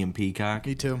premium Peacock.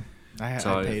 Me too. I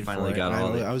So I paid finally for it. got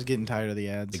all the- I was getting tired of the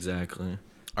ads. Exactly.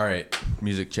 All right,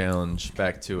 music challenge.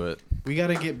 Back to it. We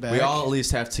gotta get back. We all at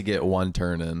least have to get one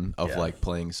turn in of Yeah. like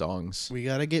playing songs. We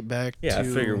gotta get back. Yeah, I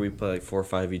to, figure we play like 4 or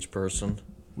 5 each person.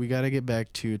 We gotta get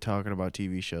back to talking about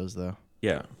TV shows, though.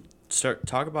 Yeah.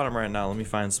 Talk about them right now. Let me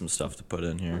find some stuff to put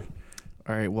in here.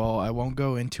 All right. Well, I won't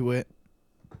go into it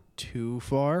too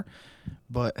far,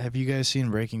 but have you guys seen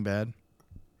Breaking Bad?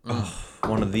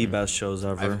 One of the best shows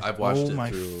ever. I've watched it Oh my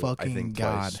through, I fucking think,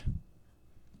 God. twice.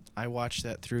 I watched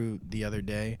that through the other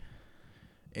day,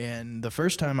 and the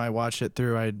first time I watched it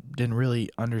through, I didn't really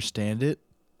understand it.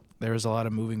 There was a lot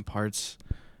of moving parts,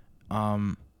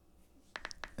 and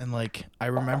like I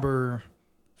remember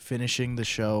finishing the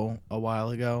show a while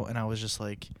ago, and I was just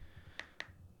like,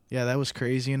 "Yeah, that was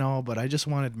crazy and all," but I just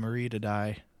wanted Marie to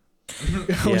die.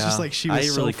 I was just like, she I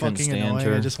was really so couldn't fucking stand annoying.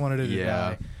 her. I just wanted her to Yeah.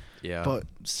 die. Yeah. But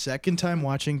second time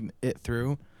watching it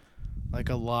through, like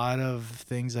a lot of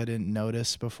things I didn't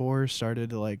notice before started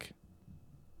to like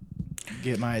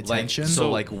get my attention.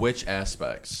 So like which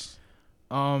aspects?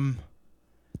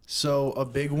 So a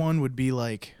big one would be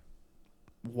like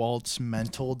Walt's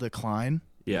mental decline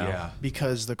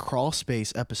because the crawl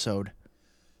space episode,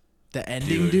 the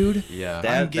ending, dude. Yeah.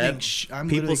 That- I'm getting. that- I'm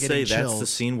People literally say getting that's chills. the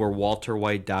scene where Walter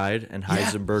White died and Yeah,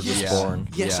 Heisenberg was yes. born.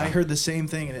 Yes, Yeah. I heard the same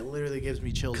thing, and it literally gives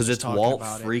me chills. Because just it's talking Walt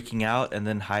about it. freaking out and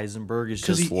then Heisenberg is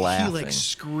Because just he laughing. like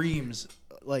screams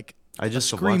like I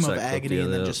just a scream watched of that clip agony the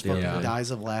and then other- just fucking yeah.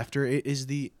 dies of laughter. It is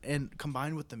and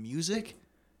combined with the music,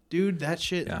 dude, that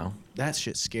shit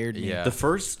scared me. Yeah. Yeah. The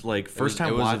first time it was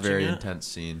watching a very it, intense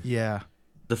scene.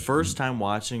 the first time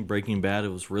watching Breaking Bad, it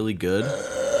was really good.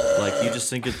 Like you just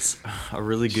think it's a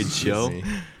really good show, me.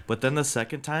 but then the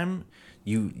second time,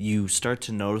 you start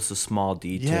to notice the small Yeah,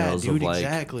 details dude, of like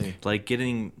exactly. like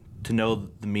getting to know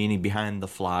the meaning behind the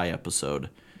Fly episode.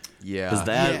 Yeah. Because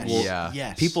that Yes.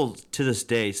 Yes. people to this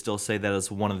day still say that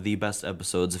is one of the best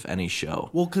episodes of any show.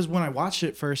 Well, because when I watched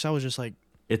it first, I was just like,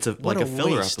 It's a What like a a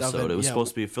filler waste of episode. it, It was yeah. supposed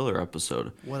to be a filler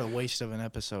episode. what a waste of an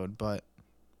episode. But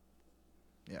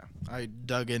yeah, I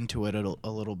dug into it a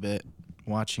little bit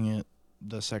watching it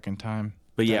the second time.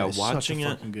 But yeah, That is watching such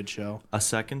a it fucking good show. a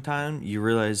second time, you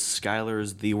realize Skylar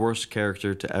is the worst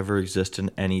character to ever exist in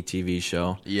any TV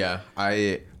show. Yeah.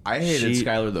 I hated She-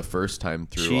 Skylar the first time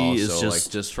through. she Also, is just-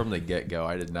 like just from the get go,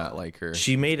 I did not like her.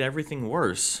 She made everything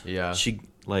worse. Yeah. She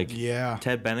like Yeah.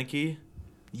 Ted Beneke.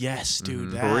 Yes, dude.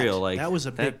 Mhm. That, For real, like, that was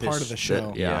a that big part bitch- of the show.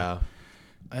 that- yeah.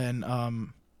 And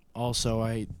also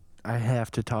I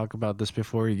have to talk about this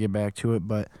before we get back to it,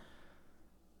 but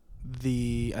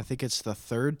I think it's the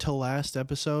third to last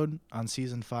episode on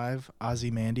season 5,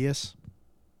 Ozymandias.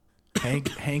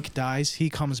 Hank dies, he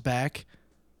comes back.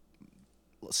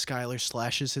 Skylar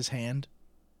slashes his hand,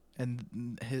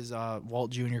 and his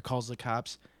Walt Jr. calls the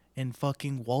cops, and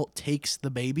fucking Walt takes the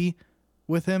baby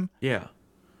with him. Yeah.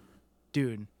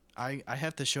 Dude, I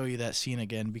have to show you that scene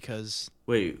again because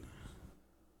Wait.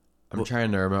 I'm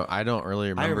trying to remember. I don't really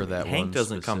remember that Hank one.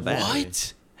 doesn't come back. specifically.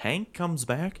 what? Hank comes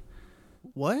back.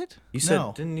 What? You said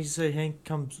no. didn't you say Hank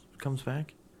comes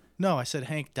back? No, I said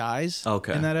Hank dies.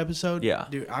 Okay. In that episode. Yeah.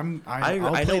 Dude, I'll I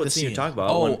play know the what scene you're talking about.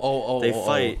 Oh, when oh, they oh,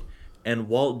 fight, and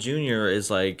Walt Jr.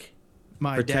 is like,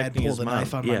 My dad protecting pulled his a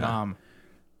knife mom. on my Yeah. mom.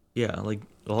 yeah, like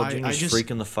Walt I Jr.'s just-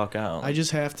 freaking the fuck out. I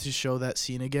just have to show that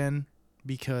scene again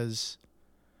because,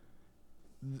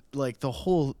 like, the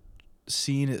whole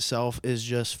scene itself is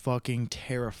just fucking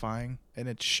terrifying and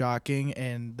it's shocking,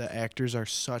 and the actors are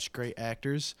such great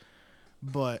actors,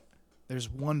 but there's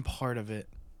one part of it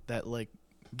that like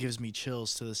gives me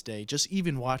chills to this day, just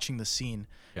even watching the scene.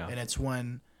 Yeah. And it's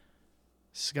when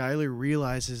Skylar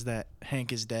realizes that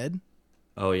Hank is dead.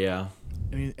 Oh yeah.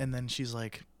 And then she's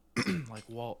like, like,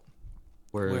 Walt,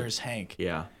 Where? where's Hank?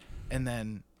 Yeah. And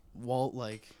then Walt,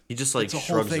 like, He just like it's a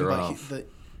whole shrugs thing, her but off.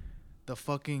 the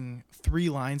fucking 3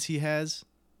 lines he has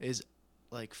is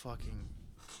like fucking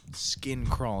skin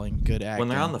crawling good acting. When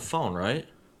they're on the phone, right?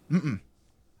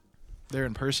 They're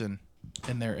in person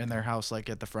in their house, like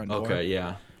at the front door. Okay,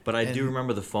 yeah. But I do And-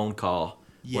 remember the phone call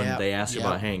when Yeah, they asked yeah.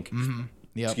 about Hank.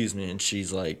 Yep. Excuse me, and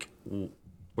she's like,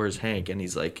 "Where's Hank?" And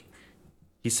he's like,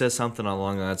 he says something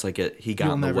along the lines like, "He got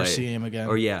You'll in the never way." see him again.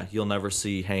 Or yeah, you'll never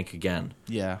see Hank again.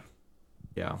 Yeah.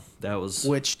 Yeah, that was.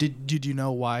 Which did you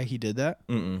know why he did that?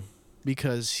 Mm-mm.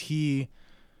 Because he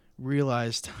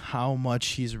realized how much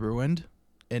he's ruined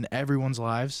in everyone's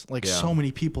lives. Like, Yeah. so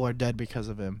many people are dead because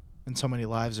of him, and so many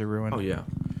lives are ruined. Oh yeah.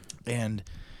 And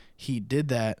he did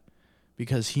that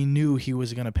because he knew he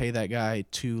was going to pay that guy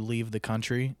to leave the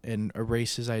country and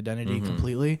erase his identity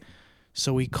completely.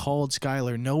 So he called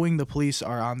Skylar, knowing the police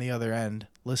are on the other end,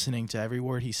 listening to every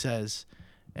word he says.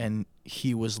 And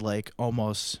he was like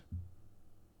almost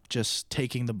just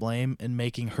taking the blame and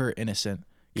making her innocent.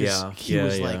 'Cause Yeah, he yeah,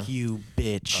 was yeah. like, you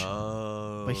bitch.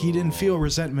 Oh. But he didn't feel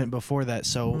resentment before that.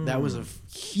 So that was a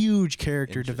huge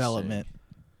character Interesting. development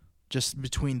just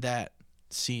between that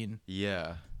scene.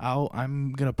 Yeah.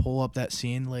 I'm gonna pull up that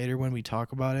scene later when we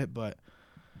talk about it, but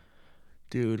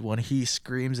dude, when he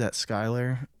screams at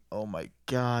Skylar, oh my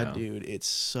god, Yeah. dude, it's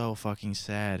so fucking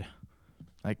sad.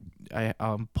 Like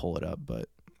I'll pull it up, but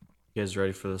You guys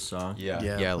ready for this song? Yeah.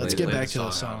 Yeah, let's get back to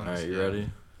the songs. All right, you Yeah. ready?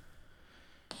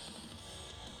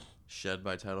 Shed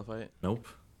by Title Fight. Nope.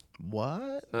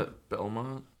 what?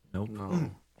 Belmont? Nope.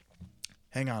 No.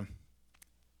 Hang on.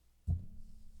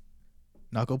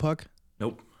 Knuckle Puck?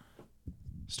 Nope.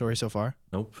 Story so far?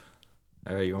 Nope.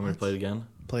 All right, you want me to play it again?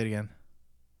 Play it again.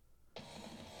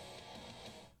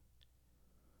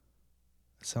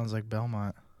 It sounds like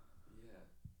Belmont.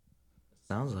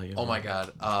 Sounds like it. Oh my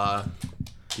God.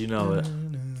 You know it.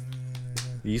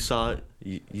 You saw it.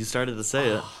 You started to say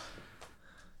it.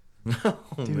 Oh,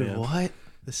 Dude, man. what?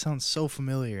 This sounds so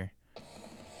familiar.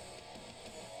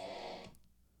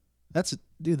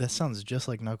 Dude, that sounds just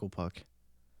like Knuckle Puck.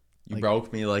 You Like-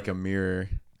 broke me like a mirror.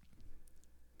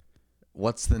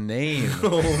 What's the name?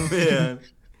 Oh man.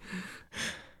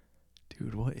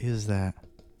 Dude, what is that?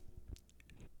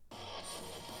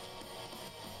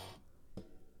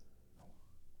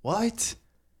 What?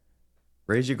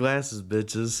 Raise your glasses,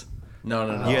 bitches. No.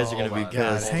 You guys are gonna Oh be my God,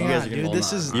 pissed. hang You guys on, are gonna dude. be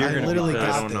This is. You're I gonna be literally pissed.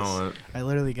 got I don't this. know it. I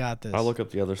literally got this. I'll look up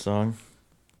the other song.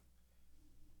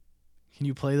 Can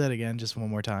you play that again, just one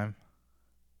more time?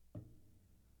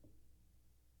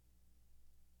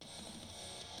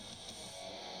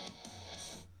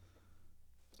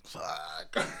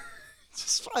 Fuck.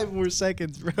 Just 5 more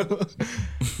seconds, bro.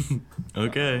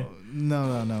 Okay.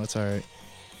 No, it's all right.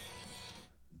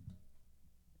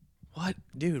 What,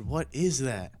 dude? What is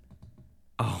that?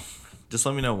 Oh, just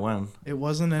let me know when. It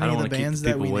wasn't I any don't of the want to keep bands that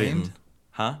people we waiting. named.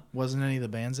 Huh? Wasn't any of the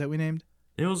bands that we named?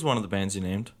 It was one of the bands you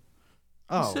named.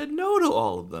 Oh, I said no to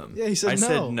all of them. yeah. He said I no.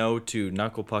 said no to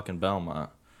Knuckle Puck and Belmont.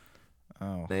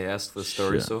 Oh, They asked the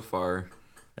story Shit. so far.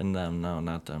 And them, no,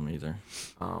 not them either.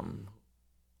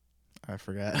 I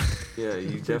forgot. Yeah,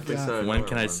 you definitely forgot. said. When another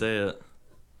can I one. say it?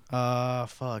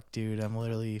 Fuck, dude. I'm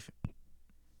literally.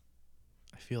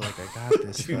 I feel like I got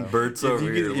this. though. Bert's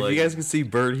over here. If Like, you guys can see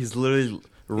Bert, he's literally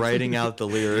writing out the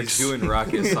he's lyrics. doing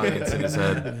rocket science in his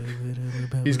head.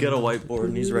 He's got a whiteboard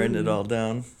and he's writing it all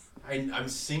down. I'm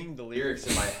singing the lyrics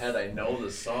in my head. I know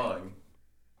the song.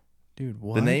 Dude,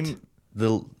 what? The name,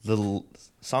 the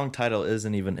song title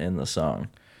isn't even in the song.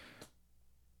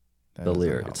 That The doesn't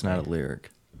lyric. help It's not me. a lyric.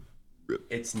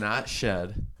 It's not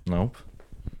Shed. Nope.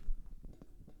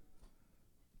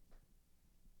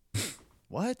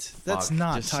 What? That's Fuck,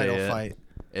 not just say title it. fight.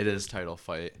 It is Title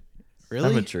Fight. Really?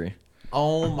 Cemetery.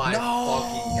 Oh my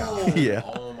fucking god. Yeah.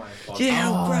 Oh my fucking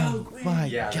Oh, my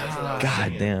Yeah, that's what I was God. God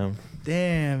singing. damn.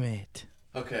 Damn it.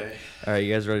 Okay. All right,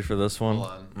 you guys ready for this one? Hold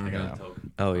on. I got a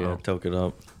token. Oh yeah, Oh. toke it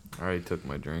up. I already took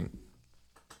my drink.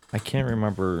 I can't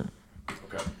remember.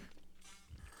 Okay.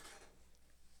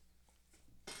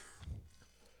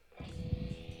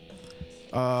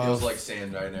 Feels like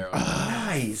sand right now.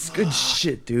 Nice, good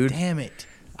shit, dude. Damn it.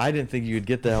 I didn't think you'd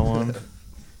get that one.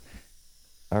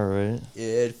 All right.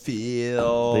 It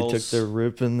feels. They took their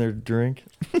rip and their drink.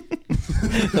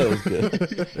 That was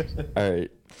good. All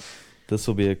right. This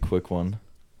will be a quick one.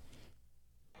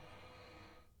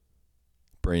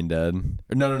 Brain Dead.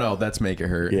 No. That's Make It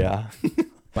Hurt. Yeah.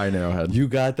 By Narrowhead. You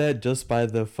got that just by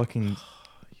the fucking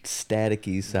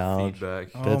staticky sound. Feedback.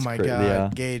 Oh That's my cra- God. yeah.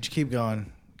 Gage, keep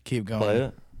going. Keep going. Play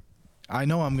it. I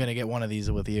know I'm going to get one of these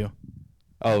with you.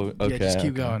 Oh, okay. Yeah, just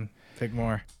keep okay. going. Pick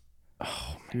more.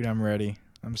 Oh, dude, I'm ready.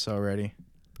 I'm so ready.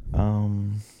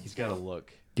 He's got to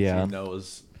look. Yeah. He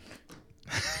knows.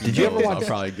 Did you ever knows watch? I'll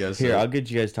probably guess Here, it. I'll get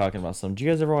you guys talking about something. Did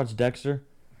you guys ever watch Dexter?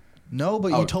 No,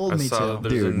 but Oh, you told I me saw to.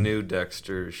 there's a Dude. new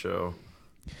Dexter show.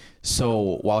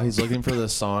 So while he's looking for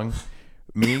this song,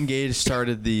 me and Gage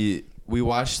started we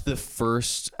watched the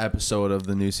first episode of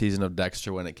the new season of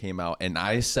Dexter when it came out, and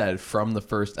I said from the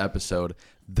first episode,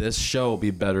 this show will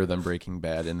be better than Breaking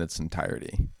Bad in its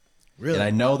entirety. Really? And I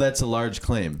know that's a large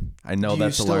claim. I know Do you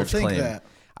that's a still large think claim. that?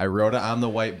 I wrote it on the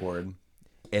whiteboard,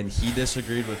 and he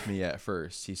disagreed with me at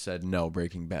first. He said, "No,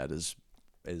 Breaking Bad is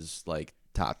like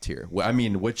top tier." Well, I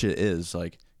mean, which it is,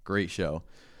 like, great show.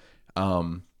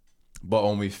 But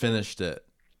when we finished it,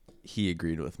 he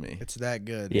agreed with me. It's that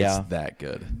good. Yeah. It's that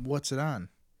good. What's it on?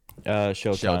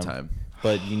 Showtime. Showtime.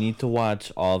 But you need to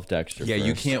watch all of Dexter. Yeah,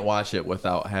 you first. can't watch it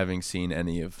without having seen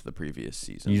any of the previous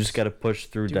seasons. You just got to push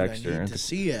through Dude, Dexter. I need to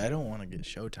see it. I don't want to get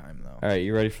Showtime, though. All right,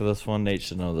 you ready for this one? Nate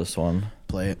should know this one.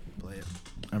 Play it. Play it.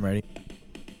 I'm ready.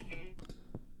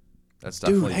 That's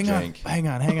Dude, definitely hang jank. on. Hang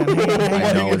on.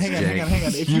 I know it's Hang on.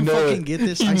 If You you know fucking it. get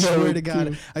this, You I know swear it to God.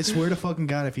 too. I swear to fucking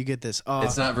God if you get this.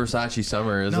 It's not Versace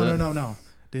Summer, is it? No.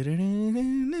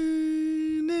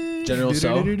 General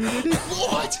So?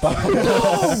 What?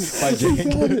 By Jake.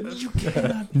 You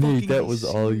cannot Nate, fucking that was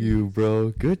all you, bro.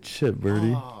 Good shit,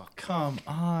 Birdie. Oh, come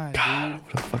on, God, dude.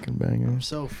 what a fucking banger. I'm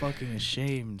so fucking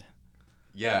ashamed.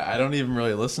 Yeah, I don't even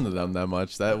really listen to them that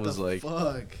much. That was The like,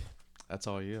 fuck. that's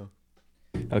all you.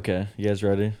 Okay, you guys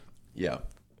ready? Yeah.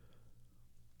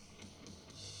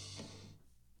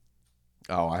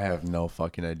 Oh, I have no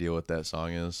fucking idea what that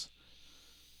song is.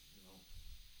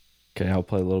 Okay, I'll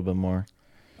play a little bit more.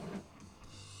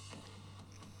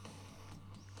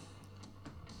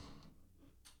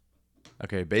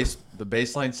 Okay, the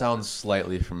bass line sounds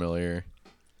slightly familiar,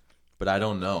 but I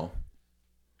don't know.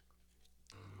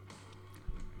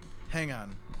 Hang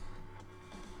on.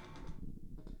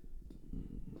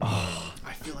 Oh,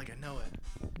 I feel like I know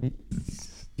it.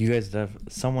 You guys,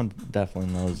 someone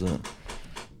definitely knows it.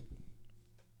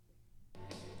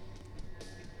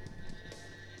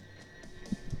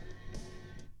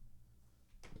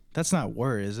 That's not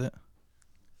Word, is it?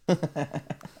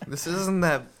 This isn't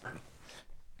that.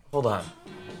 Hold on.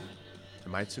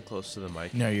 Am I too close to the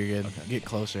mic? No, you're good. Get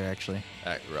closer, actually.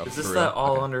 Act rough, Is this for that real.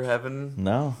 All Okay. Under Heaven?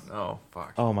 No. Oh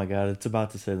fuck. Oh my God, it's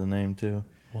about to say the name too.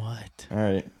 What? All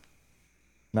right.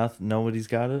 Nobody's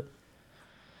got it.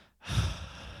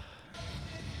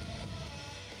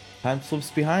 Time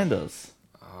slips behind us.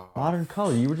 Modern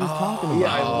Color. You were just talking about.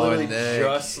 Yeah, I Oh, literally Nick.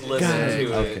 just listened God. to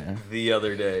it Okay. the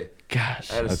other day.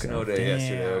 Gosh. I had a okay. snow day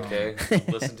yesterday.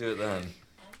 Okay, listen to it then.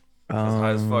 I was high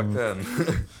as fuck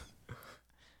then.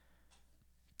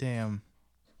 Damn.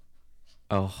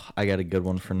 Oh, I got a good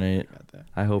one for Nate. Got that.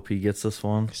 I hope he gets this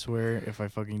one. I swear if I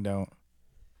fucking don't.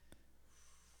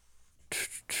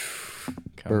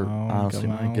 Bert honestly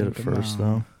might get it first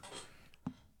though.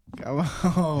 Come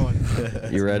on.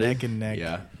 You ready? Neck and neck.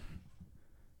 Yeah.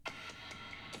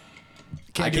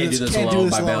 Can't I do can't do this can't alone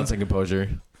this by alone. balancing composure.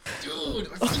 Dude,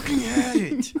 I fucking had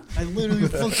it. I literally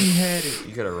fucking had it.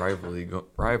 You got a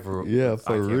rivalry. Yeah, I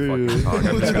for can't real. fucking talk.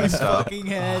 I'm just gonna I stop. fucking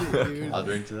had it, dude. I'll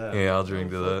drink to that. Yeah, I'll drink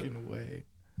to No that. fucking way.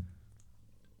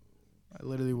 I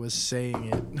literally was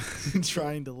saying it,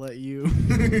 trying to let you.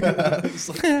 It's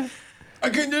like, I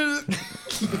can't do it.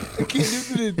 I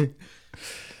can't do it.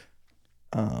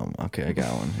 Okay, I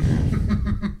got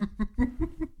one.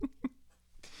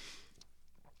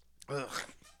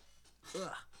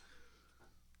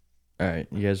 All right,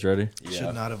 you guys ready?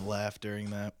 Should not have laughed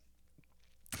during that.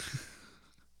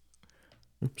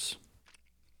 Oops.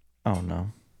 Oh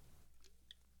no.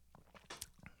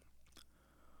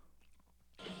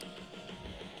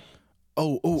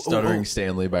 Oh. Stuttering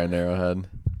Stanley by Narrowhead.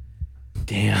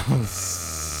 Damn.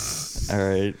 All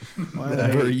right.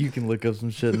 Bert, you can look up some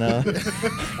shit now.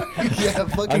 Yeah,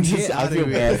 fucking get I out feel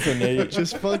of bad here. for Nate.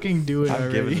 Just fucking do it I'm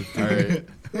already. giving it.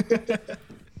 All right.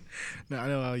 Now I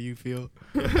know how you feel.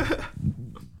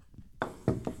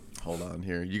 Hold on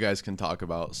here. You guys can talk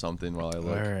about something while I All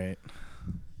look. right.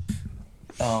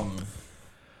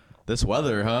 This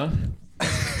weather, huh?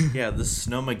 Yeah, this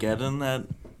snowmageddon that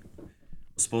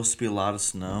was supposed to be a lot of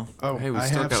snow. Oh, Hey, we I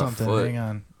still have got a something. foot. Hang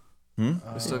on.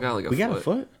 We still got like a We foot. got a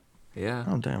foot? Yeah.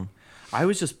 Oh damn. I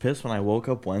was just pissed when I woke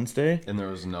up Wednesday. And there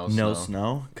was no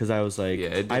Snow, because I was like, Yeah,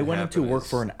 it didn't I went into happen work as-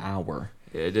 for an hour.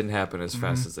 Yeah, it didn't happen as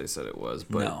fast as they said it was,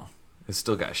 but No. it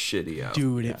still got shitty out.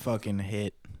 Dude, it fucking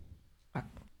hit.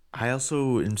 I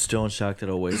also am still in shock that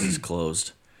Oasis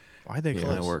closed. Why'd they At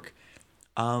close? work.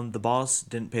 The boss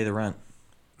didn't pay the rent.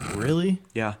 Really?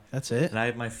 Yeah. That's it? And I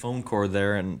have my phone cord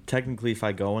there, and technically if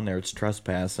I go in there, it's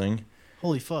trespassing.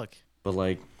 Holy fuck. But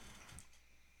like,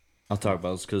 I'll talk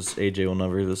about this because AJ will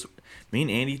never hear this. Me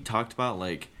and Andy talked about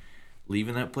like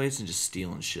leaving that place and just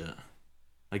stealing shit,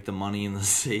 like the money in the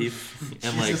safe,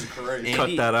 and like Andy,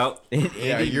 Cut that out. Andy,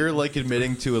 Yeah, you're like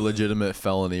admitting to a legitimate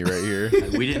felony right here.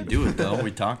 we didn't do it though.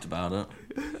 We talked about it.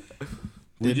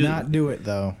 Did not do it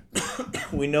though.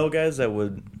 We know guys that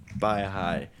would buy a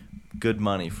high, good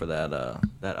money for that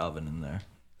that oven in there.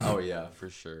 Oh yeah, for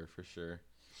sure, for sure.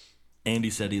 Andy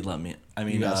said he'd let me. I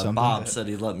mean, You got something? Bob said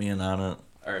he'd let me in on it.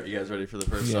 All right, you guys ready for the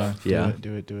first Yeah. song? Yeah.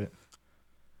 Do it.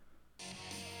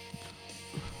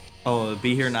 Oh,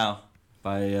 Be Here Now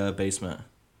by Basement.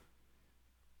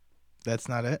 That's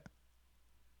not it?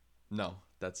 No,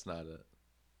 that's not it.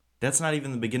 That's not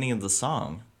even the beginning of the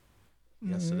song.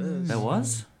 Yes, it is. That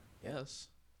was? Yes.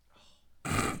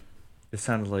 It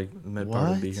sounded like the mid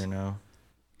part of Be What? Here Now.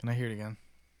 Can I hear it again?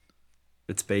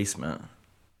 It's Basement.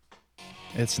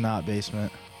 It's not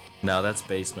Basement. No, that's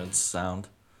Basement's sound.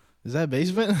 Is that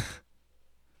Basement?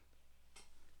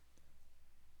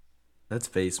 That's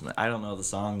Basement. I don't know the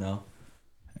song though.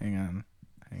 Hang on.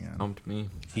 Humped me.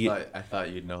 I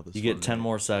thought you'd know this. You get one. 10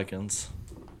 more seconds.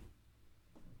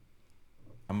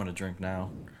 I'm gonna drink now.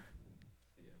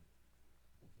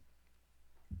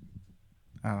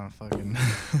 I don't fucking.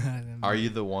 Are You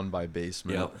the One by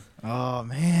Basement? Yep. Oh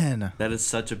man. That is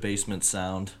such a Basement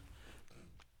sound.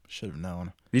 Should have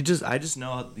known. I just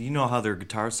know you know how their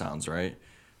guitar sounds, right?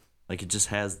 Like it just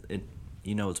has it.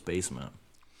 You know it's Basement.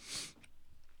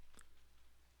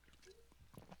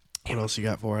 What else you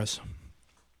got for us?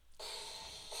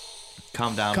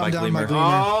 Calm Down Calm by Down by Gleamer. Gleamer.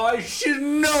 Oh, I should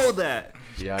know that.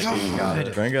 Yeah, you got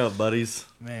it. Drink up, buddies.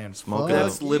 Man, Smoke fuck it up.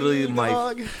 That's literally my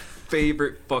dog.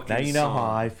 favorite fucking Now you know song.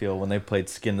 how I feel when they played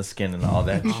Skin to Skin and all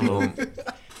that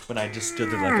shit. When I just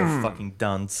stood there like a fucking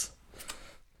dunce.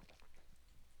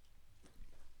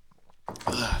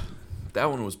 That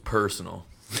one was personal.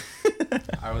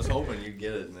 I was hoping you'd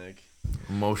get it, Nick.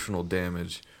 Emotional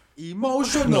damage.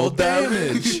 Emotional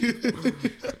damage.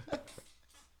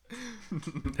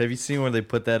 Have you seen where they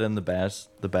put that in the bash?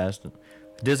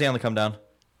 Disney on the come down.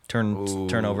 Turn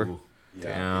over. Ooh,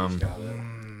 Damn. Got it.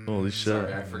 Holy shit.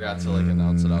 Sorry, I forgot to like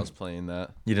announce that I was playing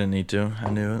that. You didn't need to. I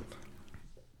knew it.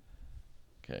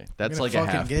 Okay, I'm that's gonna like a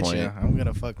fucking half get point. you. I'm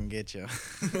gonna fucking get you.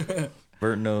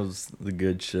 Bert knows the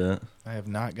good shit. I have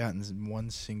not gotten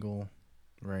one single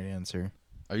right answer.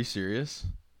 Are you serious?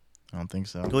 I don't think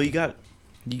so. Well,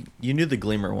 you knew the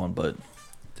Gleamer one, but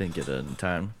didn't get it in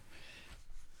time.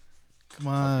 Come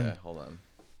on, Okay, hold on.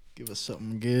 give us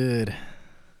something good.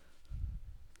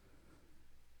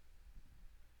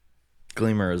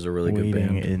 Gleamer is a really good Waiting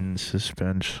band. in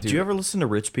suspense. Did you ever listen to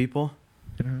Rich People?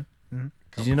 Did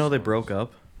you know they broke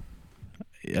up?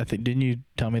 I think didn't you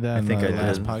tell me that I in think the I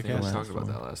last did. I think we podcast? talked about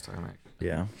that last time. Actually.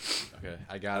 Yeah. Okay,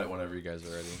 I got it whenever you guys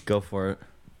are ready. Go for it.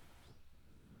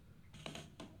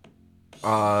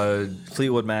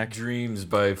 Fleetwood Mac. Dreams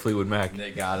by Fleetwood Mac.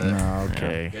 They got it.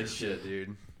 Okay. Good shit,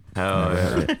 dude. Hell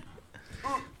yeah.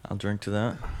 I'll drink to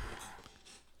that.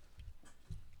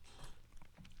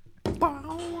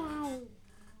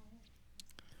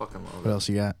 Fucking love What it. else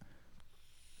you got?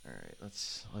 All right,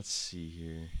 let's see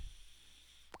here.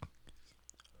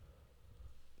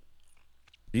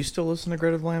 Do you still listen to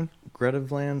Greta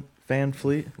Van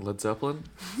Fleet? Led Zeppelin.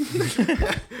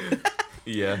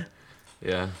 Yeah.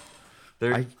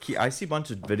 I see a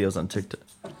bunch of videos on TikTok.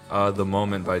 The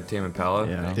Moment by Tame Impala.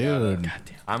 Yeah. Dude.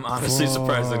 I'm honestly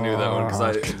surprised I knew that one because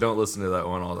I don't listen to that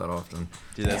one all that often.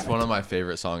 Dude, that's one of my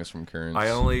favorite songs from Currents. I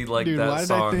only like Dude, why that did I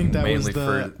song think that was mainly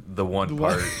for the one Why,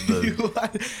 part. The,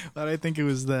 why did I think it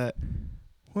was that?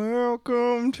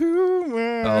 Welcome to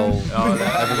my... oh,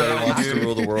 that, Everybody wants to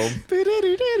rule the world.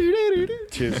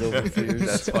 Cheers over fears.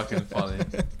 That's fucking funny.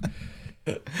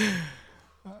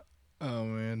 Oh,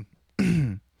 man.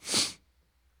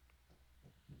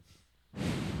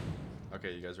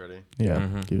 Okay, you guys ready? Yeah,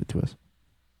 Mhm. give it to us.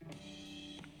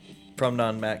 From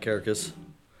Matt Caracas.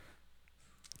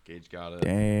 Gage got it.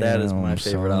 Damn, That is my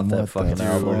favorite off that what fucking the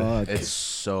album. fuck? It's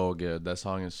so good. That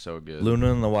song is so good.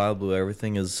 Luna and the Wild Blue,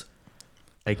 everything is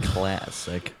a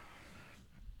classic.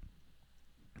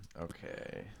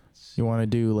 Okay. You want to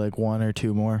do like one or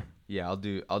two more? Yeah, I'll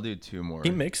do two more. He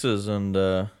mixes and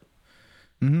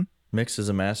Mm-hmm. mixes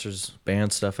and masters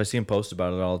band stuff. I see him post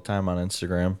about it all the time on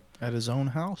Instagram. At his own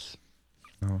house.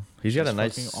 Oh, he's got That's a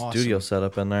nice fucking awesome. studio set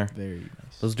up in there. Very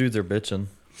nice. Those dudes are bitching.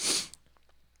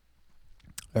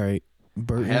 All right. I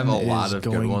Burton have a lot is of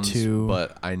good going ones, to...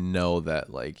 but I know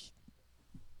that like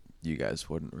you guys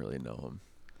wouldn't really know him.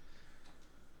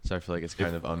 So I feel like it's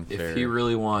kind of unfair. if he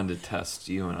really wanted to test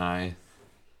you and I,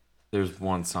 there's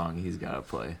one song he's got to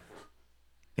play.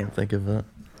 Can't think of it.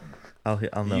 I'll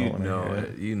know You it when I know hear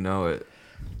it. You know it.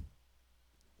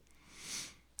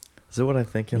 Is it what I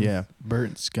think? Yeah,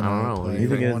 Burt's I don't going know. to You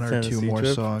play think it's one or two Tennessee more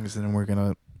trip? songs, and then we're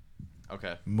going to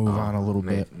Okay. move on a little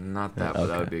bit. Not that, but that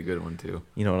Okay. would be a good one too.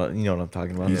 You know what I'm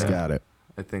talking about. He's Yeah. got it.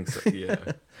 I think so. Yeah.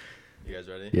 You guys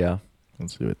ready? Yeah.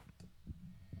 Let's do it.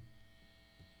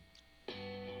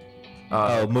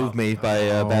 Move Me by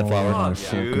Bad Flower. on,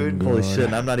 fucking dude. Holy God.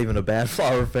 shit! I'm not even a Bad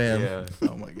Flower fan. Yeah.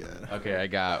 Oh, my God. Okay, I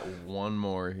got one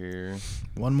more here.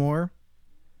 One more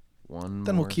One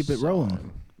Then we'll more keep it rolling.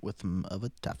 song. with some other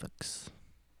topics.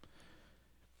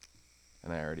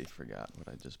 And I already forgot what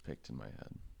I just picked in my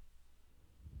head.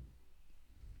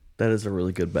 That is a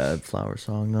really good Bad Flower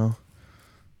song, though.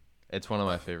 It's one of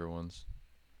my favorite ones.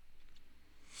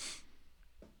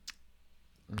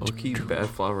 Low-key, Bad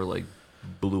Flower like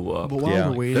blew up. But while Yeah,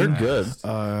 we're waiting, they're good,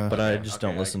 Uh, but I just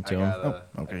don't listen to them. Oh,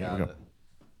 okay, here we go.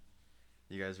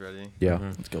 You guys ready? Yeah,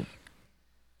 Mhm. let's go.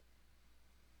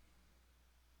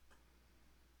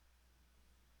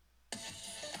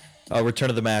 Oh, Return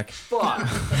of the Mac. Fuck.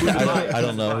 I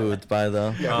don't know who it's by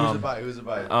though. Yeah, who's it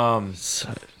by?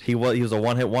 He was a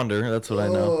one-hit wonder. That's what I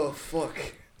know. Oh fuck.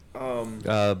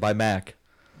 By Mac,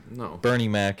 No. Bernie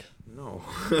Mac, No.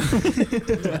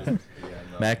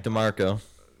 Mac DeMarco.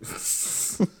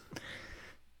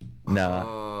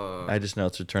 Nah, I just know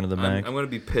it's Return of the Mac. I'm gonna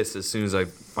be pissed as soon as I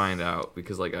find out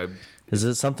because like Is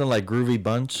it something like Groovy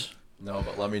Bunch? No,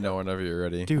 but let me know whenever you're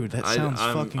ready. dude, that sounds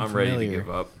I'm fucking ready familiar. to give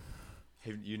up.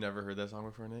 Have you never heard that song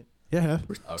before, Nate? Yeah.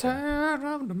 Okay.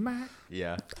 of the Mac.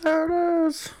 Yeah. There it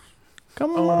is.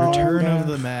 Come on. Return of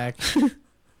the Mac.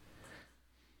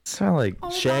 Sound like Oh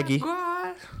Shaggy.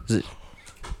 Is it?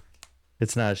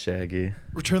 It's not Shaggy.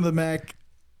 Return of the Mac.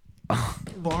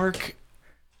 Mark.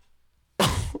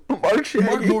 Mark Shaggy.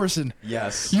 Mark Morrison.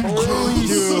 Yes. Holy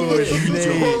dude.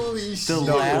 The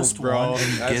last bro. one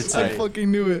That's gets I tight.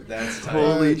 fucking knew it. That's tight.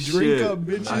 Holy drink shit. up,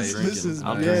 bitches. I'm This drinking. is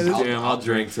I'll yeah. drink. This, Damn, I'll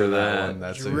drink to that.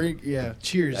 That's drink. Yeah.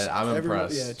 Cheers. I'm Everyone-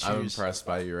 impressed. Yeah. Cheers. I'm impressed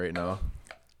by you right now.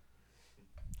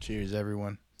 Cheers,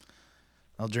 everyone.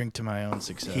 I'll drink to my own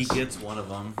success. He gets one of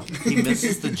them. He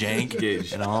misses the jank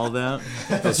Gage. and all that.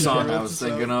 The song I was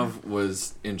thinking of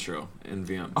was Intro in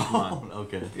VM. Come on.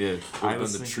 okay. Yeah, I I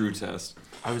was was the thinking- true test.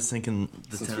 I was thinking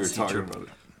the Since we were Tennessee talking trip about it.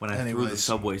 when I threw the Anyways.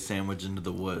 Subway sandwich into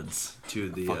the woods to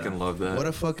the. Fucking love that. What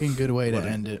a fucking good way to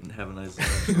end it. Have a nice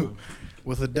song.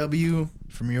 With a W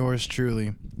from yours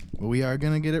truly. Well, we are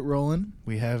going to get it rolling.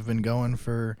 We have been going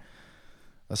for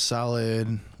a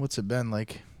solid, what's it been,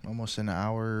 like almost an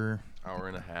hour Hour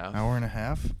and a half. and a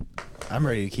half? I'm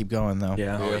ready to keep going, though.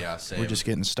 Yeah. Oh yeah, same. We're just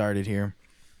getting started here.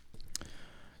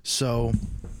 So,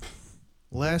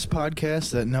 last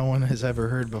podcast that no one has ever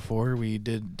heard before, we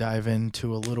did dive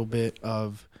into a little bit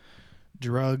of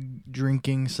drug,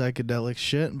 drinking, psychedelic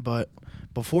shit. But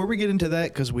before we get into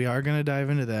that, because we are going to dive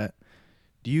into that,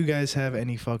 do you guys have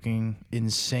any fucking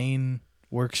insane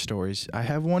work stories? I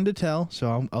have one to tell,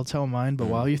 so I'll tell mine. But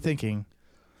while you're thinking,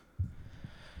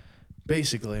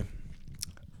 basically,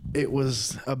 it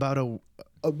was about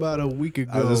a week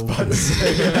ago. I was about to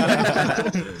say.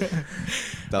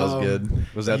 That was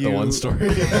good. Was that the one story?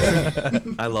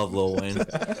 I love Lil Wayne.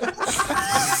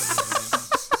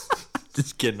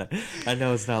 Just kidding. I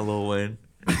know it's not Lil Wayne.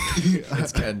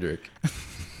 It's Kendrick.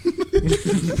 You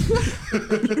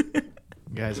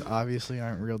guys obviously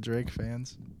aren't real Drake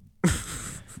fans.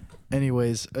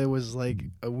 Anyways, it was like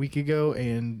a week ago,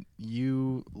 and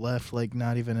you left like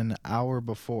not even an hour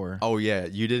before. Oh yeah,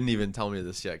 you didn't even tell me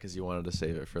this yet because you wanted to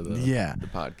save it for the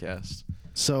podcast.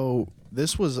 So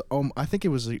this was I think it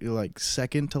was like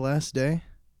second to last day.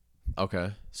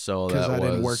 Okay, so because that I was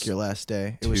didn't work your last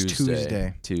day. It was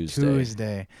Tuesday.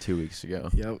 Tuesday. 2 weeks ago.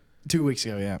 Yep. 2 weeks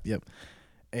ago. Yeah. Yep.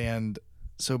 And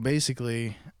so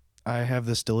basically, I have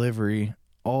this delivery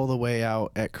all the way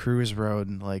out at Cruise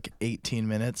Road, like 18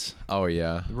 minutes. Oh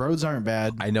yeah, The roads aren't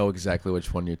bad. I know exactly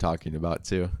which one you're talking about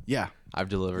too. Yeah. I've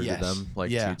delivered to them like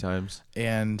 2 times.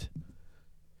 And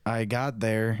I got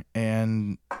there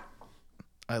and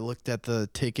I looked at the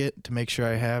ticket to make sure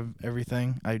I have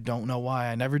everything. I don't know why.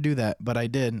 I never do that, but I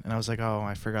did. And I was like, oh,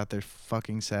 I forgot their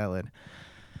fucking salad.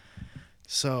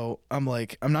 So I'm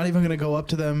like, I'm not even going to go up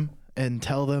to them and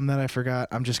tell them that I forgot.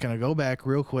 I'm just going to go back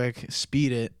real quick,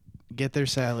 speed it, get their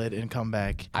salad, and come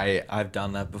back. I've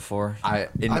done that before. I'm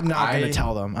not going to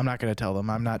tell them. I'm not going to tell them.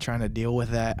 I'm not trying to deal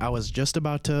with that. I was just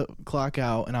about to clock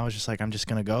out, and I was just like, I'm just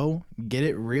going to go, get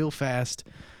it real fast,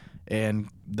 and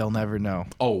they'll never know.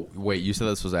 Oh, wait, you said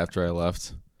this was after I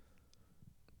left?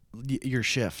 Your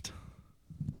shift,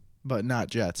 but not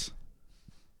Jets.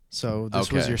 So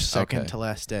this was your second to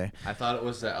last day. I thought it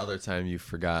was that other time you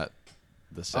forgot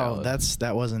the salad. Oh,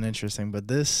 that wasn't interesting, but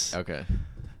this... Okay.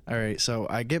 All right, so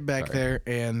I get back there,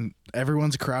 and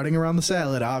everyone's crowding around the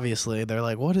salad, obviously. They're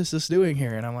like, what is this doing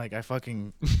here? And I'm like, I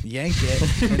fucking yank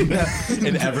it.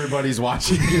 And everybody's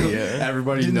watching you. Yeah.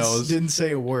 Everybody knows. Didn't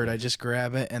say a word. I just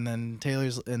grab it, and then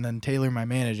Taylor, my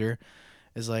manager,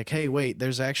 is like, hey, wait,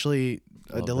 there's actually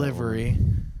a delivery.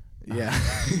 Yeah.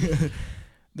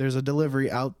 There's a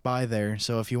delivery out by there,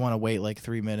 so if you want to wait like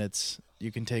 3 minutes,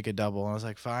 you can take a double. And I was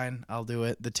like, fine, I'll do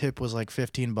it. The tip was like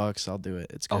 $15. I'll do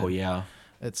it. It's good. Oh, yeah.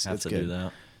 It's Have to good. do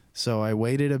that. So I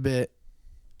waited a bit,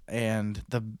 and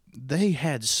they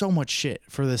had so much shit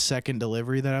for the second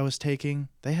delivery that I was taking.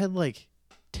 They had like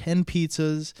 10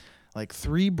 pizzas, like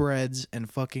 3 breads, and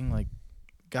fucking like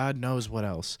God knows what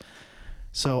else.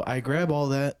 So I grab all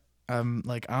that. I'm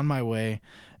like on my way,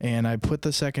 and I put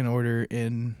the second order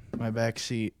in my back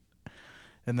seat,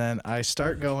 and then I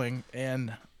start going,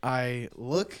 and I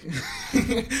look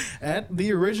at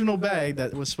the original bag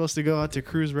that was supposed to go out to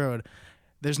Cruise Road.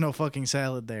 There's no fucking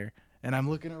salad there. And I'm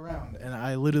looking around, and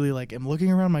I literally like am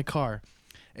looking around my car.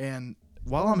 And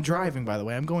while I'm driving, by the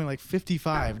way, I'm going like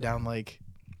 55 down like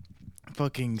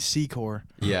fucking Secor.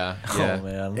 Yeah. Oh,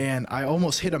 man. And I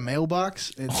almost hit a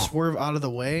mailbox and swerve out of the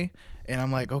way. And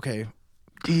I'm like, okay,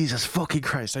 Jesus fucking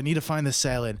Christ, I need to find this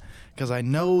salad because I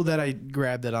know that I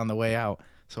grabbed it on the way out.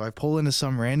 So I pull into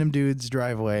some random dude's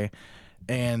driveway,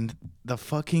 and the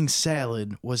fucking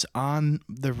salad was on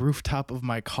the rooftop of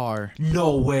my car.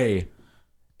 No way.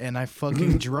 And I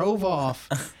fucking drove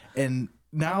off, and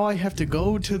now I have to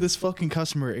go to this fucking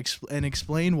customer and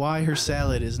explain why her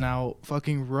salad is now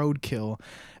fucking roadkill.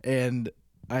 And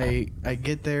I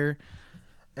get there,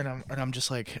 and I'm just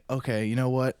like, okay, you know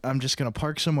what? I'm just gonna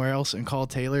park somewhere else and call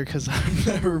Taylor because I've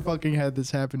never fucking had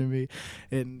this happen to me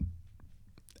in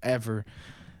ever.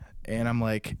 And I'm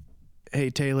like,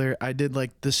 hey, Taylor, I did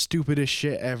like the stupidest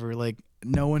shit ever. Like,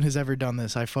 no one has ever done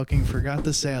this. I fucking forgot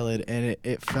the salad, and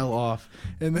it fell off.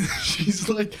 And then she's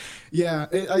like, yeah,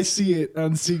 I see it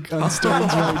on Stones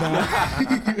right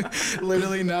now.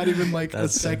 Literally not even like a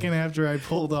second after I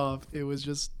pulled off. It was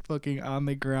just fucking on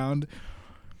the ground.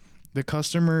 The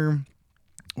customer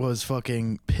was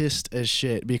fucking pissed as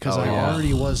shit because I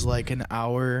already was like an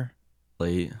hour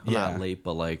late. Not late,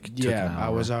 but like took an hour. I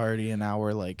was already an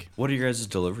hour like. What are your guys'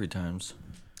 delivery times?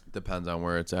 Depends on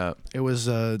where it's at. It was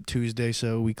Tuesday,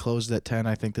 so we closed at 10.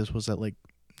 I think this was at like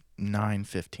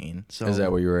 9:15. So Is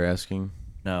that what you were asking?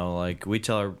 No, like we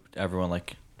tell everyone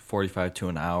like 45 to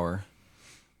an hour.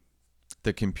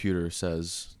 The computer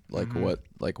says like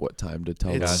what time to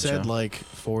tell it them. said like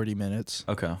 40 minutes.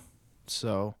 Okay.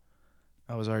 So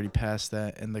I was already past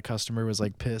that, and the customer was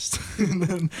like pissed. And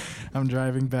then I'm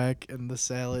driving back, and the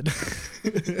salad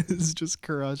is just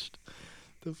crushed.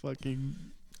 The fucking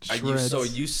shreds. So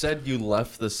you said you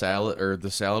left the salad, or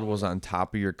the salad was on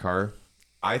top of your car.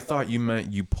 I thought you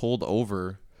meant you pulled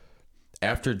over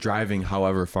after driving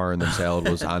however far, and the salad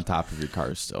was on top of your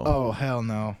car still. Oh, hell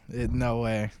no. No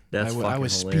way. That's I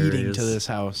was fucking speeding hilarious. to this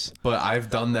house. But I've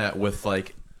done that with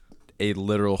like a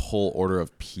literal whole order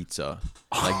of pizza.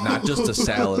 Like not just a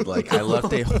salad. Like I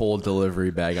left a whole delivery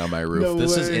bag on my roof. No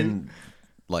This is way. in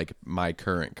like my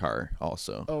current car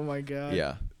also. Oh, my God.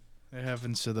 Yeah. It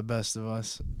happens to the best of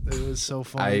us. It was so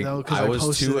funny, though, because I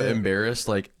was too it. embarrassed.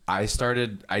 Like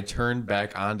I turned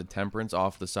back onto Temperance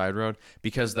off the side road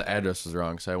because the address was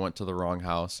wrong. So I went to the wrong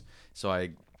house. So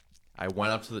I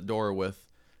went up to the door with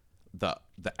the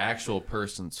actual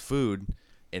person's food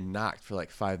and knocked for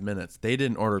like 5 minutes. They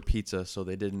didn't order pizza, so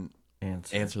they didn't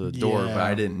answer the door, but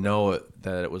I didn't know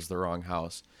that it was the wrong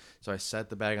house. So I set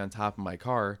the bag on top of my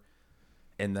car,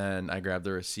 and then I grabbed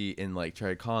the receipt and like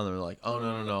tried calling them. They're like, "Oh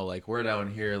no, like we're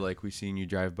down here, like we seen you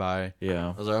drive by." Yeah.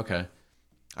 I was like, "Okay."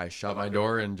 I shut my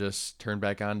door and just turned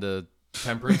back on to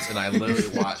Temperance, and I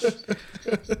literally watched.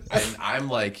 And I'm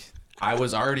like, I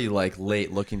was already like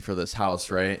late looking for this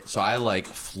house, right? So I like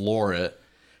floor it,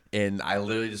 and I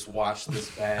literally just watched this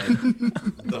bag.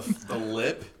 the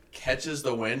lip catches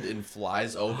the wind and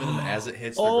flies open, and as it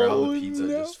hits the ground, the pizza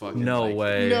just fucking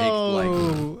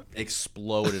like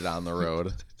exploded on the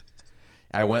road.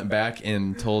 I went back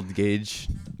and told Gage,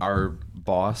 our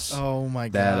boss, oh my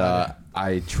god, that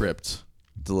I tripped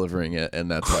delivering it, and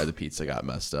that's why the pizza got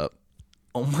messed up.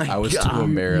 Oh my god. I was too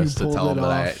embarrassed You to tell pulled him it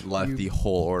that I off. left the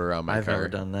whole order on my I've car. never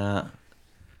done that.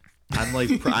 I'm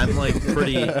like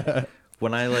pretty.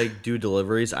 When I like do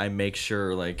deliveries, I make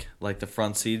sure like the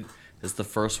front seat is the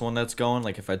first one that's going.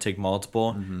 Like if I take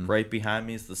multiple, right behind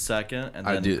me is the second, and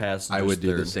then passengers I would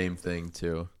do the third. same thing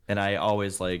too. And I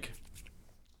always like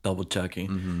double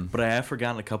checking. But I have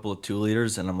forgotten a couple of 2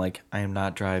 liters, and I'm like, I am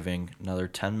not driving another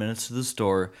 10 minutes to the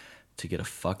store to get a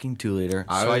fucking 2 liter.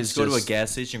 I So I always just go to a just-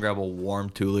 gas station and grab a warm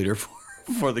 2 liter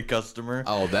for the customer.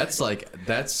 Oh, that's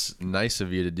nice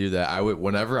of you to do that. I would,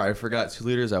 whenever I forgot 2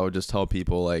 liters, I would just tell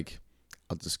people like,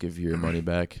 I'll just give you your money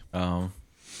back.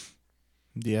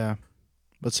 yeah.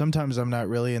 But sometimes I'm not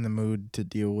really in the mood to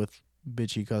deal with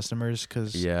bitchy customers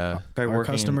because Yeah. our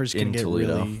customers can in get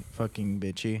Toledo. really fucking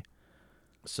bitchy.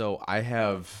 So I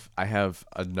have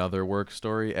another work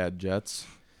story at Jets.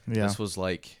 Yeah. This was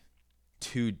like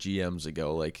 2 GMs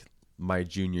ago, like my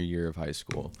junior year of high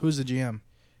school. Who's the GM?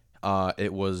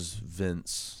 It was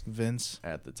Vince Vince.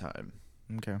 at the time.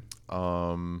 Okay.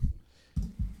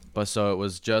 But so it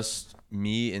was just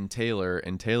me and Taylor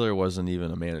wasn't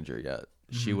even a manager yet.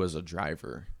 She was a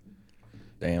driver.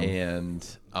 Damn. And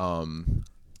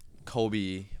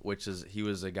Kobe, he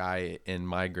was a guy in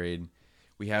my grade.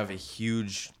 We have a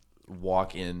huge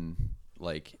walk-in,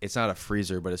 like it's not a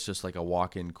freezer, but it's just like a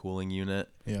walk-in cooling unit.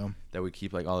 Yeah. That we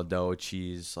keep like all the dough,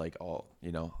 cheese, like all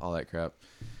that crap.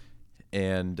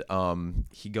 And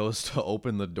he goes to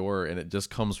open the door, and it just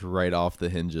comes right off the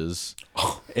hinges.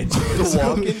 And the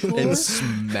walk-in cooler? And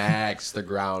smacks the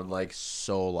ground like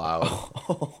so loud.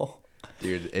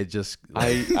 Dude, it just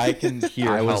I can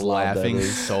hear. I was how loud laughing that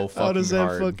is. so fucking How does that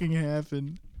hard. fucking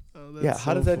happen? Oh, that's Yeah, how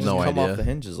so does that just No come idea. off the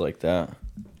hinges like that?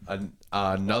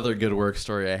 Another good work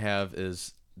story I have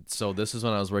is, so this is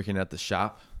when I was working at the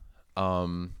shop.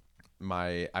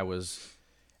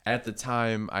 At the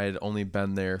time I had only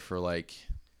been there for like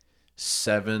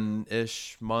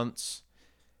 7-ish months,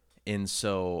 and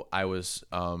so I was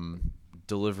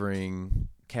delivering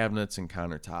cabinets and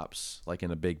countertops like in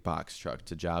a big box truck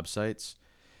to job sites,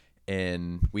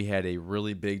 and we had a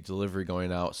really big delivery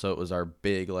going out, so it was our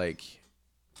big like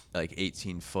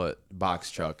 18-foot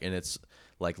box truck, and it's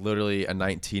like literally a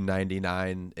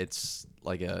 1999. It's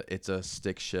a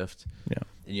stick shift. Yeah.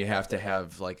 And you have to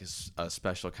have like a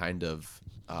special kind of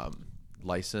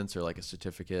license or like a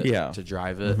certificate to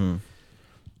drive it.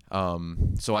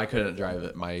 So I couldn't drive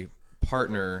it. My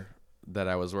partner that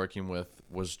I was working with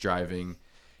was driving,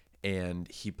 and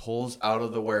he pulls out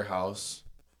of the warehouse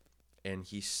and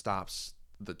he stops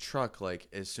the truck like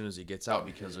as soon as he gets out,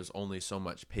 because there's only so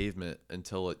much pavement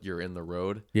until you're in the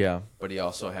road. Yeah. But he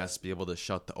also has to be able to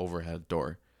shut the overhead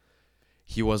door.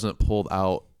 He wasn't pulled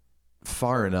out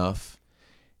far enough,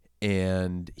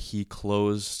 and he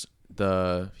pressed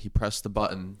the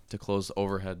button to close the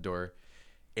overhead door,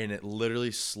 and it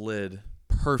literally slid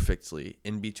perfectly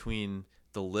in between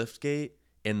the lift gate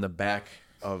and the back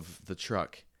of the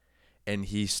truck. And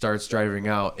he starts driving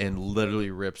out and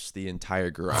literally rips the entire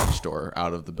garage door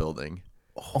out of the building.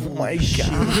 Oh my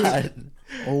god.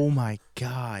 Oh my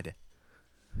god.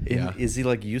 Yeah. Is he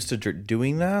like used to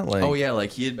doing that? Like, Oh yeah,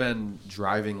 like he had been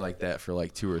driving like that for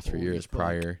like 2 or 3 years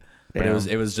prior. But Damn.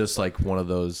 it was just like one of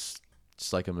those,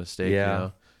 just like a mistake. Yeah. You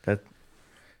know? That.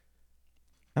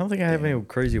 I don't think I have any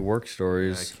crazy work I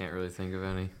stories. can't really think of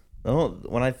any.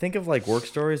 When I think of like work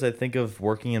stories, I think of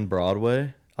working in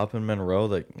Broadway up in Monroe,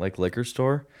 like liquor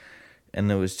store,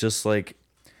 and it was just like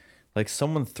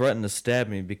someone threatened to stab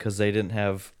me because they didn't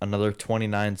have another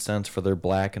 29 cents for their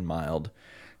black and mild,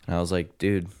 and I was like,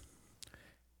 dude,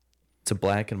 it's a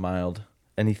black and mild,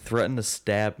 and he threatened to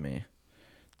stab me,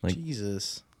 like,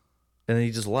 Jesus. and then he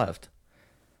just left.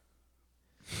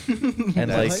 And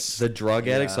like What? the drug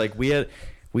addicts, like we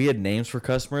had names for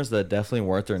customers that definitely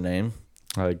weren't their name.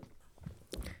 Like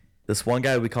this one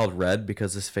guy we called Red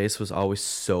because his face was always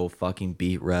so fucking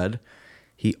beat red.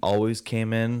 He always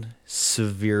came in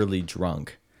severely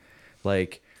drunk,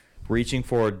 like reaching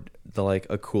for the like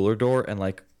a cooler door and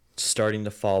like starting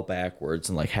to fall backwards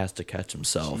and like has to catch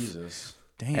himself. Jesus.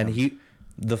 Damn. And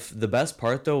the best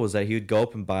part though was that he would go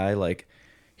up and buy like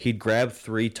he'd grab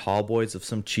 3 tall boys of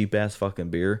some cheap ass fucking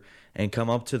beer and come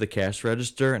up to the cash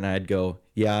register and I'd go,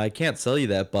 "Yeah, I can't sell you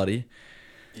that, buddy."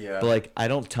 Yeah. But like I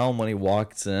don't tell him when he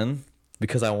walks in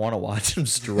because I want to watch him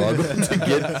struggle to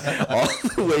get all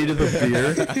the way to the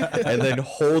beer and then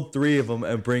hold 3 of them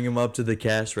and bring him up to the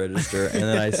cash register and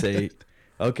then I say,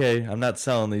 "Okay, I'm not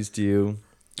selling these to you.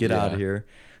 Get out of here."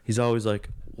 He's always like,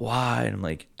 "Why?" And I'm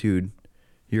like, "Dude,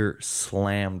 you're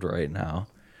slammed right now."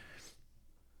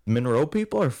 Monroe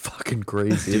people are fucking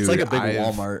crazy. It's like a big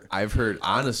Walmart. I've heard,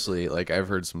 honestly, like I've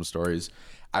heard some stories.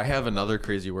 I have another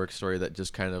crazy work story that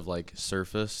just kind of like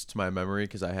surfaced to my memory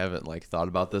because I haven't like thought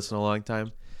about this in a long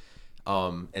time.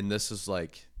 And this is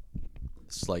like,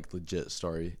 it's like legit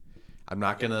story. I'm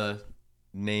not gonna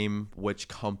name which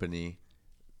company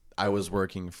I was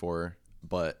working for,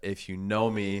 but if you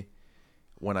know me,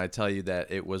 when I tell you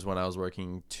that it was when I was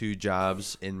working 2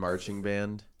 jobs in marching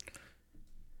band,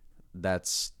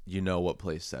 that's, you know what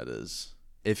place that is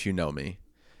if you know me.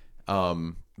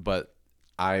 But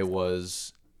I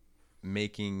was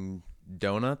making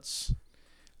donuts.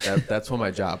 That's what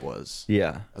my job was.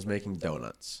 Yeah. I was making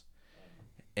donuts.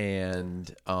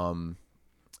 And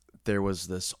there was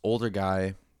this older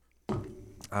guy,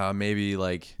 maybe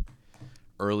like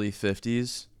early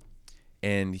 50s,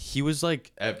 and he was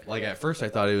like at first I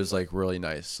thought he was like really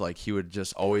nice. Like he would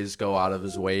just always go out of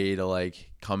his way to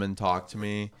like come and talk to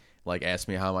me, like ask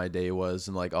me how my day was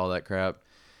and like all that crap.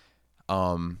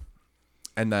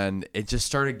 And then it just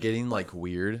started getting like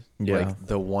weird. Yeah. Like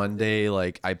the one day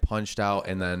like I punched out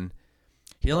and then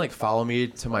he didn't like follow me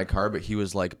to my car, but he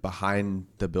was like behind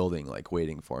the building like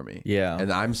waiting for me. Yeah.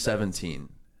 And I'm 17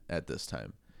 at this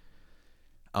time.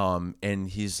 And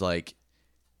he's like,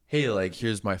 "Hey, like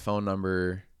here's my phone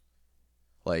number.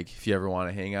 Like if you ever want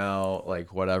to hang out,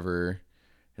 like whatever."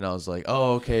 And I was like,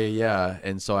 "Oh, okay, yeah."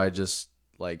 And so I just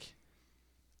like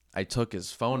I took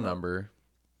his phone number.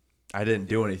 I didn't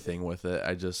do anything with it.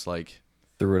 I just like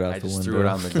Threw it out I the just window. threw it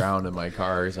on the ground in my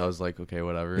car. So I was like, okay,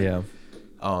 whatever. Yeah.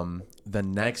 The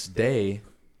next day,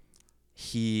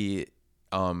 he,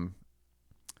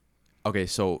 okay,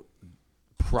 so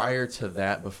prior to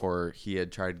that, before he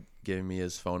had tried giving me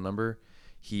his phone number,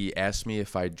 he asked me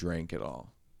if I drank at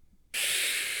all.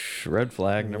 Red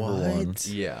flag number 1. What?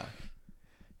 Yeah.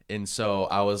 And so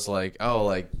I was like, oh,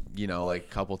 like, you know, like a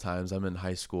couple times. I'm in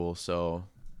high school, so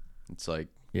it's like,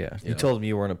 Yeah. You You know. told him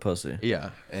you weren't a pussy.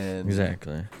 yeah. And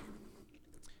Exactly.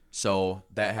 so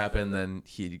that happened. Then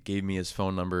he gave me his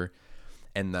phone number.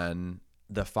 And then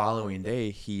the following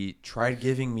day, he tried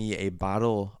giving me a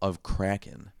bottle of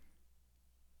Kraken,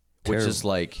 which is Terrible.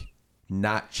 like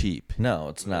not cheap. No,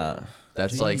 it's not.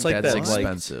 That's Jeez. like, It's like that's that, like,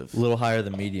 expensive. A little higher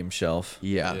than medium shelf.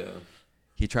 Yeah.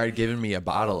 He tried giving me a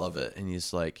bottle of it, and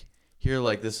he's like, "Here,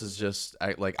 like this is just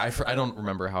I don't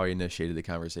remember how he initiated the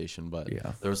conversation, but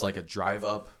Yeah. there was like a drive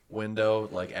up window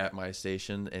like at my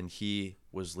station, and he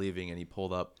was leaving, and he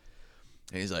pulled up,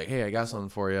 and he's like, "Hey, I got something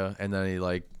for you," and then he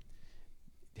like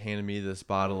handed me this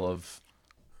bottle of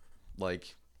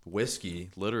like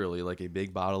whiskey, literally like a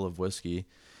big bottle of whiskey,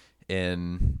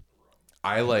 and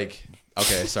I like,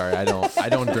 okay, sorry, I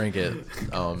don't drink it.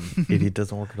 Idiot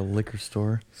doesn't work at a liquor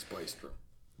store. Spice Girl.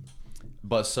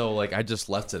 But so like I just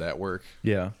left it at work.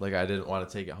 Yeah. Like I didn't want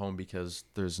to take it home because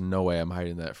there's no way I'm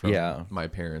hiding that from Yeah. my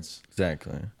parents.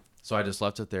 Exactly. So I just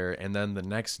left it there. And then the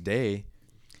next day,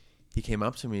 he came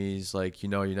up to me. He's like, "You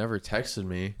know, you never texted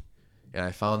me, and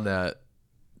I found that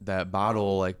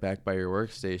bottle like back by your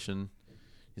workstation."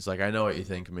 He's like, "I know what you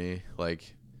think of me,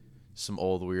 like some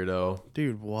old weirdo."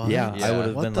 Dude, what? Yeah, Yeah. I would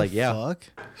have What been the like, yeah, fuck?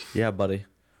 yeah, buddy.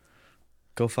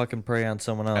 Go fucking prey on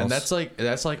someone else. And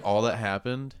that's like all that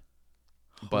happened.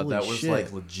 But Holy that was shit.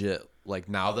 like legit. Like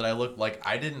now that I look, like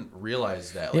I didn't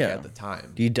realize that like Yeah. at the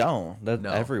time. You don't. That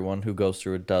No. everyone who goes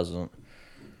through it doesn't.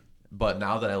 But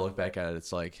now that I look back at it,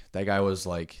 it's like that guy was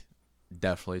like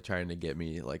definitely trying to get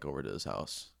me like over to his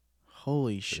house.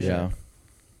 Holy shit. Yeah.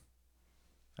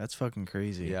 That's fucking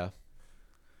crazy. Yeah.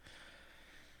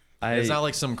 I It's not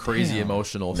like some crazy Damn.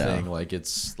 emotional No. thing. Like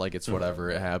it's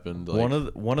whatever. It happened.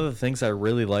 Like, one of the things I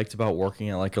really liked about working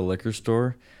at like a liquor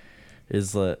store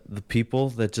is the people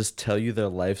that just tell you their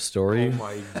life story Oh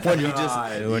my when you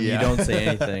God. you don't say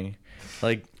anything.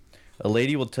 Like A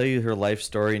lady will tell you her life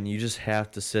story, and you just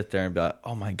have to sit there and be like,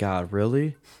 "Oh my God,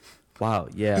 really? Wow,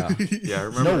 yeah, Yeah, I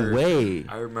remember. no way,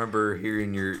 I remember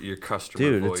hearing your customer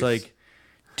dude." voice. It's like,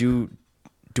 do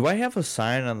I have a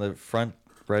sign on the front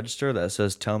register that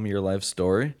says "Tell me your life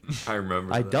story"? I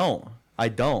remember. I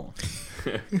don't.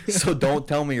 So don't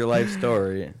tell me your life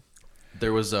story.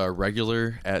 There was a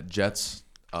regular at Jets.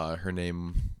 Her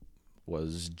name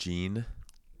was Jean.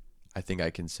 I think I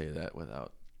can say that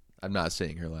without. I'm not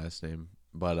saying her last name,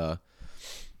 but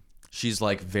she's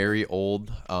like very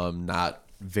old, not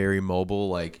very mobile.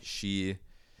 Like she's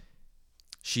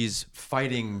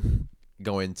fighting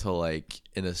going to like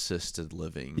an assisted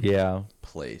living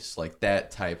place, like that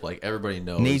type. Like everybody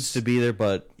knows Needs to be there,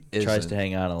 but tries isn't. to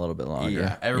hang on a little bit longer.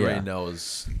 Yeah, everybody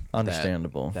knows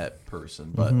Understandable. that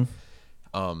person, but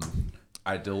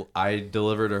I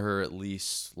deliver to her at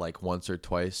least like once or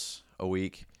twice a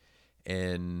week,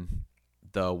 and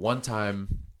the one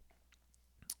time,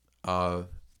 I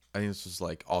think this was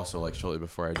like also like shortly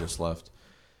before I just left.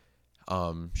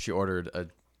 She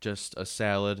ordered just a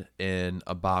salad and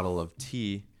a bottle of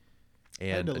tea,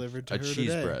 and delivered to a her cheese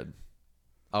today. bread.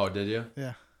 Oh, did you?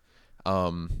 Yeah.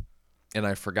 And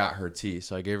I forgot her tea,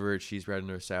 so I gave her a cheese bread and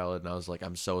her salad, and I was like,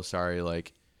 "I'm so sorry,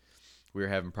 like we were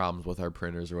having problems with our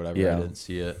printers or whatever. Yeah. I didn't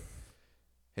see it."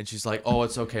 And she's like, "Oh,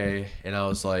 it's okay." And I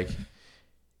was like,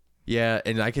 "Yeah."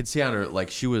 And I could see on her, like,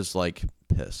 she was like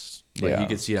pissed. Like Yeah. you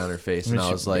could see it on her face. And I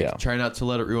was like, "Try not to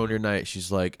let it ruin your night."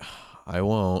 She's like, "I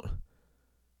won't."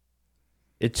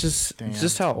 It's just Damn.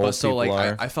 just how old But so people like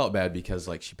are. I felt bad because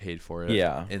like she paid for it.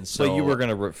 Yeah. And so but you were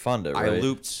gonna refund it, right?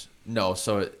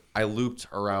 I looped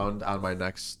around on my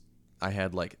next. I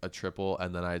had like a triple,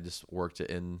 and then I just worked it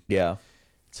in Yeah.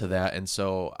 to that. And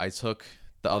so I took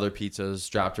the other pizzas,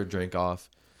 dropped her drink off,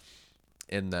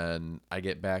 and then I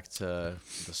get back to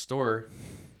the store.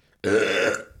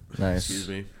 Nice. Excuse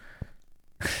me.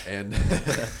 And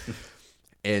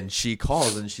and she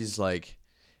calls and she's like,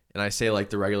 and I say like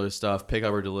the regular stuff, pick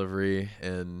up her delivery,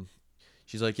 and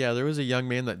she's like, "Yeah, there was a young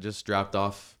man that just dropped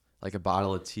off like a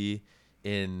bottle of tea,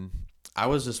 and I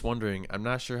was just wondering, I'm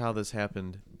not sure how this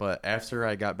happened, but after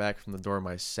I got back from the door,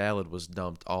 my salad was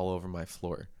dumped all over my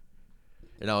floor."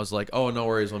 And I was like, "Oh, no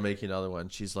worries, we'll make you another one."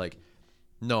 She's like,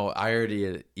 "No, I already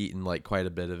had eaten like quite a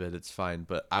bit of it. It's fine.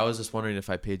 But I was just wondering if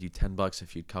I paid you $10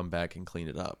 if you'd come back and clean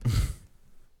it up."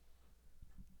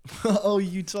 Oh,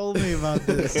 you told me about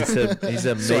this. He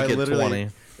said So I make it literally-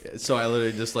 20. So I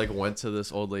literally just like went to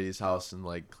this old lady's house and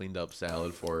like cleaned up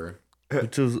salad for her.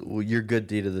 Which was your good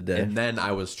deed of the day. And then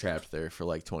I was trapped there for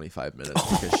like 25 minutes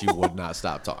because she would not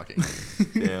stop talking.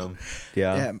 Damn.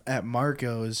 Yeah. At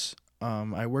Marco's,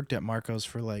 I worked at Marco's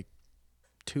for like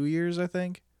 2 years, I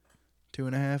think.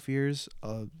 2.5 years.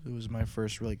 It was my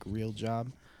first like real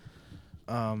job.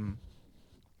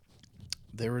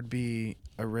 There would be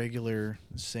a regular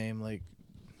same, like,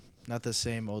 not the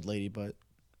same old lady, but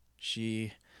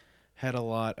she had a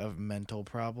lot of mental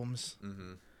problems.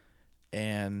 Mm-hmm.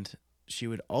 And she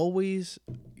would always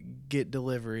get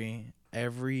delivery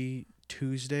every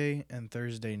Tuesday and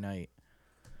Thursday night.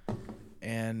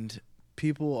 And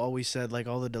people always said, like,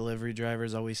 all the delivery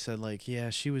drivers always said, like, yeah,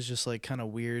 she was just, like, kind of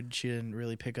weird. She didn't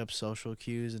really pick up social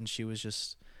cues, and she was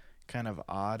just kind of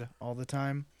odd all the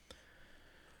time.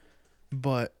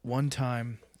 But one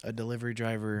time, a delivery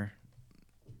driver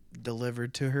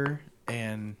delivered to her,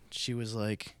 and she was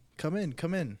like, come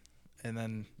in. And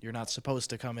then you're not supposed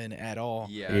to come in at all.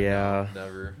 Yeah. No,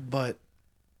 never. But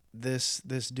this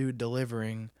dude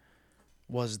delivering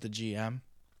was the GM.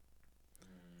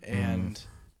 And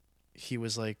he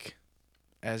was like,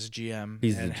 as GM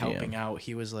He's and the GM. helping out,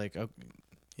 he was like, oh,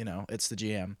 it's the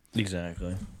GM.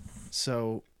 Exactly.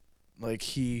 So, like,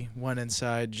 he went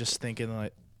inside just thinking,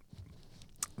 like,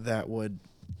 that would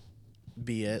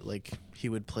be it. Like, he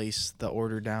would place the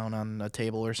order down on a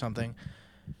table or something.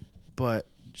 But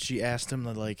she asked him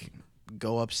to, like,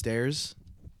 go upstairs.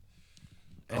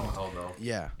 And, Oh, hell no.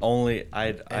 yeah.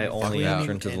 I And only clean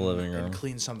enter into the and- living room. and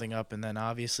clean something up, and then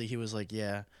obviously he was like,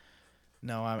 yeah,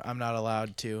 no, I'm not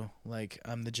allowed to. Like,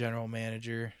 I'm the general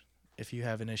manager. If you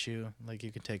have an issue, like,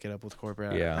 you can take it up with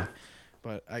corporate. Yeah.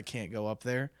 But I can't go up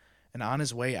there. And on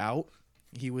his way out,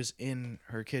 he was in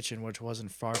her kitchen, which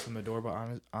wasn't far from the door,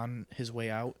 but on his way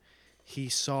out, he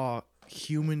saw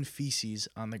human feces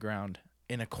on the ground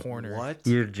in a corner. What?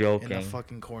 You're In a joking.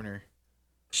 fucking corner.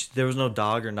 There was no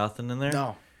dog or nothing in there?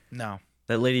 No.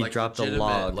 That lady Like dropped a legitimate,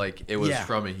 log. Like it was Yeah.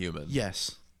 from a human.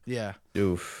 Yes. Yeah.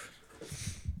 Oof.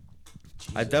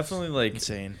 I definitely, like,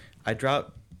 Insane.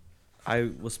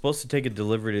 I was supposed to take a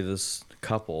delivery to this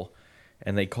couple,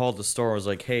 and they called the store and was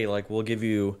like, hey, like, we'll give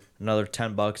you another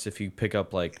 $10 if you pick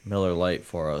up, like, Miller Lite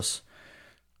for us.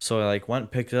 So I like went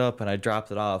and picked it up and I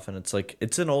dropped it off, and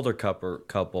it's an older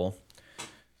couple.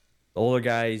 The older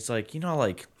guy, he's like,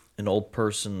 like an old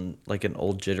person, like an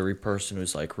old jittery person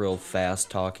who's like real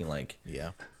fast talking, like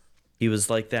Yeah. he was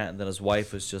like that, and then his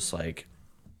wife was just like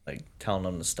telling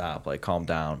him to stop, like calm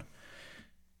down.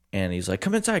 And he's like,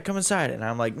 come inside. And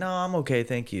I'm like, no, I'm okay,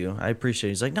 thank you, I appreciate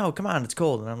it. He's like, no, come on, it's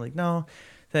cold. And I'm like, no,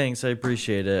 thanks, I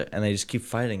appreciate it. And they just keep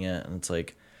fighting it, and it's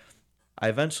like, I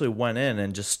eventually went in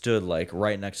and just stood like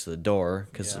right next to the door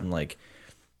because I'm like,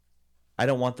 I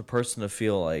don't want the person to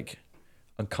feel like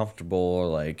uncomfortable or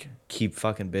like keep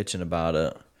fucking bitching about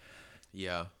it.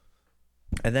 Yeah.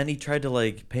 And then he tried to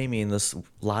like pay me in this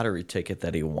lottery ticket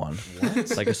that he won.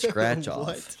 What? Like a scratch off.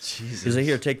 What? Jesus. He's like,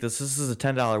 here, take this. This is a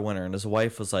 $10 winner. And his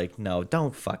wife was like, no,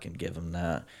 don't fucking give him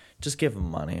that. Just give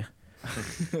him money.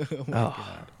 Oh my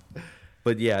God.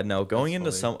 But yeah, no, going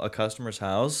into funny. a customer's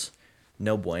house,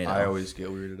 no bueno. I always get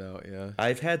weirded out. Yeah.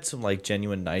 I've had some like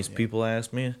genuine nice people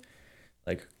ask me,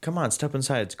 like, come on, step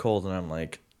inside, it's cold. And I'm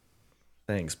like,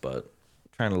 thanks, but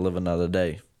I'm trying to live another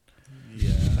day.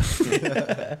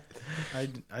 Yeah.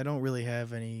 I don't really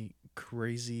have any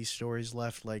crazy stories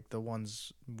left like the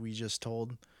ones we just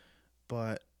told,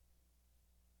 but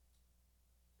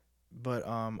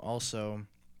also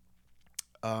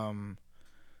I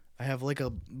have like a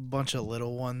bunch of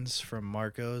little ones from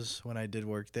Marco's when I did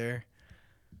work there.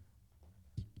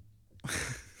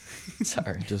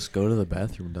 Sorry. Just go to the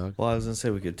bathroom, dog. Well, I was gonna say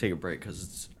we could take a break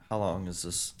because how long is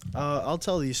this? I'll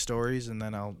tell these stories and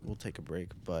then we'll take a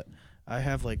break. But I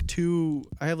have like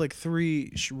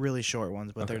three really short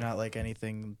ones, but they're not like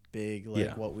anything big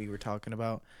like what we were talking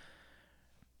about.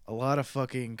 A lot of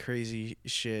fucking crazy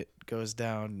shit goes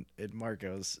down at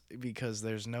Marco's because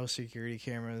there's no security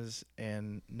cameras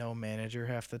and no manager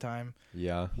half the time.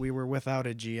 Yeah. We were without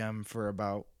a GM for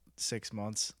about 6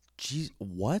 months. Jeez,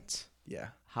 what? Yeah.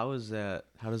 How is that?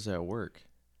 How does that work?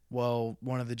 Well,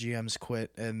 one of the GMs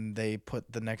quit, and they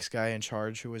put the next guy in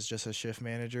charge, who was just a shift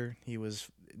manager. He was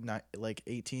not like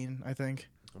 18, I think.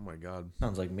 Oh my God.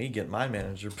 Sounds like me getting my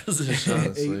manager position.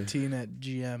 Honestly. 18 at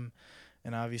GM,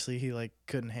 and obviously he like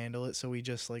couldn't handle it, so he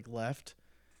just like left.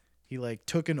 He like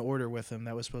took an order with him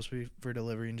that was supposed to be for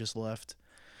delivery and just left.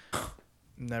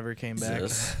 Never came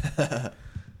back.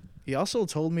 He also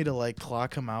told me to like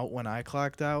clock him out when I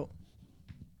clocked out.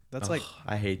 That's like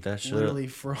I hate that shit. literally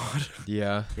fraud.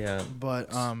 Yeah. Yeah.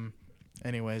 But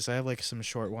anyways, I have like some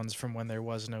short ones from when there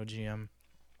was no GM.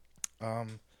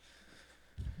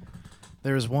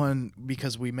 There was one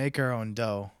because we make our own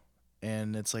dough,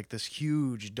 and it's like this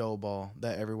huge dough ball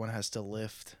that everyone has to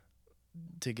lift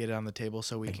to get it on the table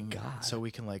so we can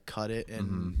like cut it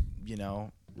and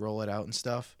roll it out and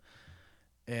stuff.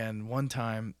 And one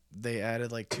time they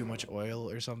added like too much oil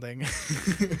or something.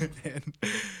 And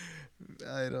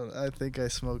I think I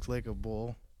smoked like a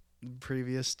bowl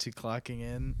previous to clocking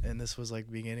in, and this was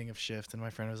like beginning of shift, and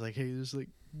my friend was like, hey, just like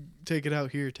take it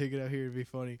out here, it'd be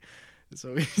funny.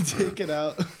 So we take it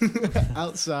out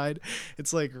outside.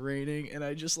 It's like raining, and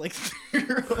I just like threw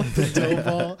the dough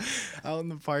ball out in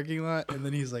the parking lot, and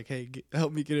then he's like, hey,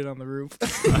 help me get it on the roof.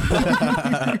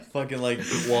 Fucking like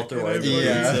Walter White.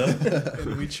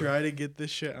 And we try to get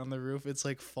this shit on the roof. It's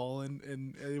like falling,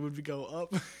 and it would go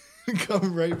up,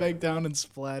 come right back down and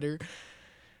splatter.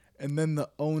 And then the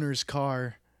owner's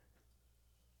car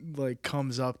like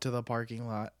comes up to the parking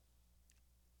lot.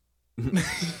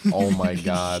 Oh my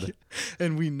God.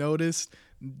 And we noticed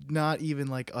not even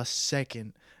like a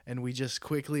second, and we just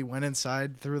quickly went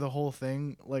inside, threw the whole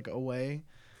thing like away,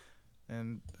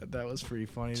 and that was pretty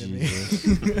funny to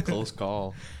me. Close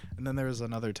call. And then there was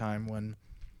another time when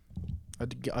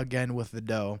again with the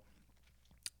dough,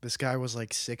 this guy was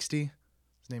like 60.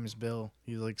 His name is Bill.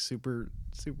 He's like super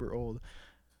old.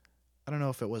 I don't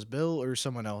know if it was Bill or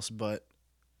someone else, but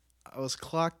I was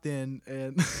clocked in,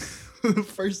 and the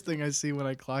first thing I see when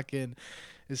I clock in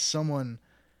is someone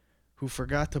who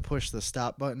forgot to push the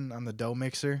stop button on the dough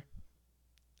mixer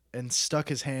and stuck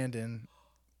his hand in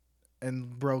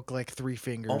and broke like 3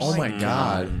 fingers. Oh my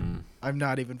God. I'm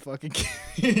not even fucking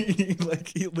kidding. Like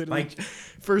he literally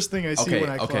first thing I see when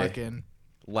I clock in.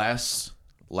 Last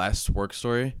work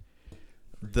story.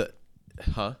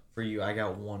 For you, I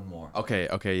got one more.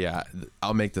 Okay, yeah.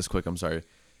 I'll make this quick. I'm sorry.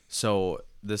 So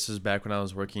this is back when I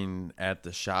was working at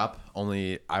the shop.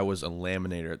 Only I was a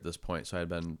laminator at this point, so I had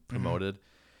been promoted.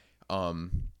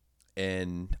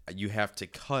 And you have to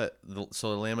cut.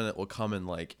 So the laminate will come in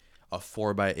like a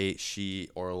 4x8 sheet,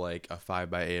 or like a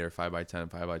 5x8 or 5x10,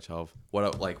 5x12,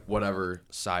 whatever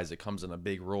size. It comes in a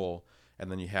big roll,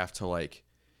 and then you have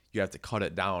to cut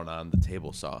it down on the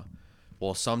table saw.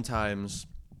 Well, sometimes,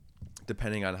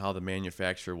 depending on how the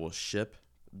manufacturer will ship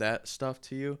that stuff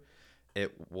to you,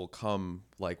 it will come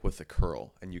like with a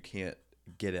curl, and you can't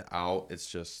get it out. It's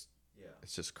just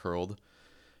curled.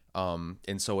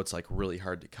 And so it's like really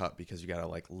hard to cut because you gotta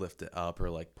like lift it up or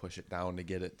like push it down to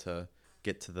get to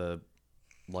the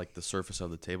like the surface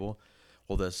of the table.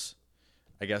 Well, this,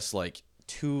 I guess like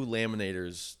 2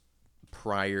 laminators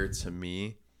prior to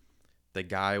me, the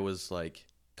guy was like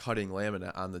cutting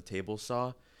laminate on the table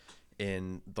saw,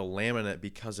 and the laminate,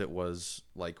 because it was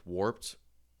like warped,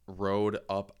 rode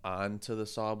up onto the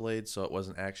saw blade, so it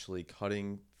wasn't actually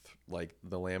cutting like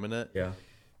the laminate. Yeah.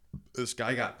 This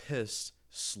guy got pissed,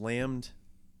 slammed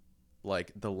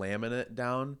like the laminate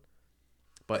down,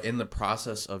 but in the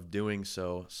process of doing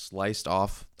so, sliced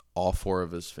off all 4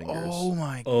 of his fingers. Oh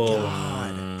my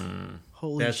god!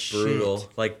 Holy That's shit! brutal.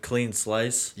 Like clean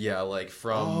slice. Yeah, like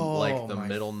from like the my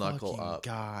middle knuckle fucking up.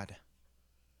 God,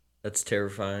 That's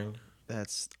terrifying.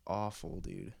 that's awful,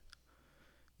 dude.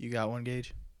 You got one,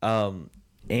 Gage?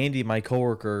 Andy, my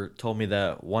coworker, told me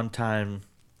that one time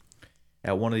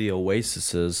at one of the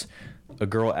Oasises, a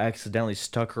girl accidentally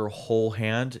stuck her whole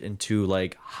hand into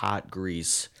like hot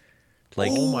grease.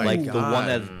 Like, Oh my like the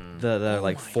one God. that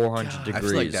like 400 God. degrees. I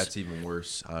feel like that's even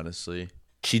worse, honestly.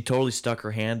 She totally stuck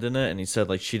her hand in it, and he said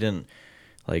like she didn't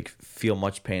like feel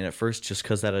much pain at first just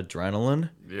because that adrenaline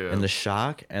and the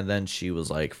shock, and then she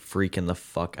was like freaking the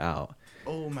fuck out.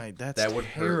 Oh my, that's That would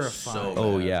hurt so terrifying. bad.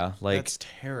 Oh yeah, like That's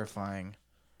terrifying.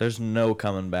 there's no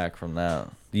coming back from that.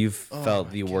 You've felt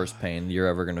my the worst pain you're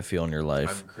ever gonna feel in your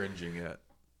life. I'm cringing at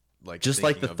like Just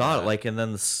like the thinking of thought, that. like, and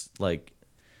then this, like,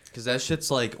 because that shit's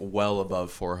like well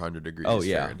above 400 degrees Oh,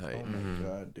 yeah. Fahrenheit. Oh my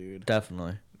god, dude.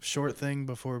 definitely. Short thing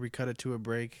before we cut it to a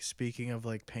break. Speaking of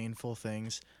like painful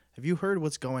things, have you heard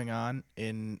what's going on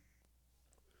in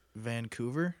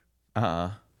Vancouver?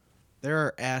 There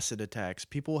are acid attacks.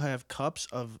 People have cups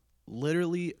of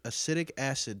literally acidic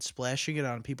acid splashing it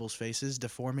on people's faces,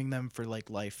 deforming them for like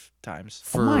lifetimes.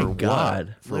 For my what?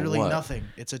 God. For Literally what? nothing.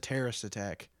 It's a terrorist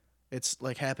attack. It's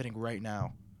like happening right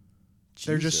now.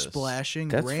 They're just Jesus. splashing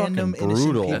That's random fucking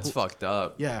innocent brutal. people. That's fucked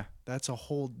up. Yeah, that's a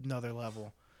whole nother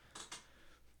level.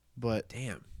 But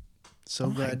Damn. so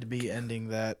glad to be ending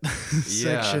that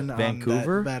section on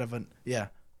Vancouver? that bad of an yeah.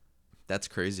 That's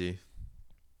crazy.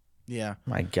 Yeah.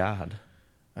 My God.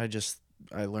 I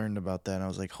learned about that and I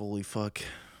was like, holy fuck.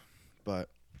 But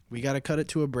we gotta cut it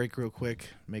to a break real quick.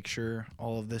 Make sure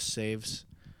all of this saves.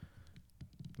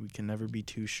 We can never be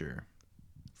too sure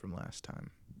from last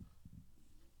time.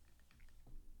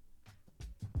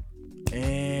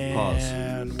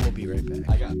 And we'll be right back.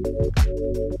 I got.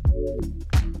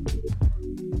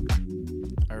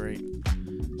 All right.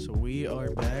 So we are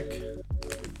back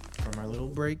from our little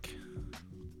break.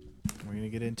 We're going to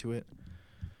get into it.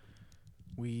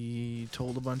 We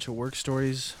told a bunch of work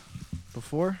stories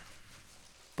before,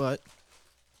 but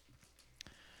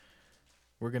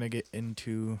we're going to get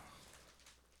into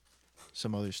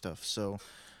some other stuff. So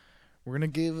we're going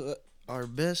to give our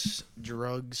best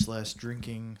drug /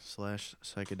 drinking /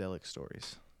 psychedelic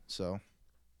stories. So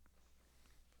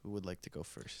who would like to go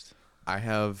first? I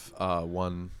have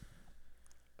one.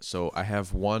 So I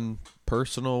have one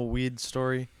personal weed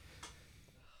story.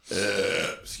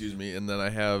 Excuse me, and then I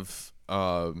have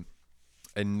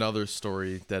another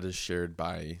story that is shared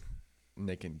by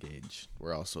Nick and Gage.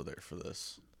 We're also there for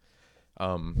this.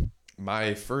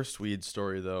 My first weed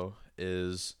story though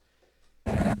is,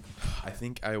 I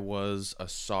think I was a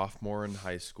sophomore in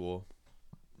high school,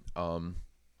 and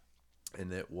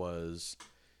it was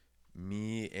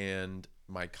me and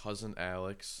my cousin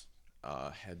Alex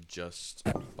had just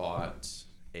bought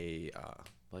a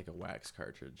like a wax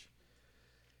cartridge,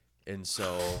 and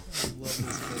so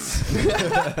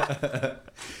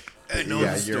I know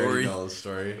yeah, the you already story. know the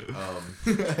story.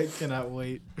 I cannot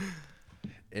wait.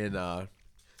 And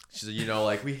she said,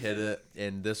 like we hit it,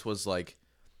 and this was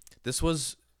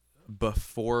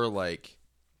before like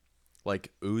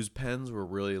ooze pens were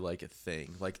really like a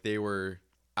thing. Like they were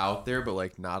out there, but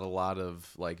like not a lot of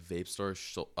like vape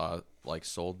stores like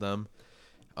sold them.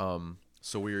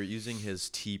 So we were using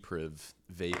his T-Priv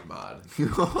vape mod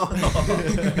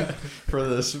for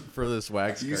this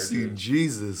wax You cartridge. see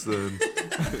Jesus then.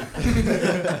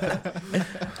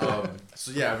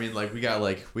 So yeah, I mean, like we got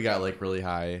really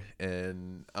high,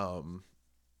 and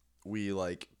we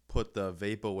like put the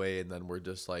vape away, and then we're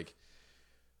just like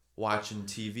watching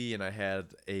TV, and I had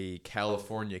a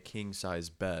California king size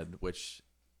bed, which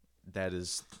that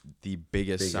is the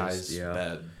biggest size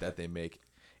bed that they make.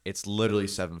 It's literally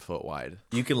 7 foot wide.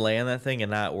 You can lay on that thing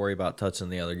and not worry about touching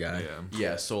the other guy. Yeah.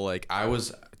 Yeah, so like I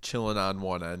was chilling on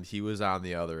one end, he was on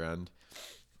the other end,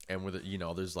 and with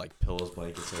there's like pillows,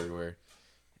 blankets everywhere,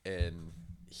 and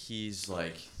he's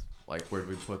like, where did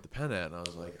we put the pen at? And I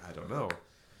was like, I don't know.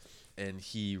 And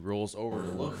he rolls over to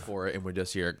look for it, and we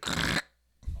just hear,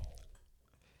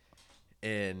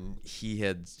 and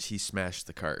he smashed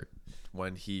the cart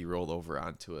when he rolled over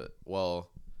onto it. Well,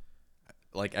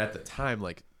 like at the time,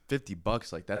 like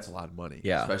 $50, like that's a lot of money.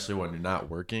 Yeah. Especially when you're not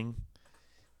working.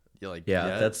 You're like,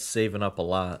 Yeah, that's saving up a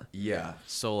lot. Yeah.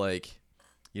 So like,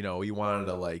 you know, we wanted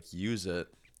to like use it.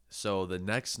 So the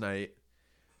next night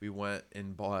we went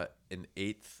and bought an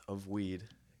 1/8 of weed,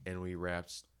 and we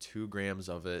wrapped 2 grams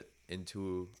of it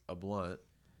into a blunt,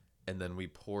 and then we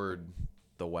poured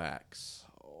the wax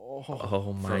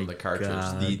Oh my from the cartridge.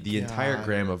 God. The entire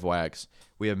gram of wax.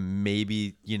 We have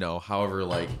maybe, you know, however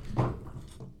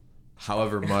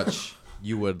much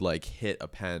you would like hit a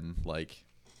pen, like,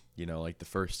 you know, like the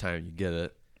first time you get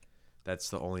it. That's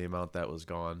the only amount that was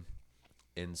gone.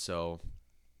 And so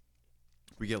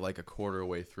we get like a quarter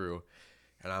way through,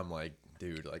 and I'm like,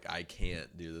 dude, like I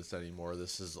can't do this anymore.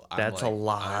 That's a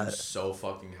lot. I'm so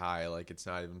fucking high, like it's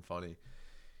not even funny.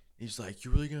 He's like, you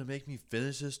really gonna make me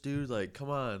finish this, dude? Like, come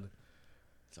on.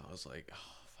 So I was like, oh,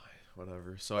 fine,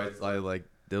 whatever. So I like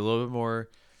did a little bit more,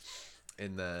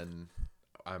 and then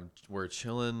we're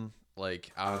chilling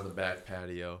like out on the back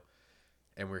patio,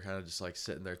 and we're kind of just like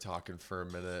sitting there talking for a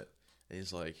minute. And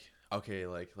he's like, okay,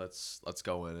 like let's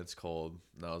go in. It's cold.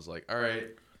 And I was like, all right.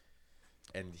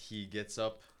 And he gets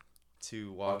up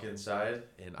to walk inside,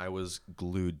 and I was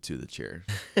glued to the chair.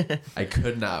 I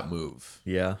could not move.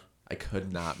 Yeah. I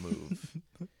could not move.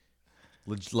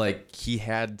 Like he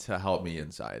had to help me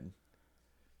inside.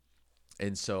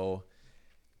 And so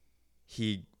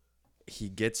he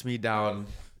gets me down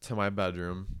to my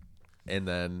bedroom, and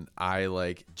then I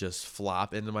like just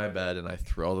flop into my bed, and I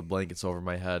throw the blankets over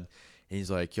my head, and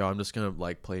he's like, yo, I'm just gonna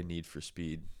like play Need for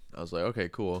Speed. I was like, okay,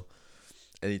 cool.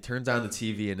 And he turns on the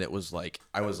TV, and it was like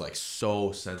I was like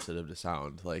so sensitive to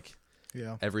sound. Like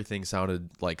Yeah. everything sounded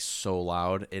like so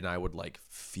loud, and I would like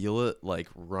feel it like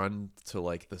run to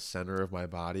like the center of my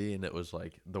body, and it was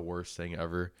like the worst thing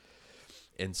ever.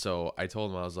 And so I told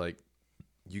him, I was like,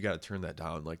 you got to turn that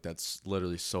down. Like that's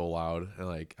literally so loud, and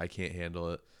like I can't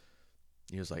handle it.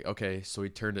 He was like, okay. So he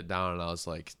turned it down, and I was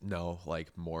like, no,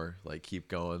 like more, like keep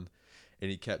going.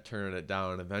 And he kept turning it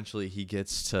down, and eventually he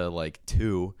gets to like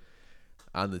 2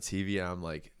 on the TV, and I'm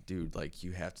like, dude, like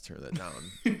you have to turn that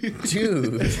down.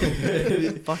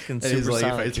 Dude. Fucking And he's like,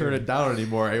 if I supersonic, turn it down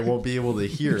anymore, I won't be able to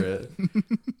hear it.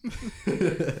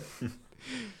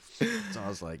 So I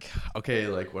was like, okay,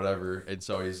 like whatever. And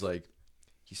so he's like,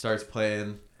 he starts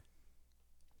playing,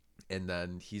 and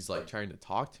then he's like trying to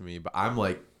talk to me, but I'm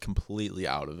like completely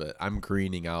out of it. I'm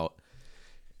greening out,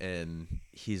 and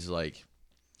he's like,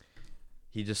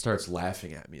 he just starts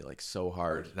laughing at me like so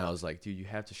hard. And I was like, dude, you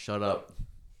have to shut up.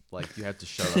 Like you have to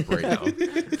shut up right now.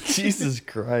 Jesus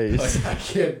Christ. Like I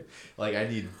can't, like I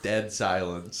need dead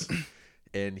silence.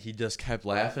 And he just kept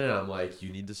laughing, and I'm like,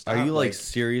 you need to stop. Are you like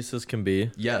serious as can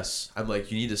be? Yes. I'm like,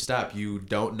 you need to stop. You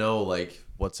don't know like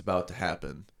what's about to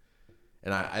happen.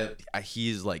 And I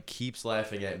he's like keeps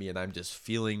laughing at me, and I'm just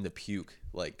feeling the puke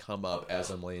like come up as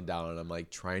I'm laying down, and I'm like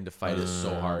trying to fight it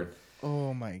so hard.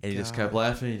 Oh my god. And he just kept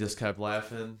laughing. He just kept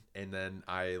laughing. And then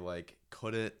I like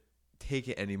couldn't take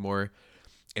it anymore.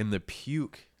 And the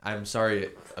puke, I'm sorry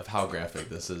of how graphic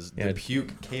this is. Yeah. The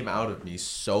puke came out of me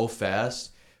so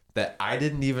fast that I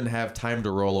didn't even have time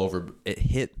to roll over. It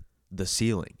hit the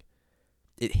ceiling.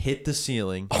 It hit the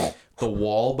ceiling, the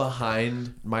wall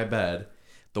behind my bed,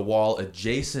 the wall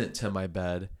adjacent to my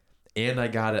bed, and I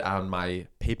got it on my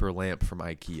paper lamp from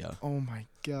IKEA. Oh my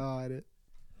god.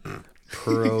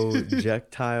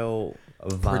 Projectile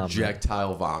vomit.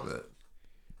 Projectile vomit.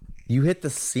 You hit the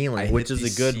ceiling, I which hit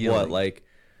is the a good ceiling. what, like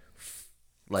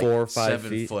Like 4 or 5 7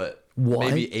 feet? foot, What?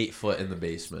 maybe 8 foot in the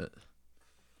basement.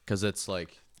 Because it's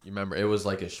like, you remember, it was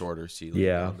like a shorter ceiling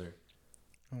Yeah. down there.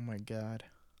 Oh my god.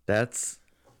 That's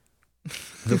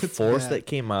the force bad. that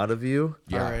came out of you.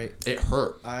 Yeah, All right. it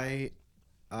hurt. I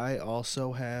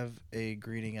also have a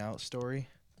greeting out story.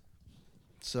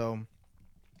 So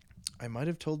I might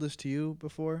have told this to you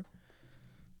before,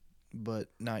 but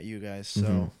not you guys. So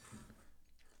Mhm.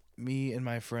 me and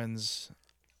my friends,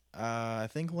 I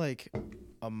think like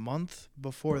a month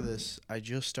before this, I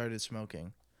just started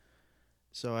smoking.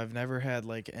 So I've never had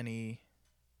like any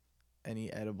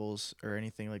edibles or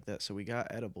anything like that. So we got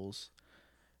edibles,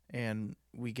 and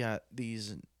we got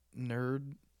these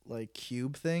nerd like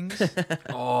cube things.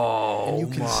 Oh And you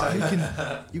can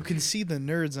my! you can see the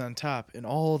nerds on top and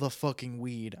all the fucking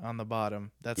weed on the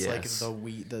bottom. That's like Yes. the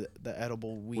weed, the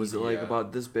edible weed. Was it like Yeah.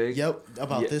 about this big? Yep,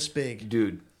 about Yeah. this big.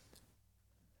 Dude.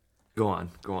 Go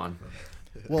on.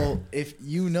 Well, if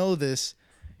you know this,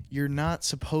 you're not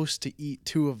supposed to eat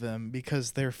 2 of them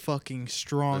because they're fucking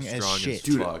strong as shit.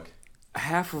 Dude, Fuck.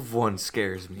 half of one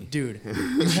scares me. Dude, you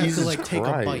have to like take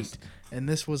a bite. Christ. And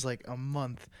this was like a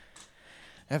month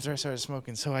after I started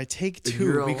smoking. So I take And 2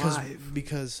 you're alive.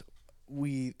 because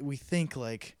we think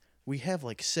like we have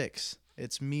like 6.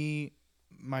 It's me,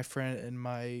 my friend, and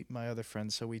my other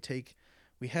friend. So we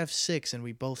have 6 and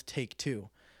we both take 2.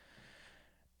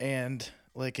 And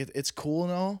like it's cool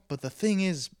and all, but the thing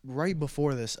is, right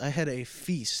before this, I had a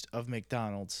feast of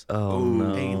McDonald's. Oh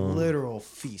Ooh. A no. literal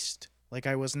feast. Like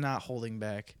I was not holding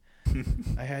back.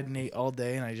 I hadn't ate all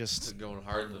day and I just Going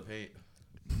hard in the paint.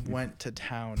 went to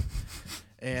town.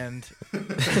 And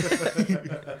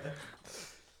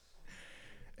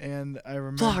and I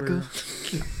remember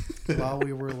while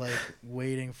we were like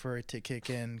waiting for it to kick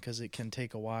in because it can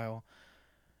take a while,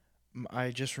 I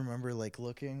just remember like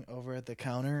looking over at the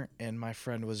counter and my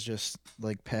friend was just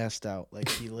like passed out. Like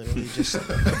he literally just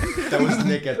That was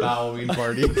Nick at the Halloween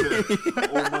party.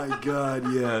 Oh my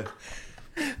god, yeah.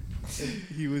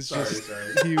 he was Sorry.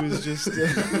 just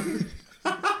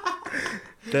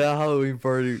That Halloween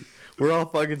party, we're all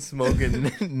fucking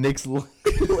smoking. Nick's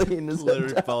laying his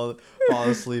Literally head. fall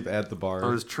asleep at the bar. I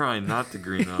was trying not to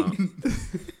green up.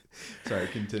 Sorry,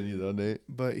 continue though, Nate.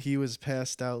 but he was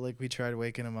passed out. Like we tried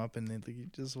waking him up and he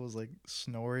just was like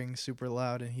snoring super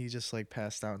loud and he just like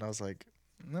passed out and I was like,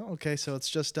 no, okay, so it's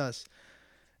just us.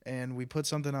 And we put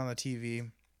something on the TV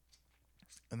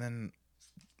and then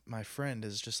my friend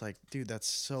is just like, dude, that's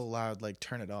so loud, like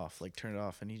turn it off,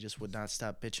 and he just would not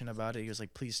stop bitching about it. He was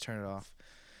like, please turn it off.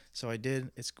 So I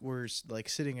did. We're like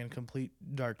sitting in complete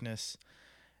darkness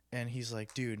and he's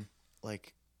like, dude,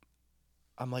 like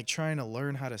I'm like trying to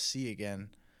learn how to see again,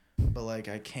 but like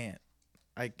I can't.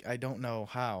 I don't know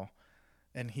how.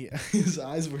 And his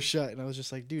eyes were shut and I was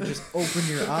just like, dude, just open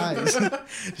your eyes.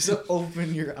 Just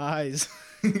open your eyes.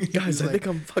 Guys, I think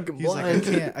I'm fucking He's like, blind.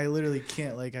 I can't. I literally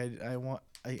can't. Like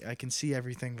I can see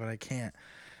everything, but I can't.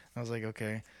 I was like,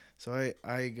 okay. So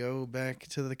I go back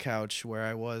to the couch where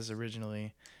I was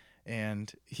originally,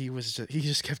 and he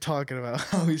just kept talking about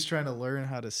how he's trying to learn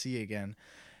how to see again.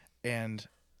 And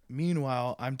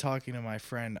meanwhile, I'm talking to my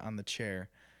friend on the chair,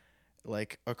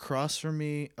 like across from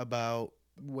me, about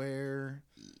where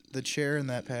the chair in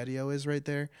that patio is right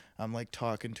there. I'm like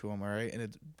talking to him, all right, and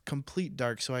it's complete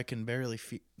dark, so I can barely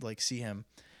see him.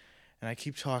 And I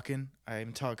keep talking.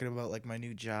 I'm talking about like my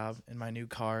new job and my new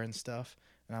car and stuff.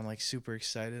 And I'm like super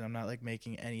excited. I'm not like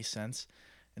making any sense.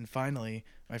 And finally,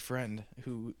 my friend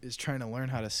who is trying to learn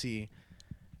how to see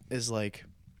is like,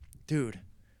 dude,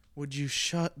 would you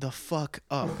shut the fuck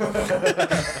up?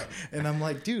 And I'm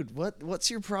like, dude,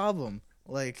 what's your problem?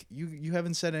 Like you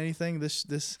haven't said anything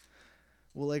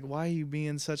well, like, why are you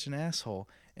being such an asshole?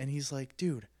 And he's like,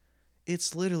 dude,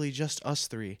 it's literally just us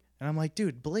 3. And I'm like,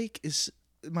 dude,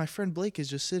 my friend Blake is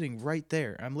just sitting right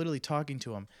there. I'm literally talking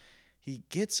to him. He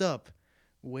gets up,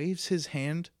 waves his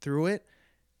hand through it.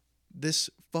 This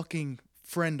fucking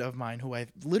friend of mine who I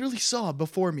literally saw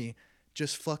before me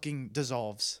just fucking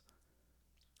dissolves.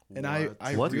 And I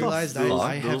What the realized fuck?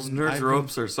 I have Those nurse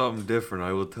ropes are something different,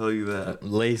 I will tell you that.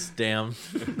 Lace down.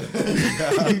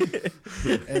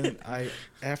 and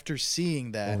after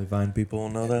seeing that, Only Vine people will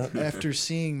know that. after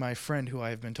seeing my friend who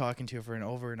I've been talking to for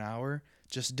over an hour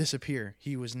just disappear,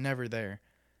 he was never there.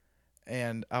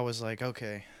 And I was like,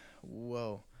 okay,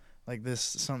 whoa, like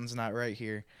something's not right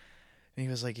here. And he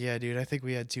was like, yeah, dude, I think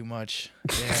we had too much.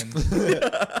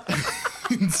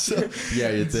 And so, Yeah,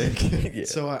 you think? Yeah.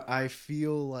 so I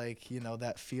feel like,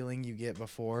 that feeling you get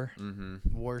before, Mm-hmm.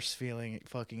 worst feeling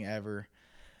fucking ever.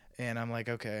 And I'm like,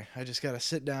 okay, I just got to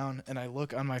sit down and I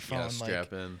look on my phone, Yeah, like,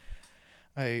 strap in.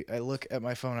 I look at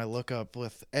my phone, I look up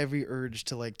with every urge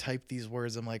to like type these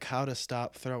words. I'm like, how to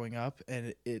stop throwing up,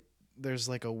 and there's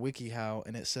like a WikiHow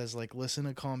and it says like listen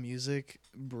to calm music,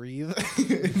 breathe.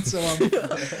 And so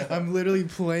I'm literally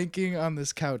planking on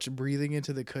this couch, breathing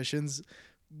into the cushions,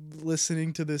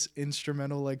 listening to this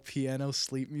instrumental like piano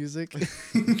sleep music.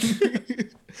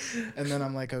 And then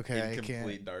I'm like, okay, I In can't.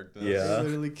 complete darkness. Yeah. I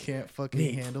literally can't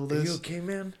fucking handle this. Are you okay,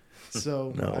 man?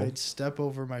 So No. I'd step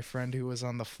over my friend who was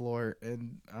on the floor,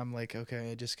 and I'm like,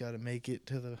 okay, I just got to make it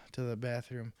to the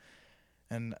bathroom.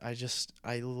 And I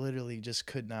literally just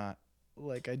could not.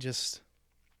 Like,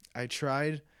 I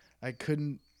tried. I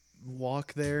couldn't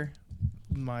walk there.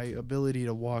 My ability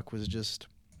to walk was just,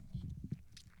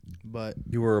 but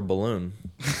You were a balloon.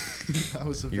 I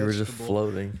was a You were just vegetable.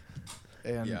 floating.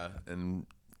 And Yeah, and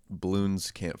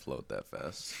balloons can't float that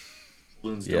fast.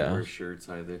 Balloons Yeah. don't wear shirts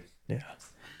either. Yeah.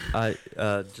 I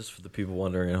just for the people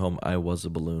wondering at home, I was a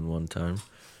balloon one time.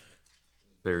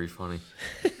 Very funny.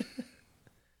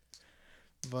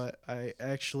 but I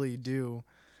actually do,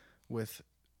 with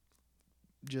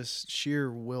just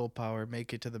sheer willpower,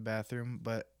 make it to the bathroom.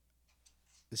 But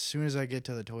as soon as I get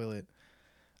to the toilet,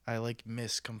 I like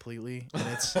miss completely, and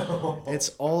it's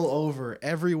all over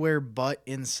everywhere but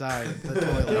inside the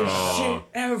toilet. Shit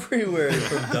everywhere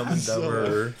from Dumb and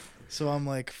Dumber. So I'm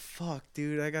like, fuck,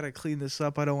 dude, I gotta clean this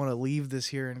up. I don't want to leave this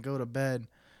here and go to bed.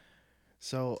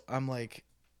 So I'm like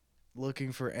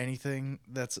looking for anything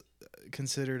that's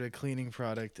considered a cleaning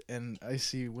product, and I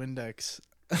see Windex.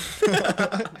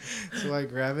 So I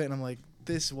grab it and I'm like,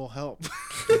 this will help.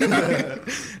 And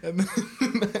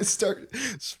then I start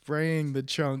spraying the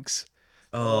chunks.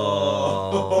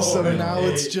 Oh. So now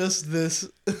it's just this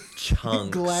Chunks.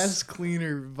 glass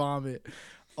cleaner vomit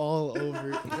all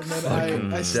over. And then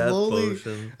I Death slowly,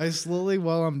 potion.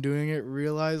 while I'm doing it,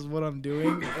 realize what I'm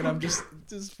doing, and I'm just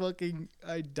fucking,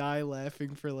 I die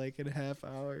laughing for like a half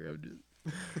hour. I'm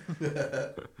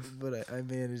just, but I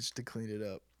managed to clean it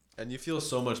up. And you feel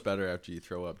so much better after you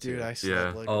throw up, too. Dude, I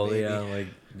slept Yeah. like a Oh baby. yeah, like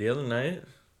the other night,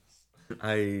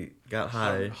 I got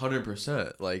high.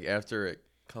 100%. Like, after it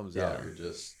comes out, Yeah. you're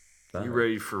just... You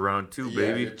ready for round 2, Yeah,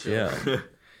 baby? you're chill. Yeah.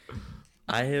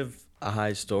 I have a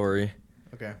high story.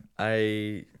 Okay.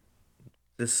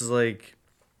 This is like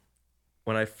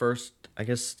when I first, I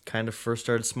guess, kind of first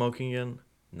started smoking again.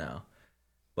 No.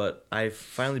 But I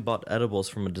finally bought edibles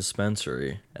from a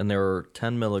dispensary, and they were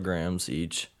 10 milligrams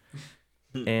each.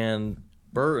 And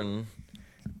Burton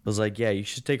was like, yeah, you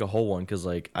should take a whole one, because,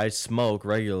 like, I smoke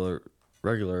regular,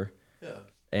 Yeah.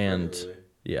 and, Regularly.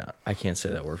 yeah, I can't say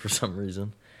that word for some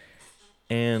reason.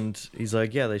 And he's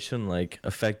like, yeah, they shouldn't, like,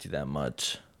 affect you that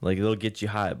much. Like, it'll get you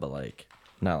high, but, like,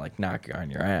 not, like, knock you on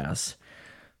your ass.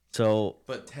 So,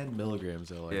 But 10 milligrams,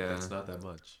 though, like, Yeah. that's not that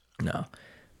much. no.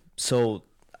 So,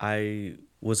 I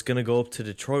was going to go up to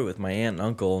Detroit with my aunt and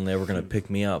uncle, and they were going to pick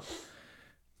me up.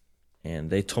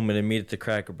 And they told me to meet at the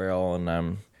Cracker Barrel, and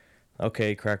I'm,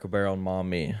 okay, Cracker Barrel and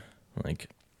Mom Me. Like,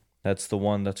 that's the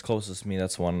one that's closest to me.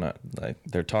 That's the one that like,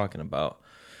 they're talking about.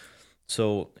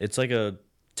 So, it's like a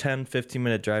 10,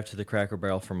 15-minute drive to the Cracker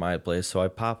Barrel from my place. So, I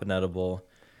pop an edible,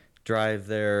 drive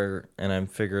there, and I'm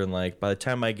figuring, like, by the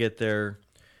time I get there,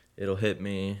 it'll hit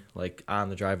me, like, on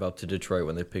the drive up to Detroit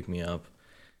when they pick me up.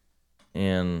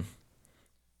 And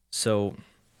so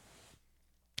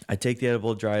I take the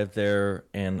edible, drive there,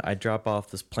 and I drop off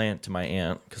this plant to my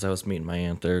aunt, because I was meeting my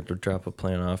aunt there to drop a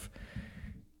plant off.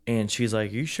 And she's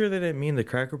like, you sure they didn't mean the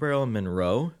Cracker Barrel in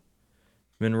Monroe,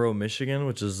 Michigan,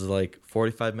 which is like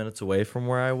 45 minutes away from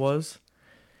where I was?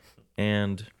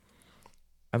 And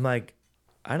I'm like,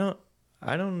 I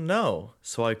don't know.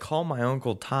 So I call my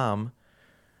Uncle Tom,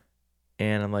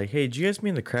 and I'm like, hey, do you guys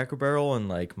mean the Cracker Barrel and,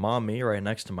 like, Mom Me right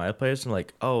next to my place? And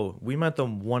like, oh, we meant the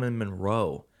one in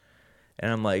Monroe.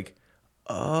 And I'm like,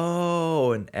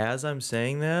 oh. And as I'm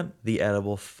saying that, the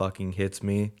edible fucking hits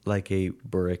me like a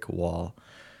brick wall.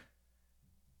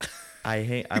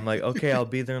 I'm like, okay, I'll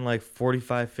be there in like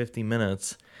 45, 50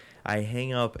 minutes. I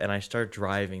hang up and I start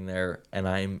driving there, and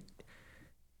I'm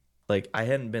like, I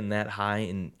hadn't been that high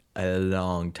in a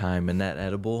long time, and that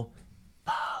edible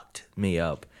fucked me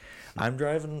up. I'm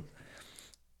driving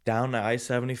down to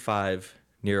I-75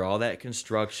 near all that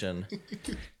construction,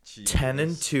 10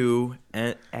 and 2,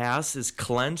 and ass is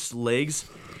clenched, legs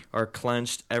are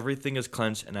clenched, everything is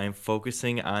clenched, and I'm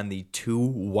focusing on the 2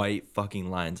 white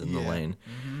fucking lines in the lane.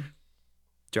 Mm-hmm.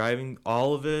 Driving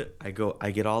all of it, I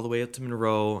get all the way up to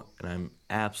Monroe, and I'm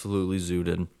absolutely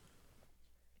zooted.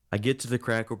 I get to the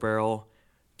Cracker Barrel,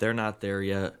 they're not there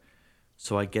yet,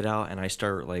 so I get out and I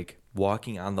start, like,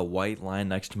 walking on the white line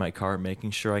next to my car,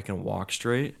 making sure I can walk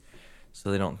straight,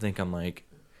 so they don't think I'm like.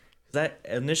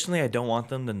 Initially, I don't want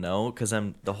them to know, because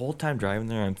I'm the whole time driving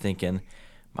there, I'm thinking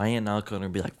my aunt and uncle are gonna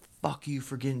be like, "Fuck you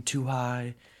for getting too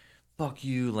high, fuck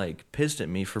you," like pissed at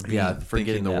me for being for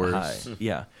getting the that worst. high.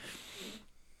 Yeah.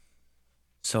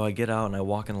 So I get out and I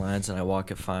walk in lines and I walk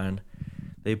it fine.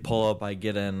 They pull up, I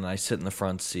get in, and I sit in the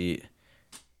front seat,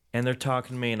 and they're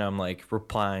talking to me, and I'm like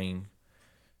replying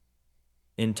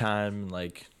in time,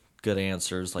 like good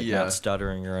answers, like not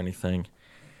stuttering or anything.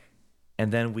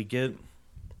 And then we get,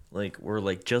 like, we're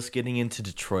like just getting into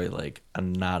Detroit, like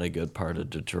not a good part of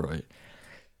Detroit.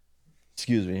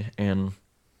 Excuse me. And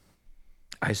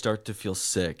I start to feel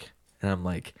sick, and I'm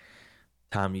like,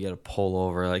 Tom, you gotta pull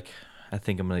over. Like, I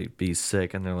think I'm gonna be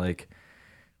sick. And they're like,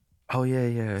 oh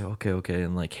yeah, okay,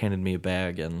 and like handed me a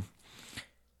bag, and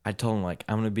I told them, like,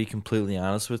 I'm gonna be completely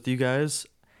honest with you guys.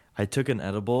 I took an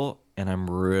edible and I'm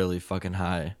really fucking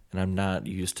high, and I'm not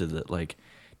used to that. Like,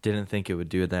 didn't think it would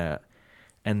do that.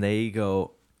 And they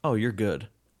go, oh, you're good.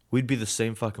 we'd be the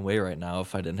same fucking way right now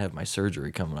if I didn't have my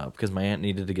surgery coming up because my aunt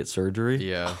needed to get surgery.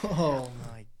 Yeah. Oh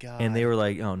my god. And they were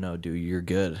like, "Oh no, dude, you're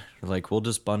good. Like, we'll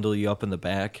just bundle you up in the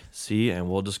back, see, and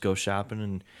we'll just go shopping,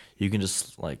 and you can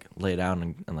just like lay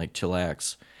down and like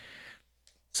chillax."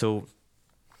 So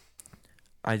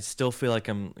I still feel like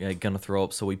I'm like gonna throw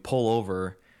up. So we pull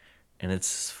over, and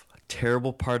it's a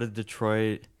terrible part of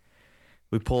Detroit.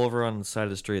 We pull over on the side of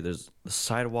the street. There's the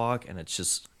sidewalk, and it's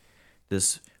just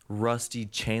this rusty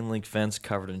chain link fence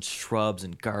covered in shrubs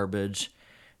and garbage.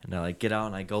 And I like get out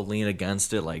and I go lean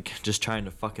against it, like just trying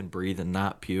to fucking breathe and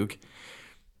not puke.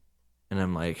 And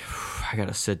I'm like, I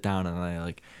gotta sit down, and I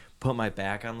like put my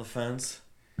back on the fence,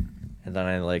 and then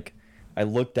I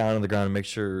look down on the ground and make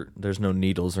sure there's no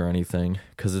needles or anything,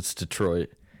 cause it's Detroit.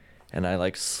 And I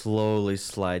like slowly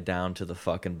slide down to the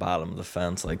fucking bottom of the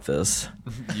fence like this.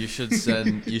 You should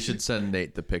send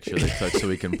Nate the picture they took so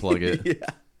we can plug it. Yeah.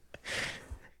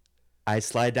 I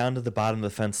slide down to the bottom of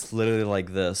the fence literally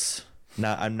like this.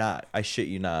 I shit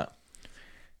you not.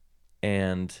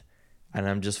 And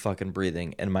I'm just fucking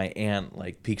breathing. And my aunt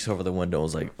like peeks over the window and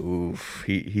was like, "Oof,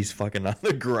 he's fucking on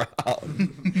the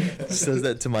ground." Says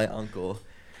that to my uncle.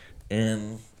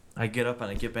 And I get up and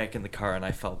I get back in the car and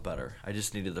I felt better. I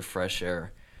just needed the fresh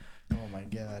air. Oh my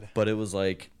god. But it was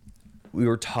like, we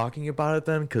were talking about it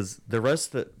then, because the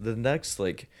rest of the next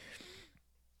like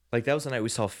that was the night we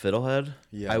saw Fiddlehead.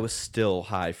 Yeah. I was still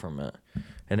high from it.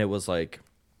 And it was like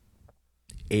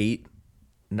 8-9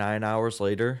 hours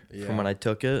later from when I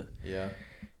took it. Yeah.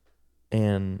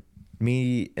 And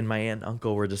me and my aunt and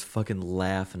uncle were just fucking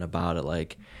laughing about it.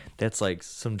 Like, that's like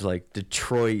some like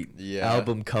Detroit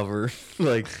album cover.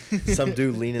 Like some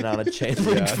dude leaning on a chain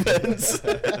link fence.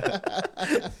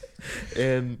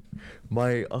 And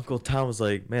my Uncle Tom was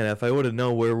like, "Man, if I would have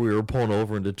known where we were pulling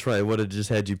over in Detroit, I would have just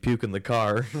had you puke in the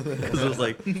car." Because it was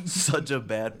like such a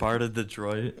bad part of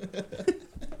Detroit.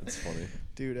 That's funny.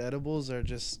 Dude, edibles are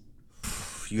just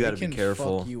You got to be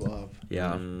careful. Fuck you up.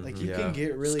 Yeah. Like you can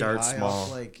get really Start high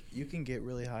small. off you can get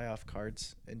really high off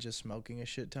carts and just smoking a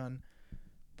shit ton,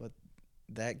 but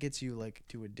that gets you like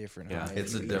to a different high.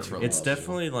 It's a if you different eat. It's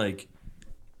definitely like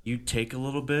you take a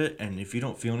little bit, and if you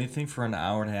don't feel anything for an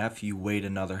hour and a half, you wait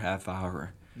another half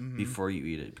hour before you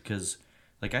eat it. Because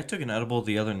like I took an edible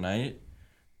the other night,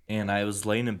 and I was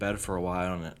laying in bed for a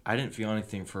while, and I didn't feel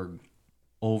anything for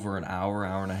over an hour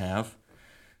and a half.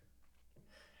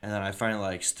 And then I finally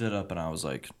like stood up and I was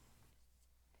like,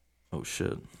 "Oh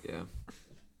shit, Yeah.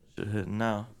 shit hitting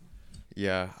now."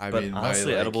 Yeah, I But mean, honestly,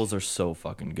 my, like, edibles are so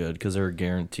fucking good because they're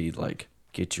guaranteed like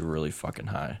get you really fucking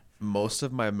high. most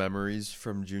of my memories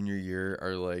from junior year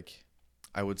are like,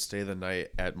 I would stay the night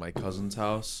at my cousin's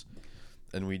house,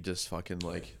 and we just fucking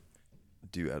like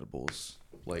do edibles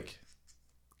like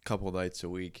a couple nights a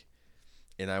week,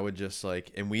 and I would just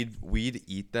like, and we'd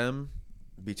eat them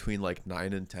between like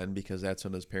 9 and 10 because that's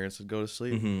when his parents would go to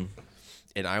sleep. Mm-hmm.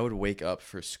 And I would wake up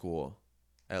for school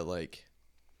at like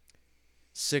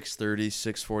 6:30,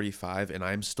 6:45, and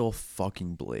I'm still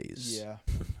fucking blazed. Yeah.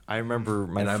 I remember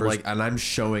my And first. I'm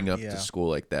showing up Yeah. to school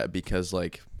like that because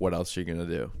like what else are you gonna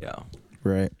do? Yeah.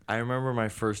 Right. I remember my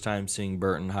first time seeing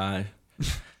Burton high.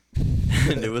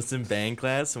 And it was in band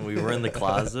class, and we were in the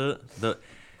closet.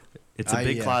 It's a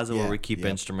big closet where we keep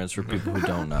instruments for people who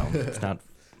don't know. It's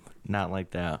not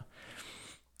like that.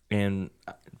 And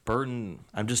Burton,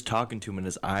 I'm just talking to him, and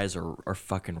his eyes are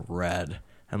fucking red.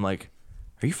 I'm like,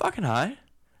 "Are you fucking high?"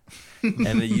 And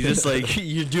then you just like,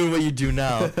 you're doing what you do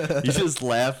now. You just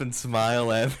laugh and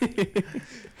smile at me.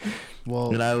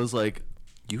 Well, And I was like,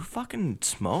 "You fucking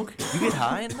smoke? You get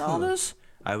high and all this?"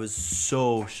 I was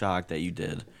so shocked that you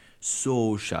did.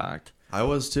 So shocked. I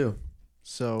was too,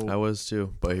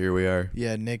 but here we are.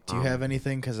 yeah, Nick, do you have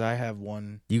anything? Because I have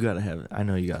one. You gotta have it. I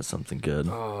know you got something good.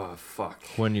 Oh, fuck.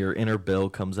 When your inner Bill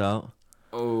comes out.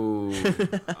 Oh,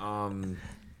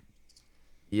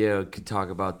 yeah, I could talk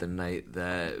about the night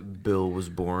that Bill was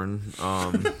born.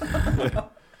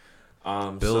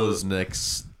 Bill is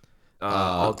Nick's,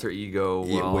 alter ego,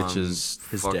 while which I'm is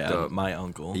His fucked dad, up. my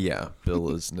uncle. yeah. Bill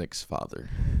is Nick's father.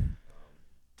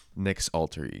 Nick's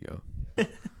alter ego.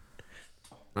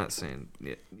 Not saying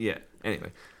yeah.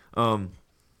 Anyway, I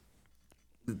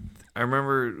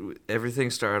remember everything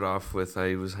started off with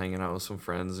I was hanging out with some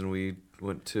friends and we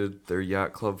went to their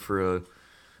yacht club for a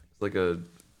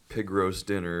pig roast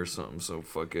dinner or something. So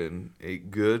fucking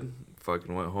ate good.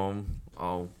 Fucking went home.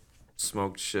 All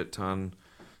smoked shit ton.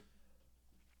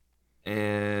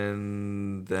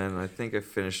 And then I think I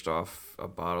finished off a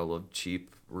bottle of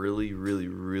cheap, really, really,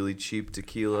 really cheap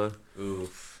tequila.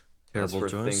 Oof. That's Terrible where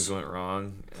choice. things went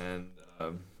wrong, and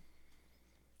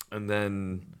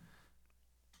then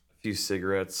I few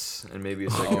cigarettes and maybe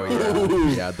a cigar.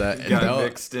 Yeah, that got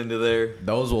mixed into there.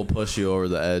 Those will push you over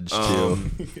the edge too.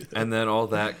 And then all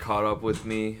that caught up with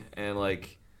me, and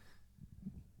like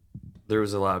there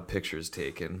was a lot of pictures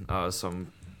taken,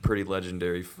 some pretty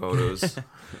legendary photos.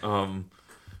 But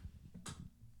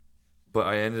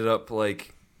I ended up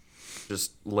like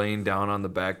just laying down on the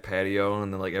back patio,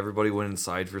 and then like everybody went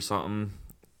inside for something,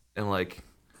 and like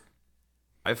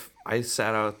I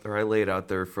sat out, or I laid out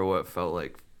there for what felt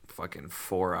like fucking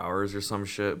 4 hours or some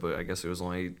shit, but I guess it was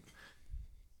only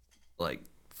like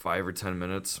 5 or 10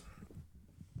 minutes.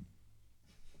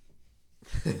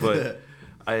 But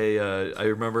I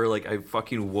remember like I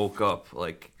fucking woke up,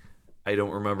 like I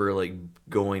don't remember like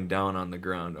going down on the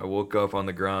ground. I woke up on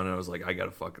the ground and I was like, I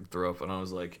gotta fucking throw up, and I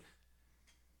was like,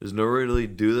 there's no way to really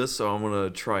do this, so I'm gonna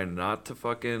try not to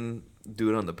fucking do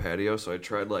it on the patio. So I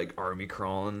tried like army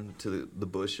crawling to the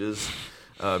bushes,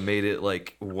 made it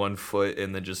like 1 foot,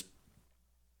 and then just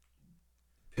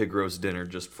pig roast dinner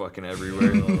just fucking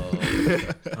everywhere.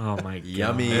 Oh my god.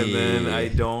 Yummy. And then I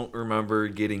don't remember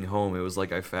getting home. It was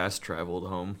like I fast traveled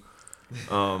home.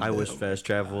 I wish fast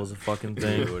travel was a fucking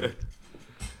thing.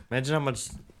 Imagine how much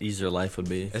easier life would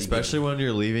be. Especially when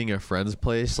you're leaving a friend's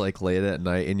place like late at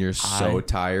night and you're so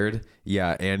tired.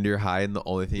 Yeah, and you're high, and the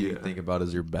only thing you can think about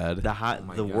is your bed.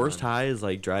 The worst high is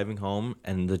like driving home,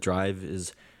 and the drive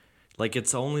is like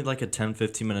it's only like a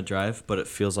 10-15 minute drive, but it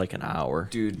feels like an hour.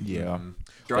 Dude, Yeah.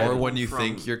 Or when you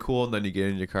think you're cool, and then you get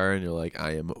in your car and you're like,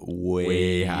 I am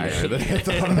way higher than I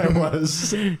thought I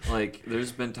was. like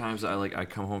there's been times I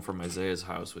come home from Isaiah's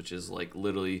house, which is like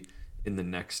literally in the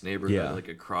next neighborhood, like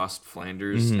across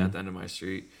Flanders at the end of my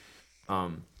street.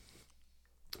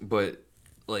 But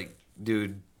like,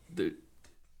 dude,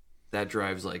 that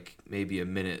drive's like maybe a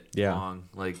minute long.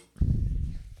 Like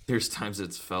there's times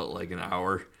it's felt like an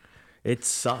hour. It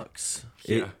sucks.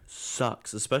 Yeah. It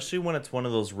sucks, especially when it's one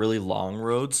of those really long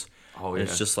roads. Oh, and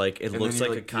it's just like it looks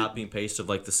like a copy and paste of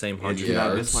like the same 100 I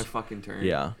yards. missed my fucking turn.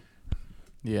 Yeah.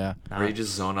 Yeah. Or you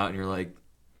just zone out and you're like,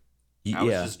 I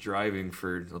was just driving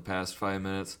for the past 5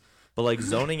 minutes. But like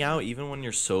zoning out, even when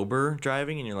you're sober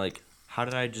driving, and you're like, how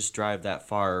did I just drive that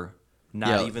far?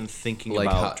 Not even thinking like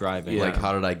about driving. Like,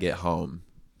 how did I get home?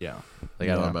 Yeah. Like,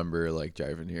 I don't remember like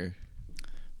driving here.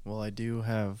 Well, I do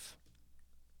have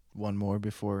one more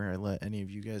before I let any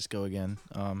of you guys go again.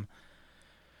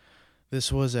 This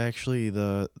was actually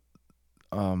the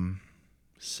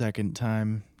second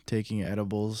time taking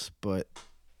edibles, but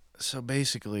so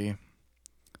basically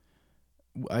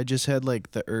I just had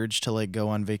like the urge to like go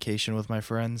on vacation with my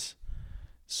friends.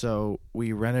 So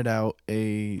we rented out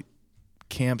a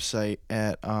campsite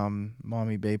at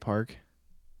Maumee Bay Park.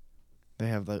 They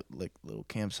have that like little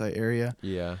campsite area.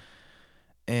 Yeah.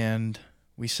 And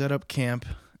we set up camp,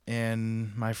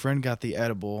 and my friend got the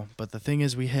edible, but the thing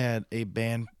is we had a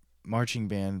marching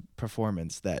band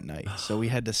performance that night. So we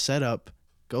had to set up,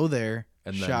 go there,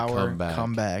 And then shower,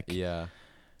 come back. Yeah.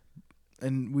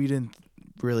 And we didn't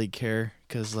really care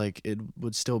because like it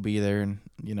would still be there, and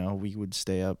you know, we would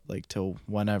stay up like till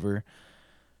whenever.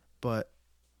 But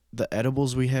the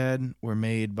edibles we had were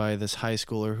made by this high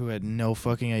schooler who had no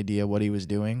fucking idea what he was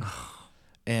doing.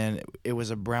 And it was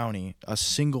a brownie, a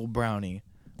single brownie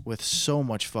with so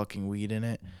much fucking weed in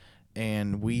it.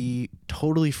 And we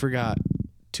totally forgot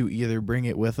to either bring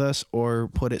it with us or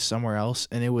put it somewhere else.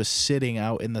 And it was sitting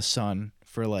out in the sun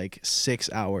for like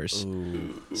 6 hours.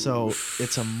 Ooh. So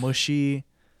it's a mushy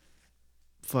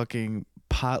fucking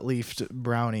pot-leafed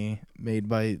brownie made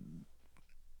by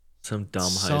Some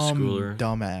dumb high schooler.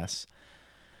 Dumbass.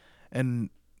 And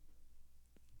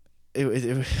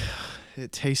it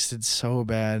tasted so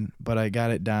bad, but I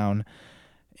got it down,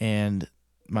 and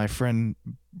my friend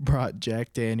brought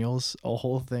Jack Daniels, a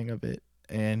whole thing of it,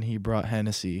 and he brought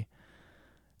Hennessy,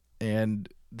 and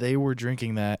they were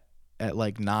drinking that at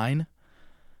like 9.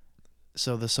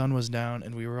 So the sun was down,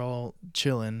 and we were all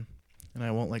chilling, and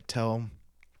I won't like tell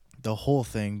the whole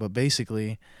thing, but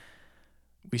basically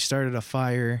we started a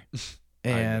fire.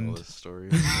 And I know this story.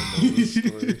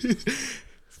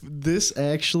 this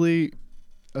actually,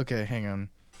 okay, hang on.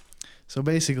 So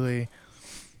basically,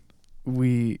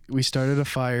 we started a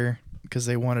fire because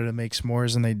they wanted to make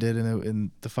s'mores, and they did,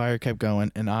 and the fire kept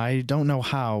going. And I don't know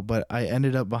how, but I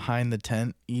ended up behind the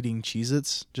tent eating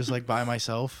Cheez-Its, just like by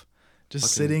myself,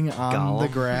 just sitting on the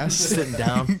grass, sitting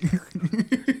down.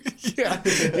 yeah,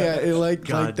 it like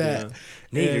that. Damn.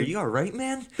 Nate, are you all right,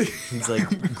 man? He's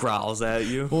like growls at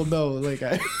you. Well, no, like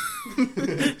it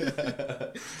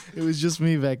was just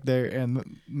me back there,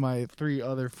 and my 3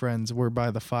 other friends were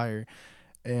by the fire,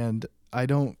 and I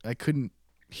couldn't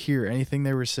hear anything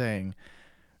they were saying,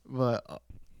 but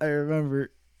I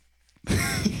remember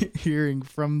hearing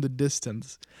from the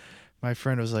distance. My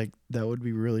friend was like, that would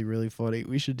be really, really funny.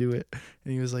 We should do it.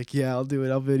 And he was like, yeah, I'll do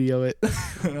it. I'll video it.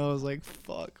 And I was like,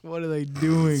 fuck, what are they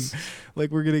doing?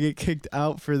 Like, we're going to get kicked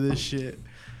out for this shit.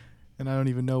 And I don't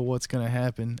even know what's going to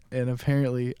happen. And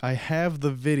apparently, I have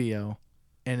the video,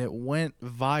 and it went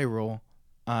viral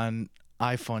on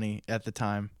iFunny at the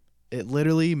time. It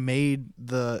literally made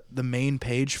the main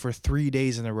page for 3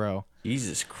 days in a row.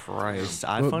 Jesus Christ.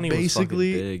 iFunny was fucking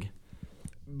big.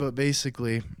 But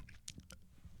basically,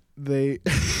 they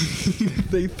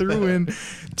they threw in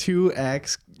 2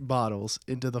 Axe bottles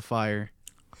into the fire.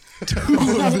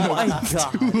 Oh my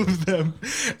god. 2 of them.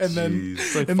 And then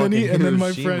like and then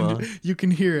my Hiroshima. friend, you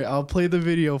can hear it. I'll play the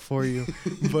video for you.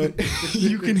 But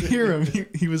you can hear him.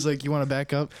 He was like, "You want to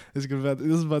back up? This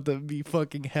is about to be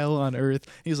fucking hell on earth."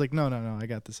 He was like, "No, I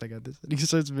got this. And he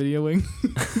starts videoing.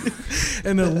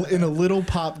 and a little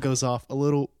pop goes off, a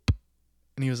little,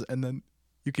 and then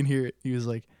you can hear it. He was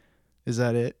like, "Is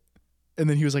that it?" And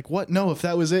then he was like, "What? No, if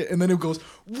that was it." And then it goes,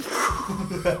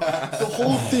 the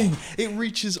whole thing. It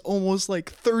reaches almost like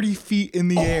 30 feet in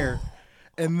the air.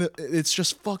 And it's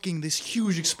just fucking this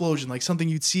huge explosion, like something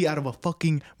you'd see out of a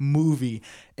fucking movie.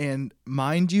 And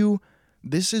mind you,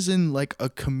 this is in like a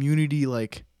community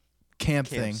like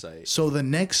campsite thing. So the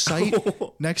next site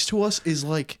next to us is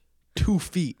like 2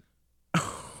 feet.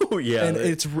 Oh yeah. And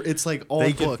it's like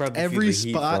all booked. Every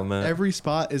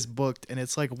spot is booked, and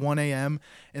it's like 1 a.m.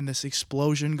 and this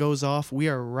explosion goes off. We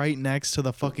are right next to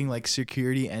the fucking like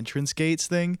security entrance gates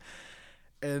thing.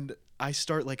 And I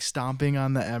start like stomping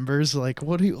on the embers, like,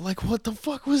 what the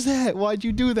fuck was that? Why'd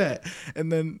you do that?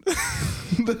 And then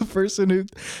the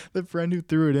friend who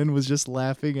threw it in was just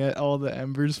laughing at all the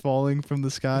embers falling from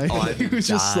the sky. Oh, he was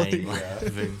just like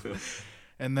laughing.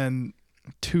 And then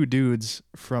 2 dudes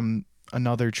from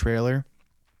another trailer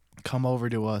come over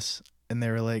to us, and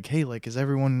they were like, "Hey, like, is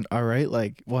everyone all right?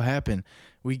 Like, what happened?"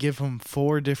 We give them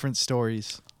 4 different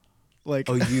stories. Like,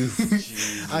 Oh, you.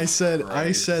 I said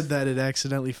that it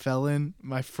accidentally fell in.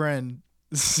 My friend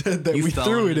said that You we fell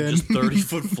threw it in. Just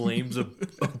 30-foot flames of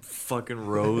fucking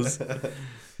rose.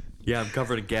 Yeah, I'm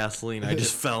covered in gasoline. I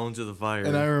just fell into the fire.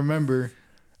 And I remember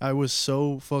I was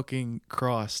so fucking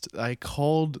crossed. I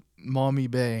called Mommy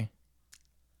Bay.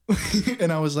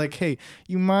 And I was like, "Hey,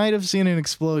 you might have seen an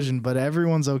explosion, but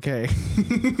everyone's okay."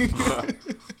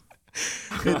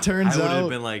 It turns I would out have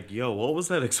been like, "Yo, what was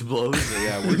that explosion?"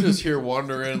 Yeah, we're just here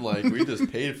wondering, like, we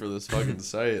just paid for this fucking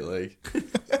site, like.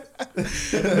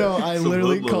 no, I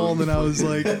literally called and I was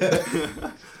like,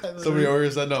 Somebody over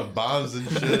here setting up bombs and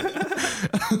shit.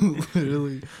 I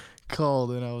literally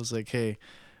called and I was like, "Hey,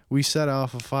 we set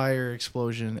off a fire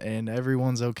explosion and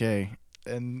everyone's okay."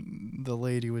 And the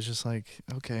lady was just like,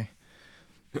 "Okay."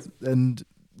 And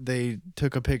they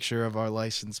took a picture of our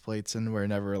license plates, and we're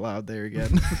never allowed there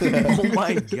again. Oh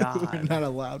my We're god. not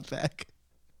allowed back.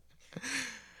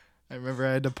 I remember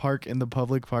I had to park in the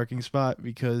public parking spot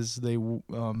because they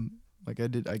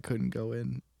I couldn't go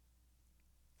in.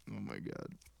 Oh my god.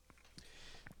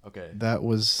 Okay. That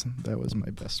was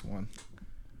my best one.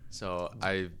 So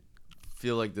I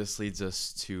feel like this leads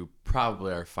us to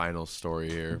probably our final story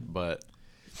here, but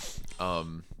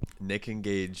Nick and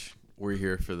Gage, we're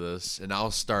here for this, and I'll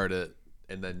start it,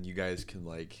 and then you guys can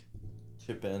like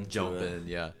jump in,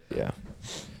 yeah. Yeah.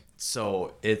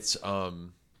 So it's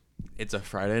a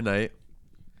Friday night,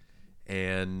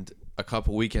 and a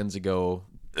couple weekends ago,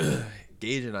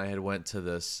 Gage and I had went to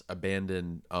this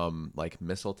abandoned like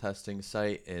missile testing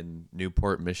site in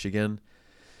Newport, Michigan.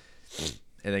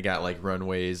 And they got like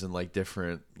runways and like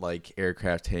different like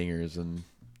aircraft hangars and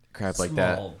crap like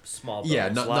that. Small. Yeah,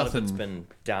 buildings. no, a lot nothing. of it's been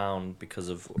down because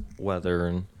of weather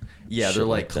and. Yeah, shit they're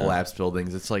like that. collapsed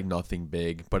buildings. It's like nothing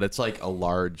big, but it's like a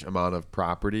large amount of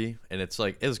property, and it's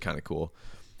like it's kind of cool.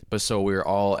 But so we were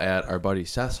all at our buddy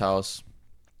Seth's house,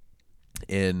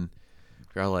 and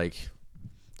we're all like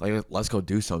let's go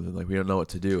do something. Like we don't know what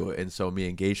to do, and so me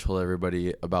and Gage told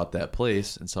everybody about that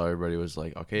place, and so everybody was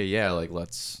like, "Okay, yeah, like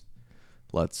let's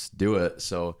do it."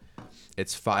 So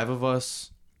it's 5 of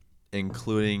us,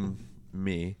 including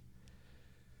me.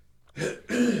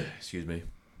 Excuse me.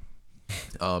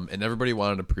 And everybody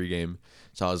wanted a pregame,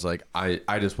 so I was like,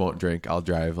 I just won't drink. I'll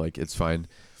drive. Like it's fine.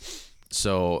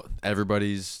 So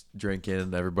everybody's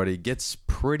drinking. Everybody gets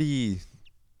pretty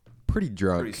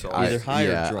drunk. Pretty sauced. Either high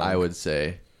or yeah, drunk. I would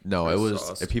say. No, Pretty it was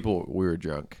sauced. people. We were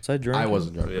drunk. Was I drunk? I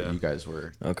wasn't drunk, Yeah. but you guys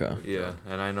were. Okay. Yeah,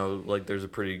 and I know like there's a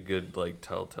pretty good like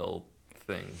telltale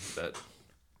thing that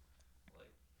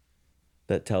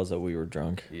That tells that we were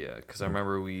drunk. yeah, because I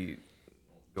remember we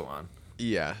go on.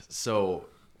 Yeah, so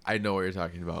I know what you're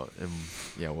talking about, and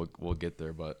yeah, we'll get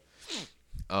there, but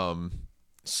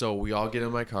So we all get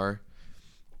in my car.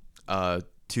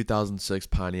 2006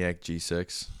 Pontiac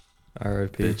G6.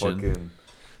 R.I.P. Fucking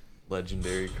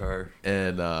legendary car.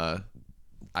 And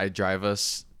I drive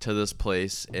us to this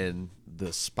place, and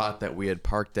the spot that we had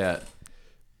parked at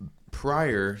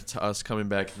prior to us coming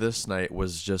back this night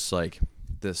was just like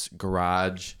this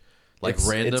garage, like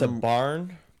random. It's a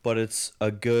barn, but it's a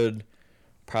good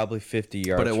probably 50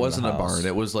 yards. But it from the wasn't a house. barn.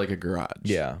 It was like a garage.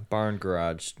 Yeah, barn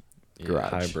garage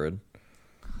hybrid.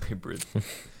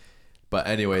 But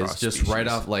anyways, Cross just species. right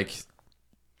off like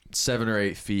 7 or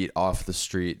 8 feet off the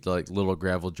street, like little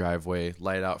gravel driveway,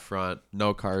 light out front,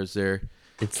 no cars there.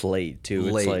 It's late too.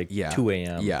 Late, It's like yeah. 2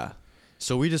 a.m. Yeah.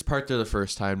 So we just parked there the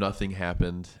first time. Nothing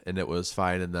happened, and it was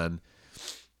fine. And then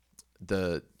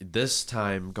this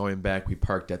time going back, we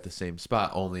parked at the same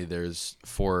spot. Only there's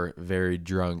 4 very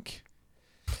drunk.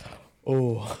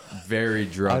 Oh, Very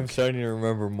drunk. I'm starting to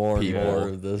remember more people. and more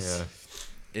of this.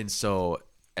 Yeah. And so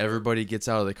everybody gets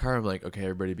out of the car. I'm like, okay,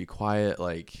 everybody be quiet.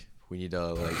 Like we need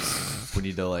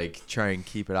to try and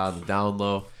keep it on the down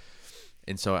low.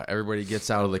 And so everybody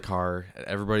gets out of the car.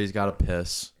 Everybody's got to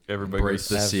piss. Everybody break goes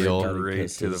the seal. right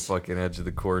to the pisses. fucking edge of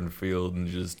the cornfield and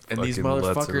just And these fucking lets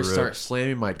it motherfuckers rip. start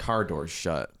slamming my car doors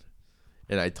shut.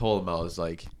 And I told them, I was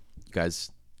like, you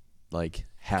guys like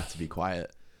have to be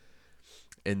quiet.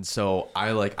 And so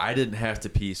I didn't have to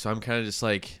pee. So I'm kind of just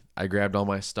like, I grabbed all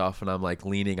my stuff and I'm like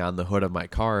leaning on the hood of my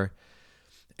car,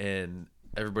 and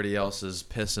everybody else is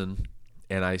pissing,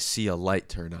 and I see a light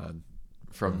turn on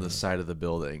from the side of the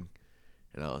building.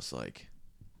 And I was like,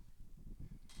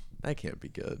 that can't be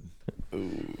good.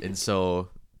 Ooh. And so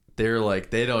they're like,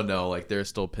 they don't know, like they're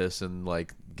still pissing,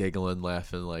 like giggling,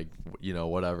 laughing, like, you know,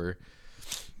 whatever.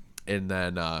 And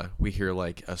then we hear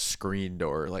like a screen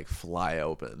door like fly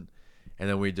open, and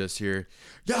then we just hear,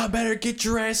 y'all better get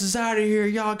your asses out of here,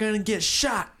 y'all gonna get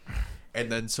shot.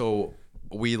 And then so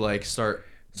we like start,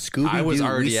 Scooby-Doo, I was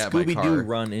already at my car. Scooby-Doo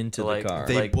run into Like, the car.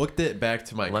 they like, booked it back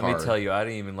to my Let car. me tell you, I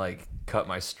didn't even like cut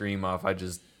my stream off. I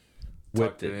just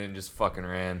Whipped tucked it in and just fucking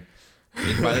ran.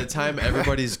 And by the time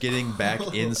everybody's getting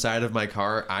back inside of my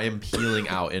car, I am peeling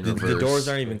out in reverse. the doors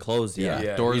aren't even closed yet.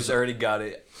 Yeah, doors- he's already got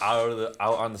it out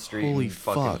on the street. Holy and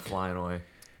fucking fuck. flying away.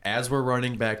 As we're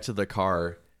running back to the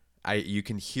car, you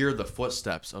can hear the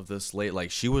footsteps of this lady.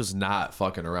 Like, she was not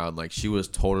fucking around. Like, she was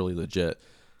totally legit.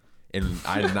 And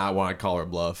I did not want to call her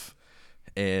bluff.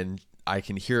 And I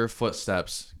can hear her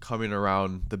footsteps coming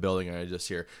around the building, and I just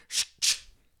hear, shh, shh.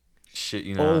 Shit,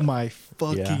 you know. Oh my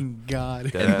fucking god.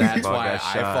 That And that's bug why got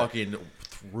I shot. fucking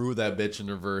threw that bitch in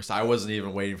reverse. I wasn't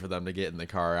even waiting for them to get in the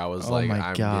car. I was Oh like, my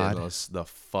I'm God. getting us the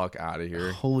fuck out of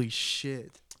here. Holy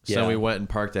shit. So Yeah. we went and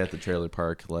parked at the trailer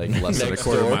park, like less than a Next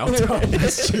quarter door. mile down the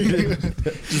street.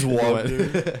 Just walked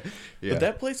through. Yeah. But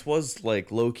that place was like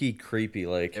low key creepy.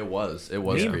 Like It was me and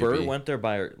creepy. Bert went there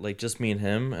by like just me and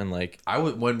him, and like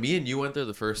When me and you went there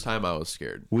the first time, I was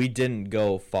scared. we didn't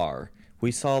go far.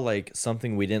 We saw like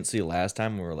something we didn't see last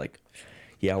time. And we were like,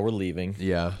 yeah, we're leaving.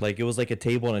 Yeah. Like it was like a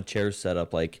table and a chair set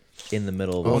up like in the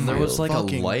middle of Oh the And there my was field. like a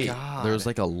fucking light. God. There was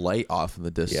like a light off in the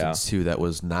distance too that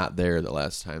was not there the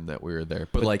last time that we were there.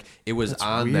 But like it was That's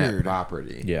on that weird.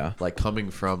 property. Yeah. Like coming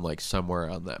from like somewhere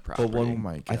on that property. But when Oh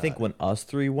my I think God. when us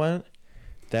three went,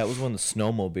 that was when the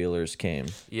snowmobilers came.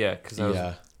 Yeah, because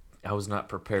I was not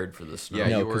prepared for the snow. Yeah,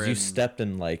 No, you were because you in- stepped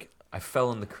in like I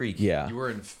fell in the creek. yeah. You were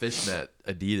in fishnet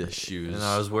Adidas shoes. And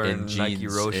I was wearing and Nike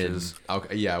jeans Roches. and-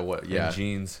 okay, yeah, what? And Yeah,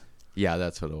 jeans. yeah,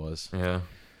 that's what it was. Yeah.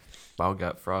 Bow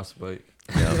got frostbite.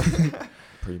 Yeah,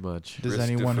 pretty much. Does Risked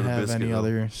it anyone for the have biscuit, any though.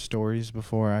 other stories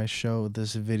before I show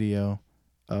this video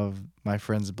of my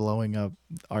friends blowing up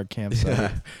our campsite?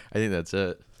 I think that's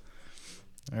it.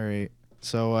 All right.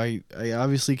 So I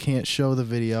obviously can't show the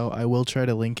video. I will try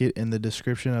to link it in the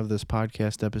description of this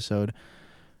podcast episode.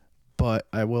 But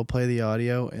I will play the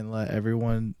audio and let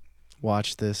everyone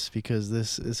watch this because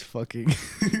this is fucking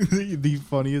the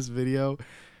funniest video.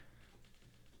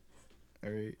 All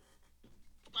right.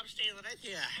 I'm staying right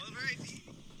here. All right.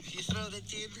 You throw that in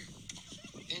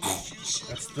a few That's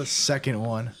seconds. the second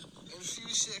one. In a few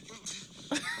seconds.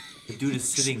 The dude is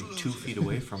sitting 2 feet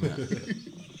away from it.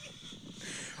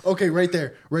 Okay, right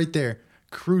there. Right there.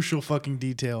 Crucial fucking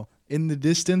detail. In the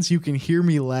distance, you can hear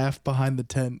me laugh behind the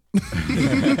tent.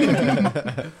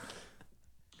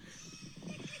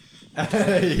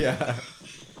 Yeah.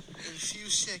 In a few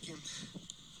seconds.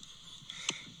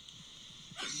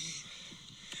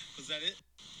 Was that it?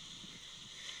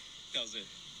 That was it.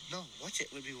 No, watch it.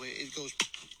 Let me wait. It goes.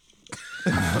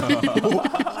 Oh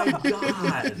my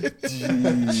god.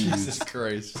 Jesus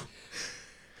Christ.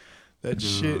 That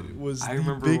shit was I the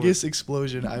remember biggest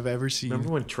explosion I've ever seen.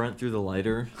 Remember when Trent threw the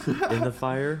lighter in the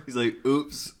fire? He's like,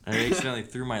 oops. I accidentally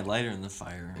threw my lighter in the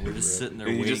fire. We're just sitting there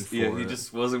waiting for it. He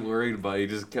just wasn't worried about it. He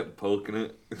just kept poking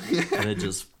it. And it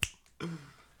just...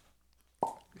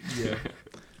 Yeah.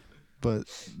 But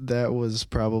that was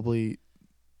probably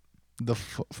the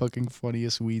fucking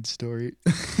funniest weed story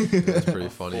That's pretty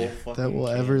funny. that will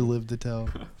ever live to tell.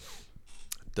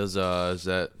 Does is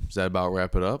that about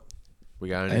wrap it up? We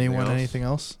got anything else? Anything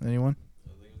else? Anyone?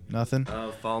 Nothing?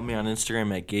 Follow me on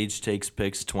Instagram at Gage Takes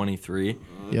Pics 23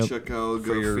 Yep. Check out for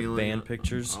Gut your Feeling. band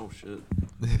pictures. Oh shit.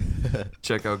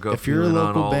 Check out Gut If you're a Feeling on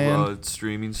local all band-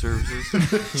 streaming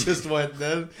services. Just went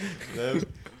then,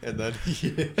 and then.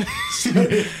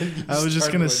 I was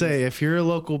just gonna say, if you're a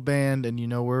local band and you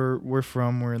know where we're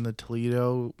from, we're in the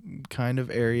Toledo kind of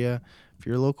area. If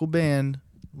you're a local band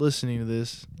listening to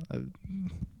this,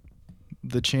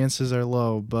 the chances are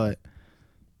low. But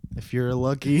if you're a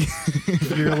lucky,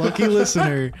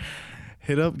 listener,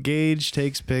 hit up Gage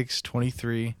Takes Pics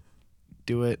 23.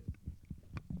 Do it.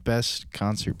 Best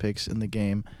concert picks in the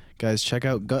game, guys. Check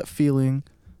out Gut Feeling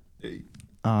Hey.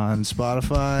 on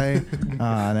Spotify,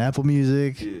 on Apple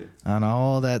Music, Yeah. on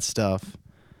all that stuff.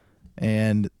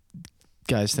 And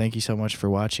guys, thank you so much for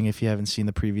watching. If you haven't seen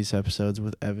the previous episodes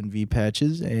with Evan V.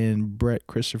 Patches and Brett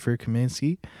Christopher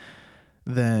Kaminsky,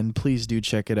 then please do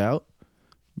check it out,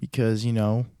 because you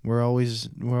know we're always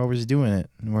doing it,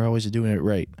 and we're always doing it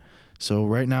right. So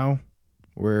right now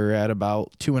we're at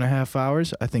about 2.5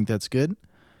 hours. I think that's good.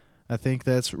 I think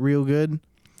that's real good.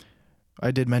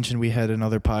 I did mention we had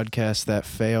another podcast that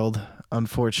failed,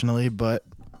 unfortunately, but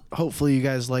hopefully you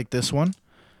guys like this one.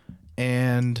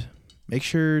 And make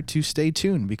sure to stay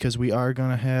tuned, because we are going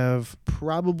to have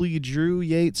probably Drew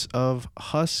Yates of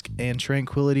Husk and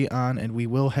Tranquility on, and we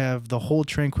will have the whole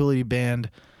Tranquility band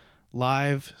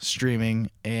live streaming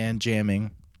and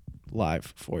jamming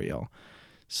live for y'all.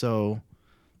 So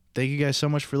thank you guys so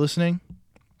much for listening,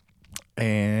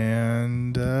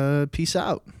 and peace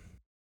out.